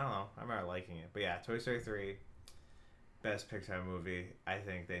I don't know, I remember liking it. But yeah, Toy Story 3, best Pixar movie. I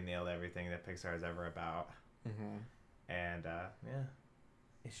think they nailed everything that Pixar is ever about, and yeah,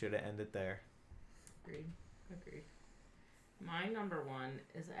 it should have ended there. Agreed. My number 1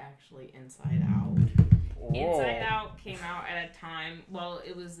 is actually Inside Out. Oh. Inside Out came out at a time, well,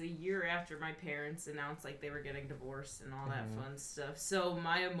 it was a year after my parents announced like they were getting divorced and all that fun stuff. So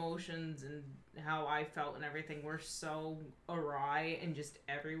my emotions and how I felt and everything were so awry and just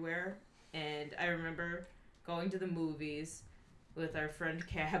everywhere. And I remember going to the movies with our friend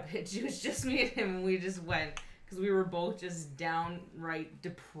Cabbage. It was just me and him, and we just went because we were both just downright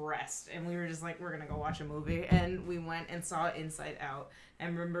depressed, and we were just like, we're gonna go watch a movie. And we went and saw Inside Out.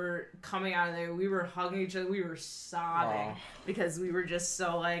 And remember coming out of there, we were hugging each other, we were sobbing because we were just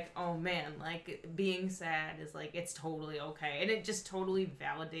so like, oh man, like being sad is like, it's totally okay. And it just totally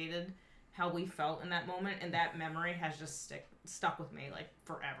validated how we felt in that moment, and that memory has just stuck with me like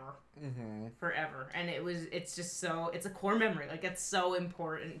forever. Forever. And it's just so, it's a core memory, like it's so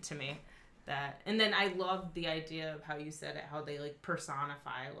important to me. That, and then I loved the idea of how you said it, how they like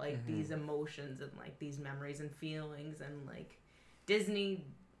personify like these emotions and like these memories and feelings, and like Disney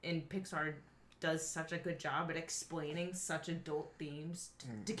and Pixar does such a good job at explaining such adult themes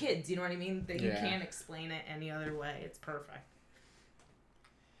to kids, you know what I mean, that you can't explain it any other way. It's perfect.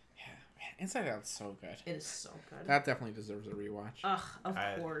 Yeah, man, Inside Out's so good. It is so good. That definitely deserves a rewatch. Ugh, of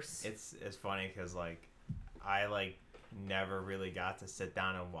course. It's funny because like I like never really got to sit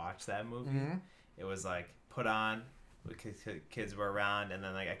down and watch that movie. It was like put on, kids were around, and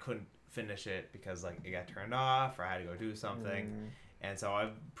then like I couldn't finish it because like it got turned off or I had to go do something, and so I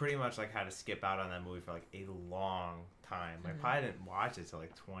pretty much like had to skip out on that movie for like a long time. I probably didn't watch it till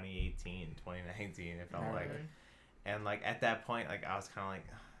like 2018, 2019. It felt like, and like at that point, like I was kind of like,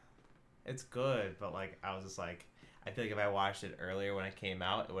 it's good, but like I was just like, I feel like if I watched it earlier when it came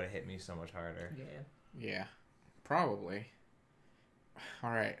out, it would have hit me so much harder. Yeah. Probably. All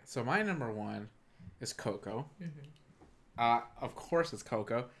right. So my number 1 is Coco. Of course it's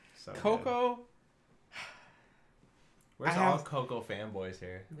Coco. So Coco. Good. Where's all Coco fanboys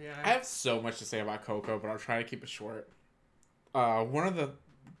here? Yeah. I have so much to say about Coco, but I'll try to keep it short. One of the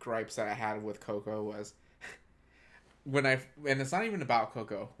gripes that I had with Coco was and it's not even about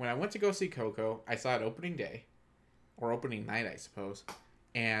Coco. When I went to go see Coco, I saw it opening day, or opening night, I suppose,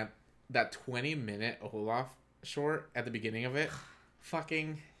 and that 20-minute Olaf short at the beginning of it,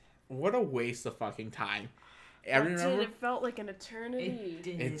 fucking, what a waste of fucking time. It felt like an eternity.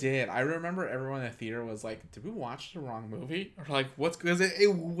 It did. I remember everyone in the theater was like, did we watch the wrong movie? Or like, what's, because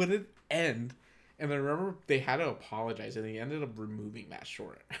it wouldn't end. And I remember they had to apologize, and they ended up removing that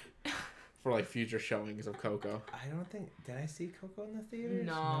short for like future showings of Coco. I don't think, did I see Coco in the theaters?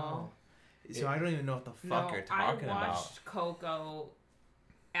 No. So I don't even know what the fuck you're talking I about. watched Coco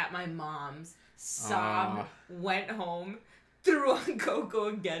at my mom's, sobbed, went home, threw on Coco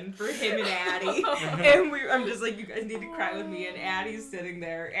again for him and Addie. And I'm just like, you guys need to cry with me. And Addie's sitting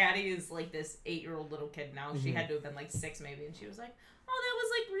there. Addie is like this 8-year-old little kid now. She had to have been like 6 maybe. And she was like, oh, that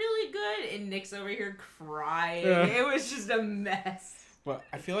was like really good. And Nick's over here crying. It was just a mess. But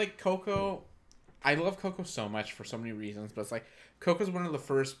I feel like Coco, I love Coco so much for so many reasons. But it's like, Coco's one of the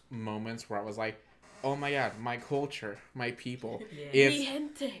first moments where I was like, oh my god, my culture, my people. It's Mi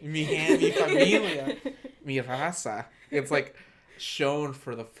gente. Mi familia, mi raza. It's like shown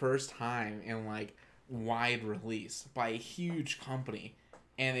for the first time in like wide release by a huge company,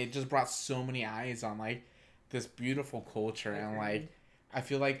 and it just brought so many eyes on like this beautiful culture. And like I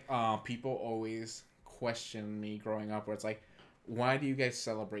feel like people always question me growing up, where it's like, why do you guys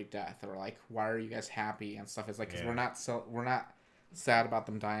celebrate death, or like why are you guys happy and stuff? It's like, because we're not sad about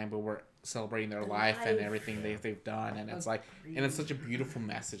them dying, but we're celebrating their life and everything they've done, and it's like, and it's such a beautiful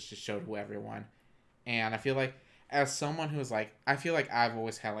message to show to everyone. And I feel like, as someone who's like, I feel like I've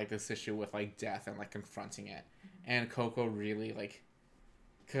always had like this issue with like death and like confronting it, and Coco really like,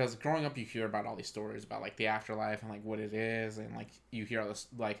 because growing up you hear about all these stories about like the afterlife and like what it is, and like you hear all this,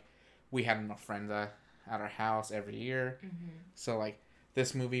 like we had enough friends at our house every year, so like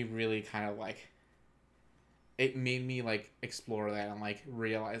this movie really kind of like, it made me like explore that and like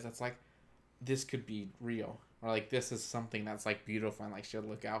realize that's like, this could be real, or like this is something that's like beautiful and like should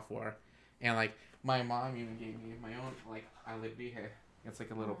look out for. And like my mom even gave me my own like alibi. It's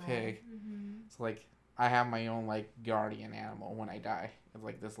like a little pig. So like I have my own like guardian animal when I die. It's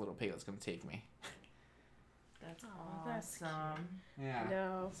like this little pig that's gonna take me. That's That's awesome. Yeah.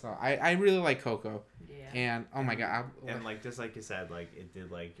 No. So I really like Coco. Yeah. And oh my god. And like just like you said, like it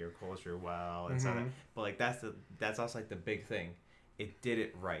did like your culture well and stuff. But like that's also like the big thing. It did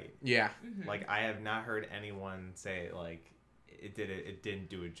it right. Yeah. Like I have not heard anyone say like it didn't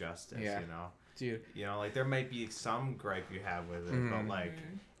do it justice. Yeah. You know. Dude. You know, like there might be some gripe you have with it, but like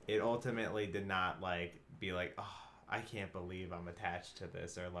it ultimately did not like be like, oh, I can't believe I'm attached to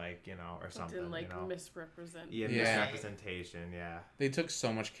this, or like, you know, or something. Didn't like you know? misrepresent. Yeah, misrepresentation. Yeah. They took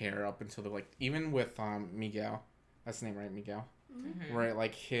so much care up until they're like, even with Miguel, that's the name, right? Miguel. Right,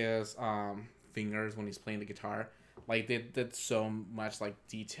 like his fingers when he's playing the guitar, like they did so much like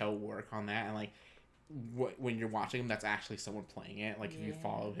detail work on that, and like when you're watching him, that's actually someone playing it. Like if you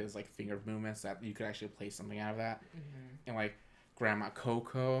follow his like finger movements, that you could actually play something out of that. And like Grandma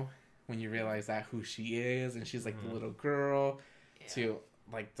Coco, when you realize that who she is, and she's like the little girl, to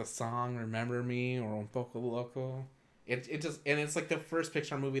like the song "Remember Me" or "Un Poco Loco," it just, and it's like the first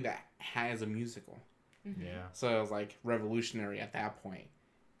Pixar movie that has a musical. Yeah. So it was like revolutionary at that point.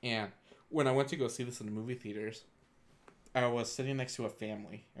 And when I went to go see this in the movie theaters, I was sitting next to a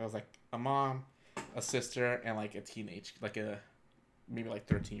family. It was like a mom, a sister, and like a teenage, like a maybe like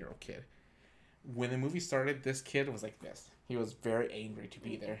 13-year-old kid. When the movie started, this kid was like this. He was very angry to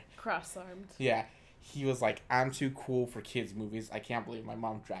be there. Cross-armed. Yeah. He was like, I'm too cool for kids' movies. I can't believe my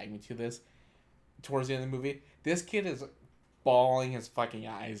mom dragged me to this. Towards the end of the movie, this kid is bawling his fucking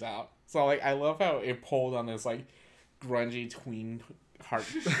eyes out. So like, I love how it pulled on this like grungy tween heart.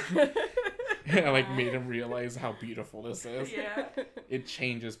 And like made him realize how beautiful this is. Yeah. It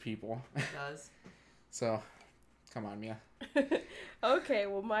changes people. It does. So, come on, Mia. Okay,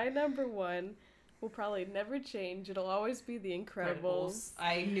 well, my number one will probably never change. It'll always be The Incredibles.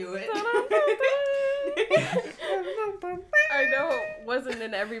 I knew it. I know it wasn't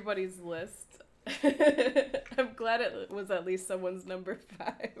in everybody's list. I'm glad it was at least someone's number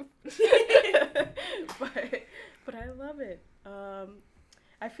 5. but I love it.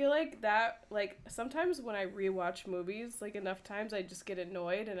 I feel like that, like, sometimes when I rewatch movies, like, enough times I just get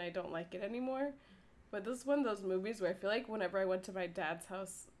annoyed and I don't like it anymore. But this is one of those movies where I feel like whenever I went to my dad's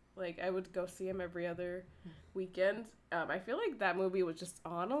house, like, I would go see him every other weekend. I feel like that movie was just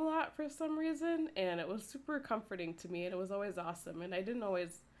on a lot for some reason, and it was super comforting to me, and it was always awesome. And I didn't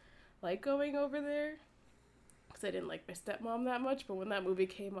always like going over there because I didn't like my stepmom that much, but when that movie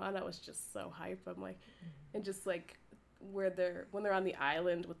came on, I was just so hyped. I'm like, and just like when they're on the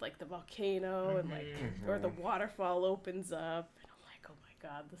island with like the volcano and like or the waterfall opens up, and I'm like, oh my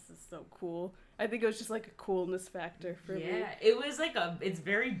god, this is so cool. I think it was just like a coolness factor for me. Yeah, it was like it's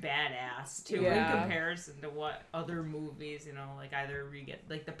very badass too in comparison to what other movies, you know, like either we get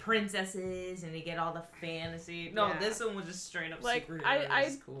like the princesses and you get all the fantasy. No, this one was just straight up like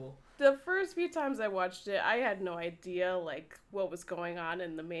superheroes. Cool. The first few times I watched it, I had no idea like what was going on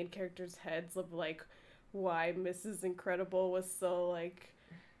in the main characters' heads of like why Mrs. Incredible was so like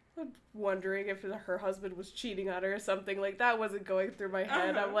wondering if her husband was cheating on her or something. Like that wasn't going through my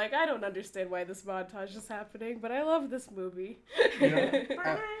head. I'm like, I don't understand why this montage is happening, but I love this movie. You know,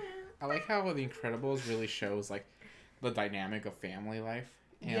 I like how The Incredibles really shows like the dynamic of family life.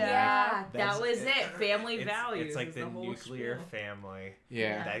 And that was it. Family values. It's like the whole nuclear spiel. family.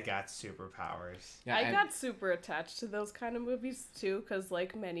 Yeah. That got superpowers. Yeah, I got super attached to those kind of movies too, because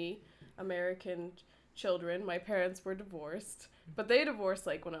like many American children, my parents were divorced, but they divorced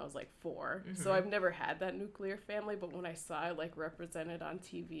like when I was like 4. So I've never had that nuclear family, but when I saw it like represented on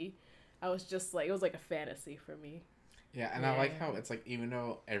TV, I was just like, it was like a fantasy for me. Yeah, and I like how it's like, even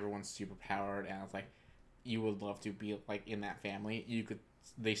though everyone's super powered and it's like you would love to be like in that family,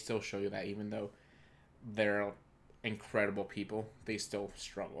 they still show you that even though they're incredible people, they still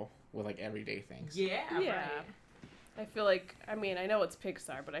struggle with like everyday things. Yeah. Right. I feel like, I mean, I know it's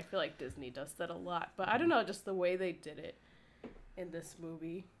Pixar, but I feel like Disney does that a lot. But I don't know, just the way they did it in this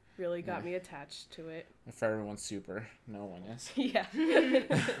movie. really got me attached to it. If everyone's super, no one is. Yeah.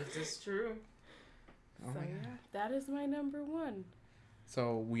 This is true. Oh So my yeah, God. that is my number one.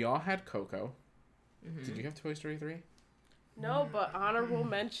 So we all had Coco. Mm-hmm. Did you have Toy Story 3? No, but honorable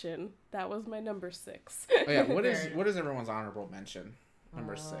mention. That was my number 6. Oh yeah, what Fair is everyone's honorable mention?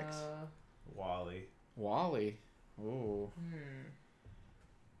 Number 6. Wally. Wally. Ooh.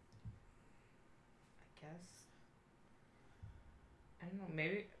 I guess. I don't know.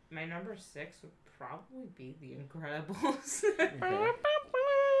 Maybe my number 6 would probably be The Incredibles. Okay.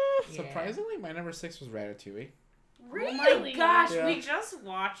 Yeah. Surprisingly, my number 6 was Ratatouille. Oh my gosh, Yeah. we just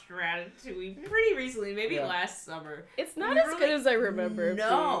watched Ratatouille pretty recently, maybe Yeah. last summer. It's not We as were good like, as I remember.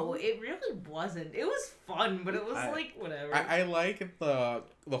 No, it really wasn't. It was fun, but it was I- like whatever. I like the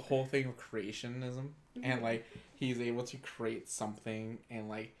whole thing of creationism and like he's able to create something and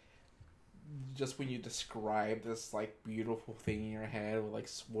like just when you describe this like beautiful thing in your head with like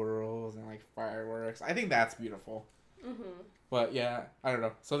swirls and like fireworks, I think that's beautiful. Mm-hmm. But yeah, I don't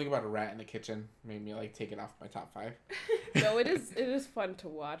know. Something about a rat in the kitchen made me like take it off my top 5. No, it is fun to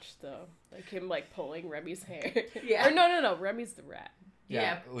watch though. Like him like pulling Remy's hair. Yeah. Or no, Remy's the rat.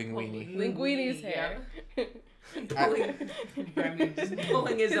 Yeah, Linguini. Linguini's hair.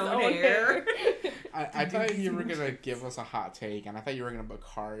 Pulling his own hair. I thought you were gonna give us a hot take, and I thought you were gonna put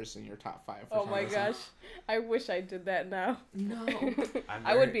Cars in your top 5. For Oh some my reason. gosh. I wish I did that now. No.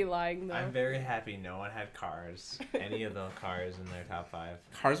 I would be lying though. I'm very happy no one had Cars. Any of the Cars in their top 5.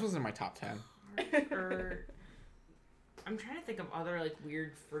 Cars was in my top 10. Or I'm trying to think of other like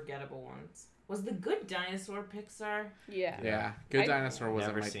weird forgettable ones. Was The Good Dinosaur Pixar? Yeah. Yeah, Good I- Dinosaur was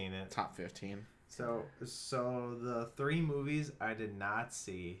Never in my seen it. top 15. So the 3 movies I did not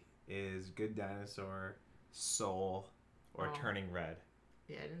see is Good Dinosaur, Soul, or Oh. Turning Red.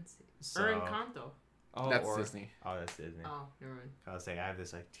 Yeah, I didn't see. So, Or Encanto. That's or, Disney. Oh, that's Disney. Oh, never mind. I was saying I have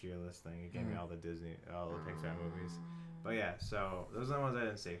this like tier list thing. It gave me all the Pixar movies. But yeah, so those are the ones I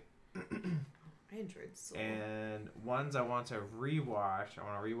didn't see. I enjoyed Soul. And ones I want to rewatch. I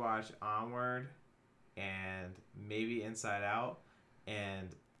want to rewatch Onward and maybe Inside Out. And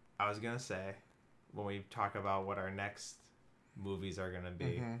I was gonna say when we talk about what our next movies are gonna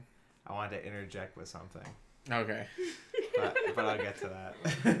be, Mhm. I want to interject with something. Okay. But I'll get to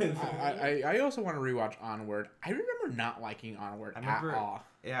that. I also want to rewatch Onward. I remember not liking Onward at all.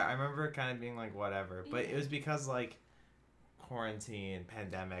 Yeah, I remember it kind of being like whatever, but it was because like quarantine,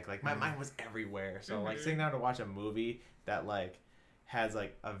 pandemic, like my mind was everywhere. So like sitting down to watch a movie that like has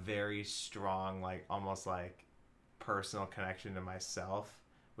like a very strong like almost like personal connection to myself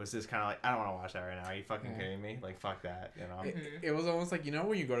was just kind of like I don't want to watch that right now. Are you fucking kidding me? Like fuck that, you know. It was almost like, you know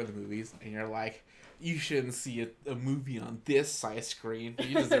when you go to the movies and you're like, you shouldn't see a movie on this size screen, but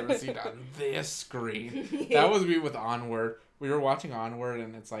you deserve to see it on this screen. That was me with Onward. We were watching Onward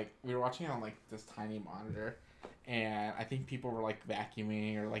and it's like we were watching it on like this tiny monitor, and I think people were like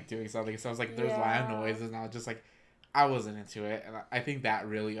vacuuming or like doing something, so I was like there's loud noises, and I was just like I wasn't into it, and I think that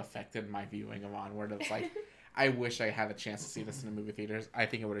really affected my viewing of Onward. It's like I wish I had a chance to see this in the movie theaters. I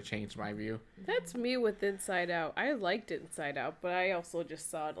think it would have changed my view. That's me with Inside Out. I liked Inside Out, but I also just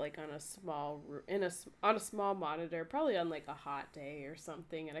saw it like on a small on a small monitor, probably on like a hot day or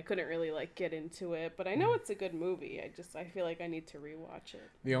something, and I couldn't really like get into it. But I know it's a good movie. I feel like I need to rewatch it.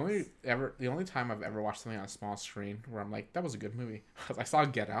 The only time I've ever watched something on a small screen where I'm like, that was a good movie, was I saw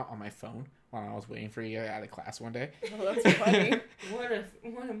Get Out on my phone while I was waiting for you out of class one day. Oh, that's funny.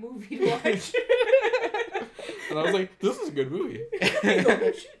 What a movie to watch. And I was like, this is a good movie.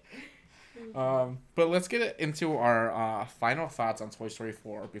 But let's get into our final thoughts on Toy Story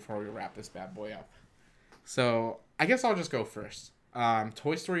 4 before we wrap this bad boy up. So I guess I'll just go first.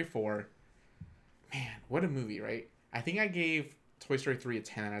 Toy Story 4, man, what a movie, right? I think I gave Toy Story 3 a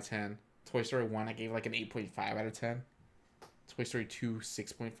 10 out of 10. Toy Story 1, I gave like an 8.5 out of 10. Toy Story 2,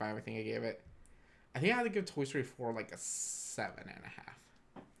 6.5, I think I gave it. I think I had to give Toy Story 4 like a 7.5.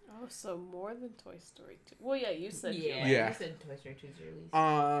 Oh, so more than Toy Story 2. Well, yeah, you said Yeah, Yeah. you said Toy Story 2's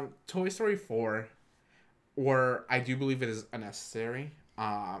release. Toy Story 4, or I do believe it is unnecessary.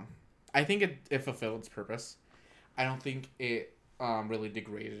 I think it fulfilled its purpose. I don't think it really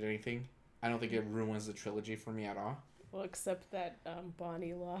degraded anything. I don't think it ruins the trilogy for me at all. Well, except that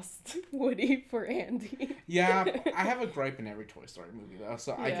Bonnie lost Woody for Andy. Yeah, I have a gripe in every Toy Story movie though,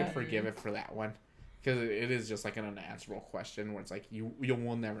 so I Yeah. can forgive it for that one. Because it is just like an unanswerable question where it's like you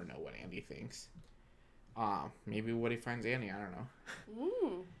will never know what Andy thinks. Maybe Woody finds Andy, I don't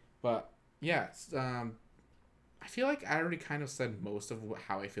know. But yeah, I feel like I already kind of said most of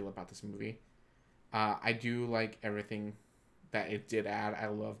how I feel about this movie. I do like everything that it did add. I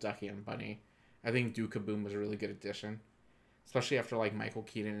love Ducky and Bunny. I think Duke Kaboom was a really good addition. especially after like Michael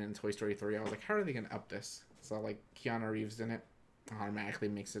Keaton in Toy Story 3. I was like, how are they gonna up this? So like Keanu Reeves in it automatically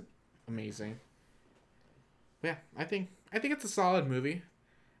makes it amazing. But yeah, I think it's a solid movie.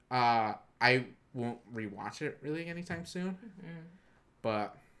 I won't rewatch it really anytime soon,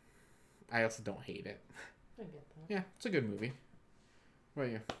 but I also don't hate it. I get that. Yeah, it's a good movie. What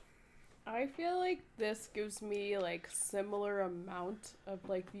about you? I feel like this gives me like similar amount of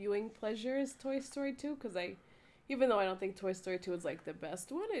like viewing pleasure as Toy Story 2 because even though I don't think Toy Story 2 is like the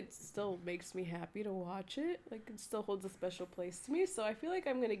best one, it still makes me happy to watch it. Like it still holds a special place to me. So I feel like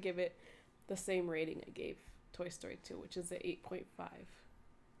I'm gonna give it the same rating I gave Toy Story 2, which is an 8.5.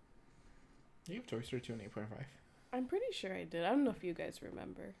 You gave Toy Story 2 an 8.5. I'm pretty sure I did. I don't know if you guys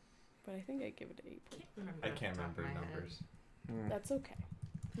remember, but I think I give it an 8.5. I can't remember numbers. That's okay.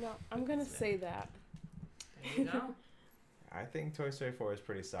 No, I'm gonna say that. There you go. I think Toy Story 4 is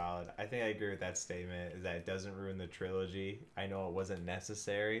pretty solid. I think I agree with that statement, is that it doesn't ruin the trilogy. I know it wasn't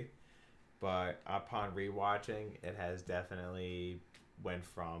necessary, but upon rewatching, it has definitely went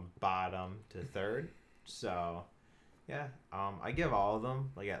from bottom to third. So, yeah, I give all of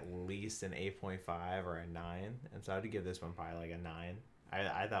them like at least an 8.5 or a 9, and so I'd give this one probably like a 9.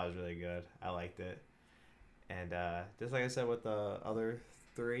 I thought it was really good. I liked it, and just like I said with the other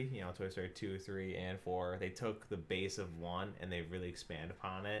 3, you know, Toy Story 2, 3, and 4, they took the base of 1 and they really expand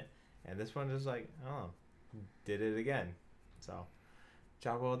upon it. And this one just like, did it again. So,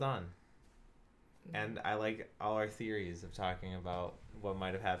 job well done. And I like all our theories of talking about what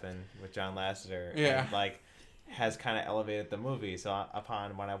might have happened with John Lasseter. Yeah. And, like, has kind of elevated the movie. So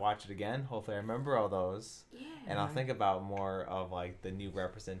upon when I watch it again, hopefully I remember all those. Yeah. And I'll think about more of, like, the new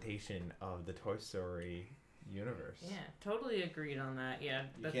representation of the Toy Story universe. Yeah, totally agreed on that. Yeah,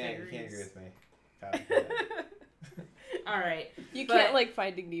 You can't agree with me. All right, You but can't like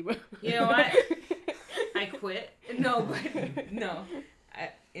Finding Nemo. You know what? I quit. No, but no.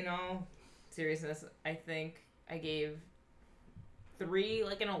 In all seriousness, I think I gave 3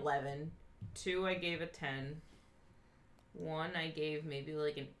 like an 11, 2 I gave a 10, 1 I gave maybe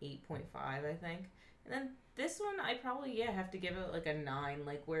like an 8.5, I think, and then this one I probably have to give it like a 9,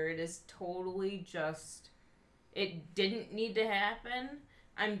 like where it is totally just. It didn't need to happen.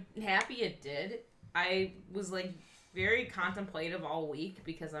 I'm happy it did. I was, like, very contemplative all week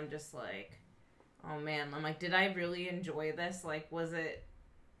because I'm just like, oh, man. I'm like, did I really enjoy this? Like, was it...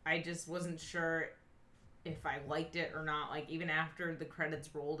 I just wasn't sure if I liked it or not. Like, even after the credits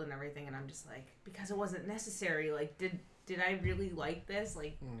rolled and everything, and I'm just like, because it wasn't necessary. Like, did I really like this?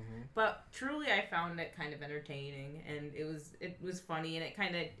 Like, but truly I found it kind of entertaining, and it was funny, and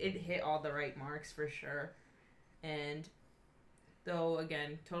it hit all the right marks for sure. And though,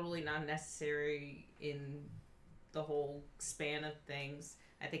 again, totally not necessary in the whole span of things,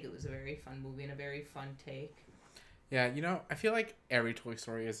 I think it was a very fun movie and a very fun take. Yeah, you know, I feel like every Toy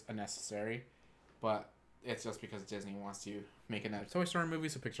Story is unnecessary, but it's just because Disney wants to make another Toy Story movie,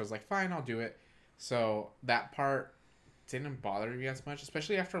 so Pixar's like, fine, I'll do it. So that part didn't bother me as much,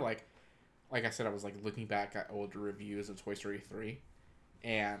 especially after, like I said, I was, like, looking back at older reviews of Toy Story 3,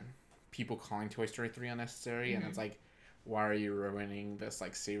 and people calling Toy Story 3 unnecessary, and it's like, why are you ruining this,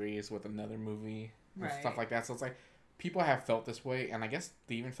 like, series with another movie and stuff like that? So it's like, people have felt this way, and I guess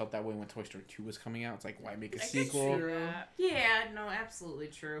they even felt that way when Toy Story 2 was coming out. It's like, why make a sequel? Yeah, no, absolutely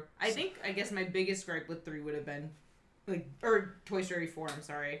true. I guess my biggest gripe with 3 would have been, like, or Toy Story 4, I'm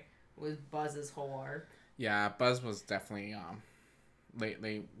sorry, was Buzz's whole arc. Yeah, Buzz was definitely,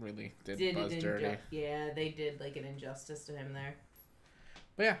 they really did Buzz dirty. Yeah, they did, like, an injustice to him there.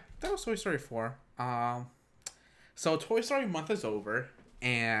 But yeah, that was Toy Story 4. So Toy Story month is over,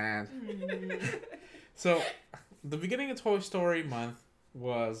 and so the beginning of Toy Story month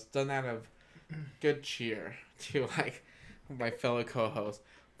was done out of good cheer to, like, my fellow co-hosts.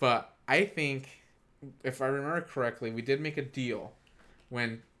 But I think, if I remember correctly, we did make a deal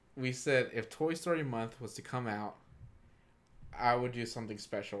when we said if Toy Story month was to come out, I would do something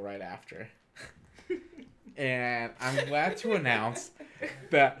special right after. And I'm glad to announce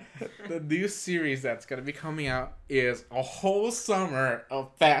that the new series that's going to be coming out is a whole summer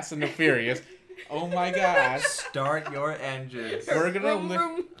of Fast and the Furious. Oh my gosh. Start your engines. We're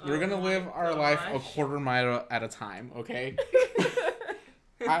gonna live our life a quarter mile at a time, okay?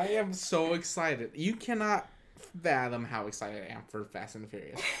 I am so excited. You cannot fathom how excited I am for Fast and the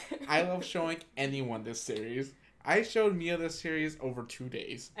Furious. I love showing anyone this series. I showed Mia this series over 2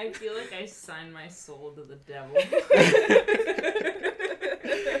 days. I feel like I signed my soul to the devil.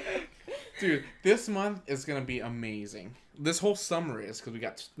 Dude, this month is gonna be amazing. This whole summer is, because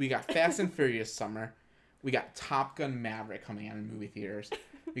we got Fast and Furious summer. We got Top Gun Maverick coming out in movie theaters.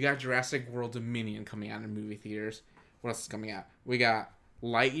 We got Jurassic World Dominion coming out in movie theaters. what else is coming out? We got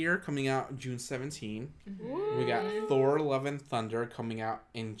Lightyear coming out June 17. Ooh. We got Thor: Love and Thunder coming out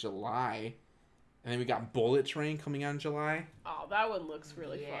in July. And then we got Bullet Train coming out in July. Oh, that one looks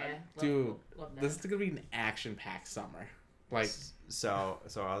really fun. Dude, love that. this is going to be an action-packed summer. Like, So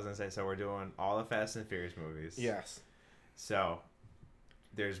I was gonna say, so we're doing all the Fast and Furious movies. yes. So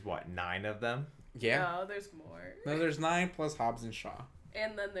there's what, 9 of them? Yeah. No, there's more. No, there's 9 plus Hobbs and Shaw.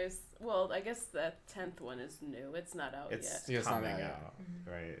 And then there's, well, I guess the 10th one is new. It's not out It's yet. Yeah, it's not coming out out,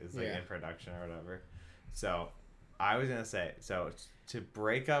 yet. right? It's like Yeah. in production or whatever. So I was gonna say, so to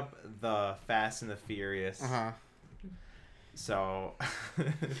break up the Fast and the Furious. Uh-huh. So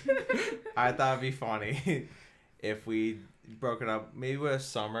I thought it'd be funny if we broke it up maybe with a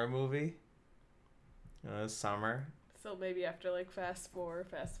summer movie. Summer. So maybe after like Fast 4,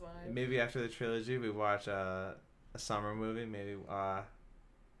 Fast 5. Maybe after the trilogy, we watch a summer movie. Maybe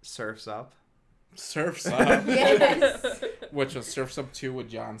Surf's Up. Surf's Up. Yes. Which was Surf's Up 2 with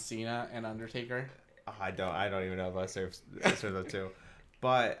John Cena and Undertaker. Oh, I don't even know about Surf's Up 2.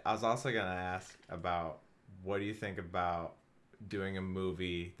 But I was also gonna ask about what do you think about doing a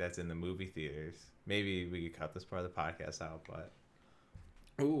movie that's in the movie theaters? Maybe we could cut this part of the podcast out, but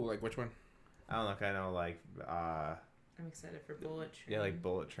Ooh, like which one? I don't know. Kind of like I'm excited for Bullet Train. yeah, like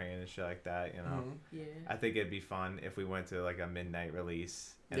Bullet Train and shit like that. You know, Mhm. Yeah. I think it'd be fun if we went to like a midnight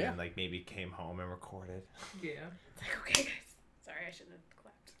release and Yeah. then like maybe came home and recorded. Yeah. It's like, okay, guys. Sorry, I shouldn't have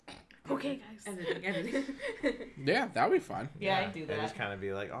clapped. Okay, guys. Editing. Yeah, that would be fun. Yeah, I'd do And that. just kind of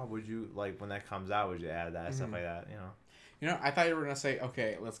be like, oh, would you like when that comes out? Would you add that stuff Mhm. like that? You know, You know, I thought you were going to say,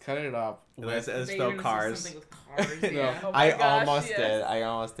 okay, let's cut it up. let's With, They were spell gonna say cars. something with cars. No. Yeah. Oh my I gosh, almost yes. did. I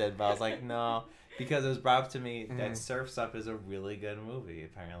almost did, but I was like, no, because it was brought up to me that Mhm. Surf's Up is a really good movie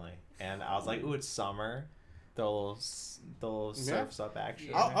apparently, and I was like, ooh, it's summer. Those Yeah. Surf's Up action.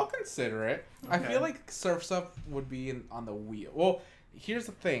 Yeah. I'll consider it. I Okay. feel like Surf's Up would be on the wheel. Well, here's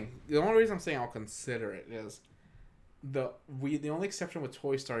the thing. The only reason I'm saying I'll consider it is the only exception with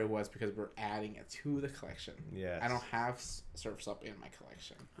Toy Story was because we're adding it to the collection. Yes. I don't have Surf's Up in my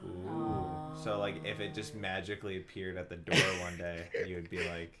collection. Ooh. So like, if it just magically appeared at the door one day, you would be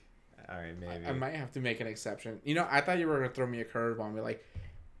like, all right, maybe. I might have to make an exception. You know, I thought you were going to throw me a curveball and be like,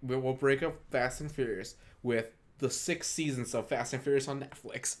 we'll break up Fast and Furious with the 6 seasons of Fast and Furious on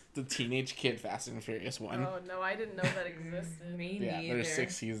Netflix. The Teenage Kid Fast and Furious one. Oh, no, I didn't know that existed. Me Yeah, neither. there's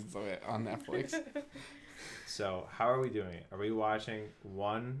 6 seasons of it on Netflix. So how are we doing it? Are we watching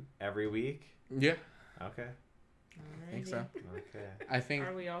one every week? Yeah, Okay. I think so. Okay. I think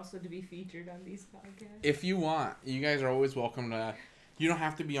Are we also to be featured on these podcasts? if you want, you guys are always welcome to. You don't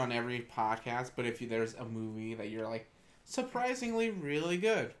have to be on every podcast, but if there's a movie that you're like surprisingly really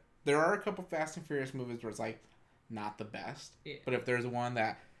good, there are a couple Fast and Furious movies where it's like not the best. Yeah. But if there's one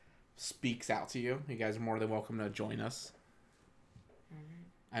that speaks out to you, you guys are more than welcome to join us.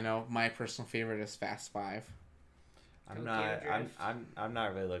 I know my personal favorite is Fast 5. I'm Tokyo not. Drift. I'm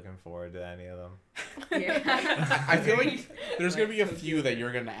not really looking forward to any of them. Yeah. I feel like there's gonna be a few that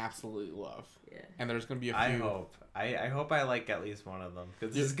you're gonna absolutely love, Yeah. and there's gonna be a few. I hope. I hope I like at least one of them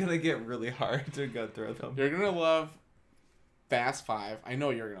because it's gonna get really hard to go through them. You're gonna love Fast 5. I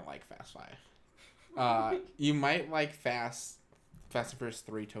know you're gonna like Fast 5. You might like Fast and Furious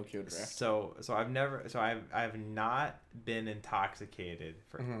 3 Tokyo Drift. So I've not been intoxicated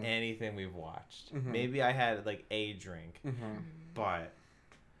for Mhm. anything we've watched. Mhm. Maybe I had like a drink, Mm-hmm. but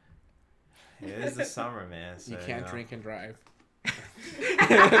it is the summer, man. So, You can't know. drink and drive.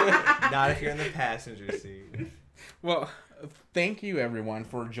 Not if you're in the passenger seat. Well, thank you everyone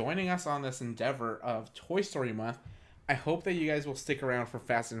for joining us on this endeavor of Toy Story Month. I hope that you guys will stick around for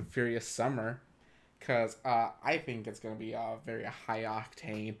Fast and Furious Summer, because I think it's going to be a very high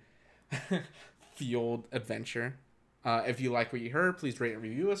octane, fueled adventure. If you like what you heard, please rate and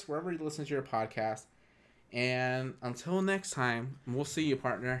review us wherever you listen to your podcast. And until next time, we'll see you,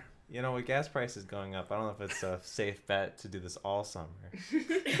 partner. You know, with gas prices going up, I don't know if it's a safe bet to do this all summer.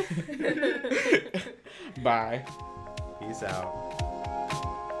 Bye. Peace out.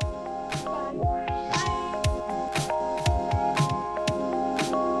 Bye.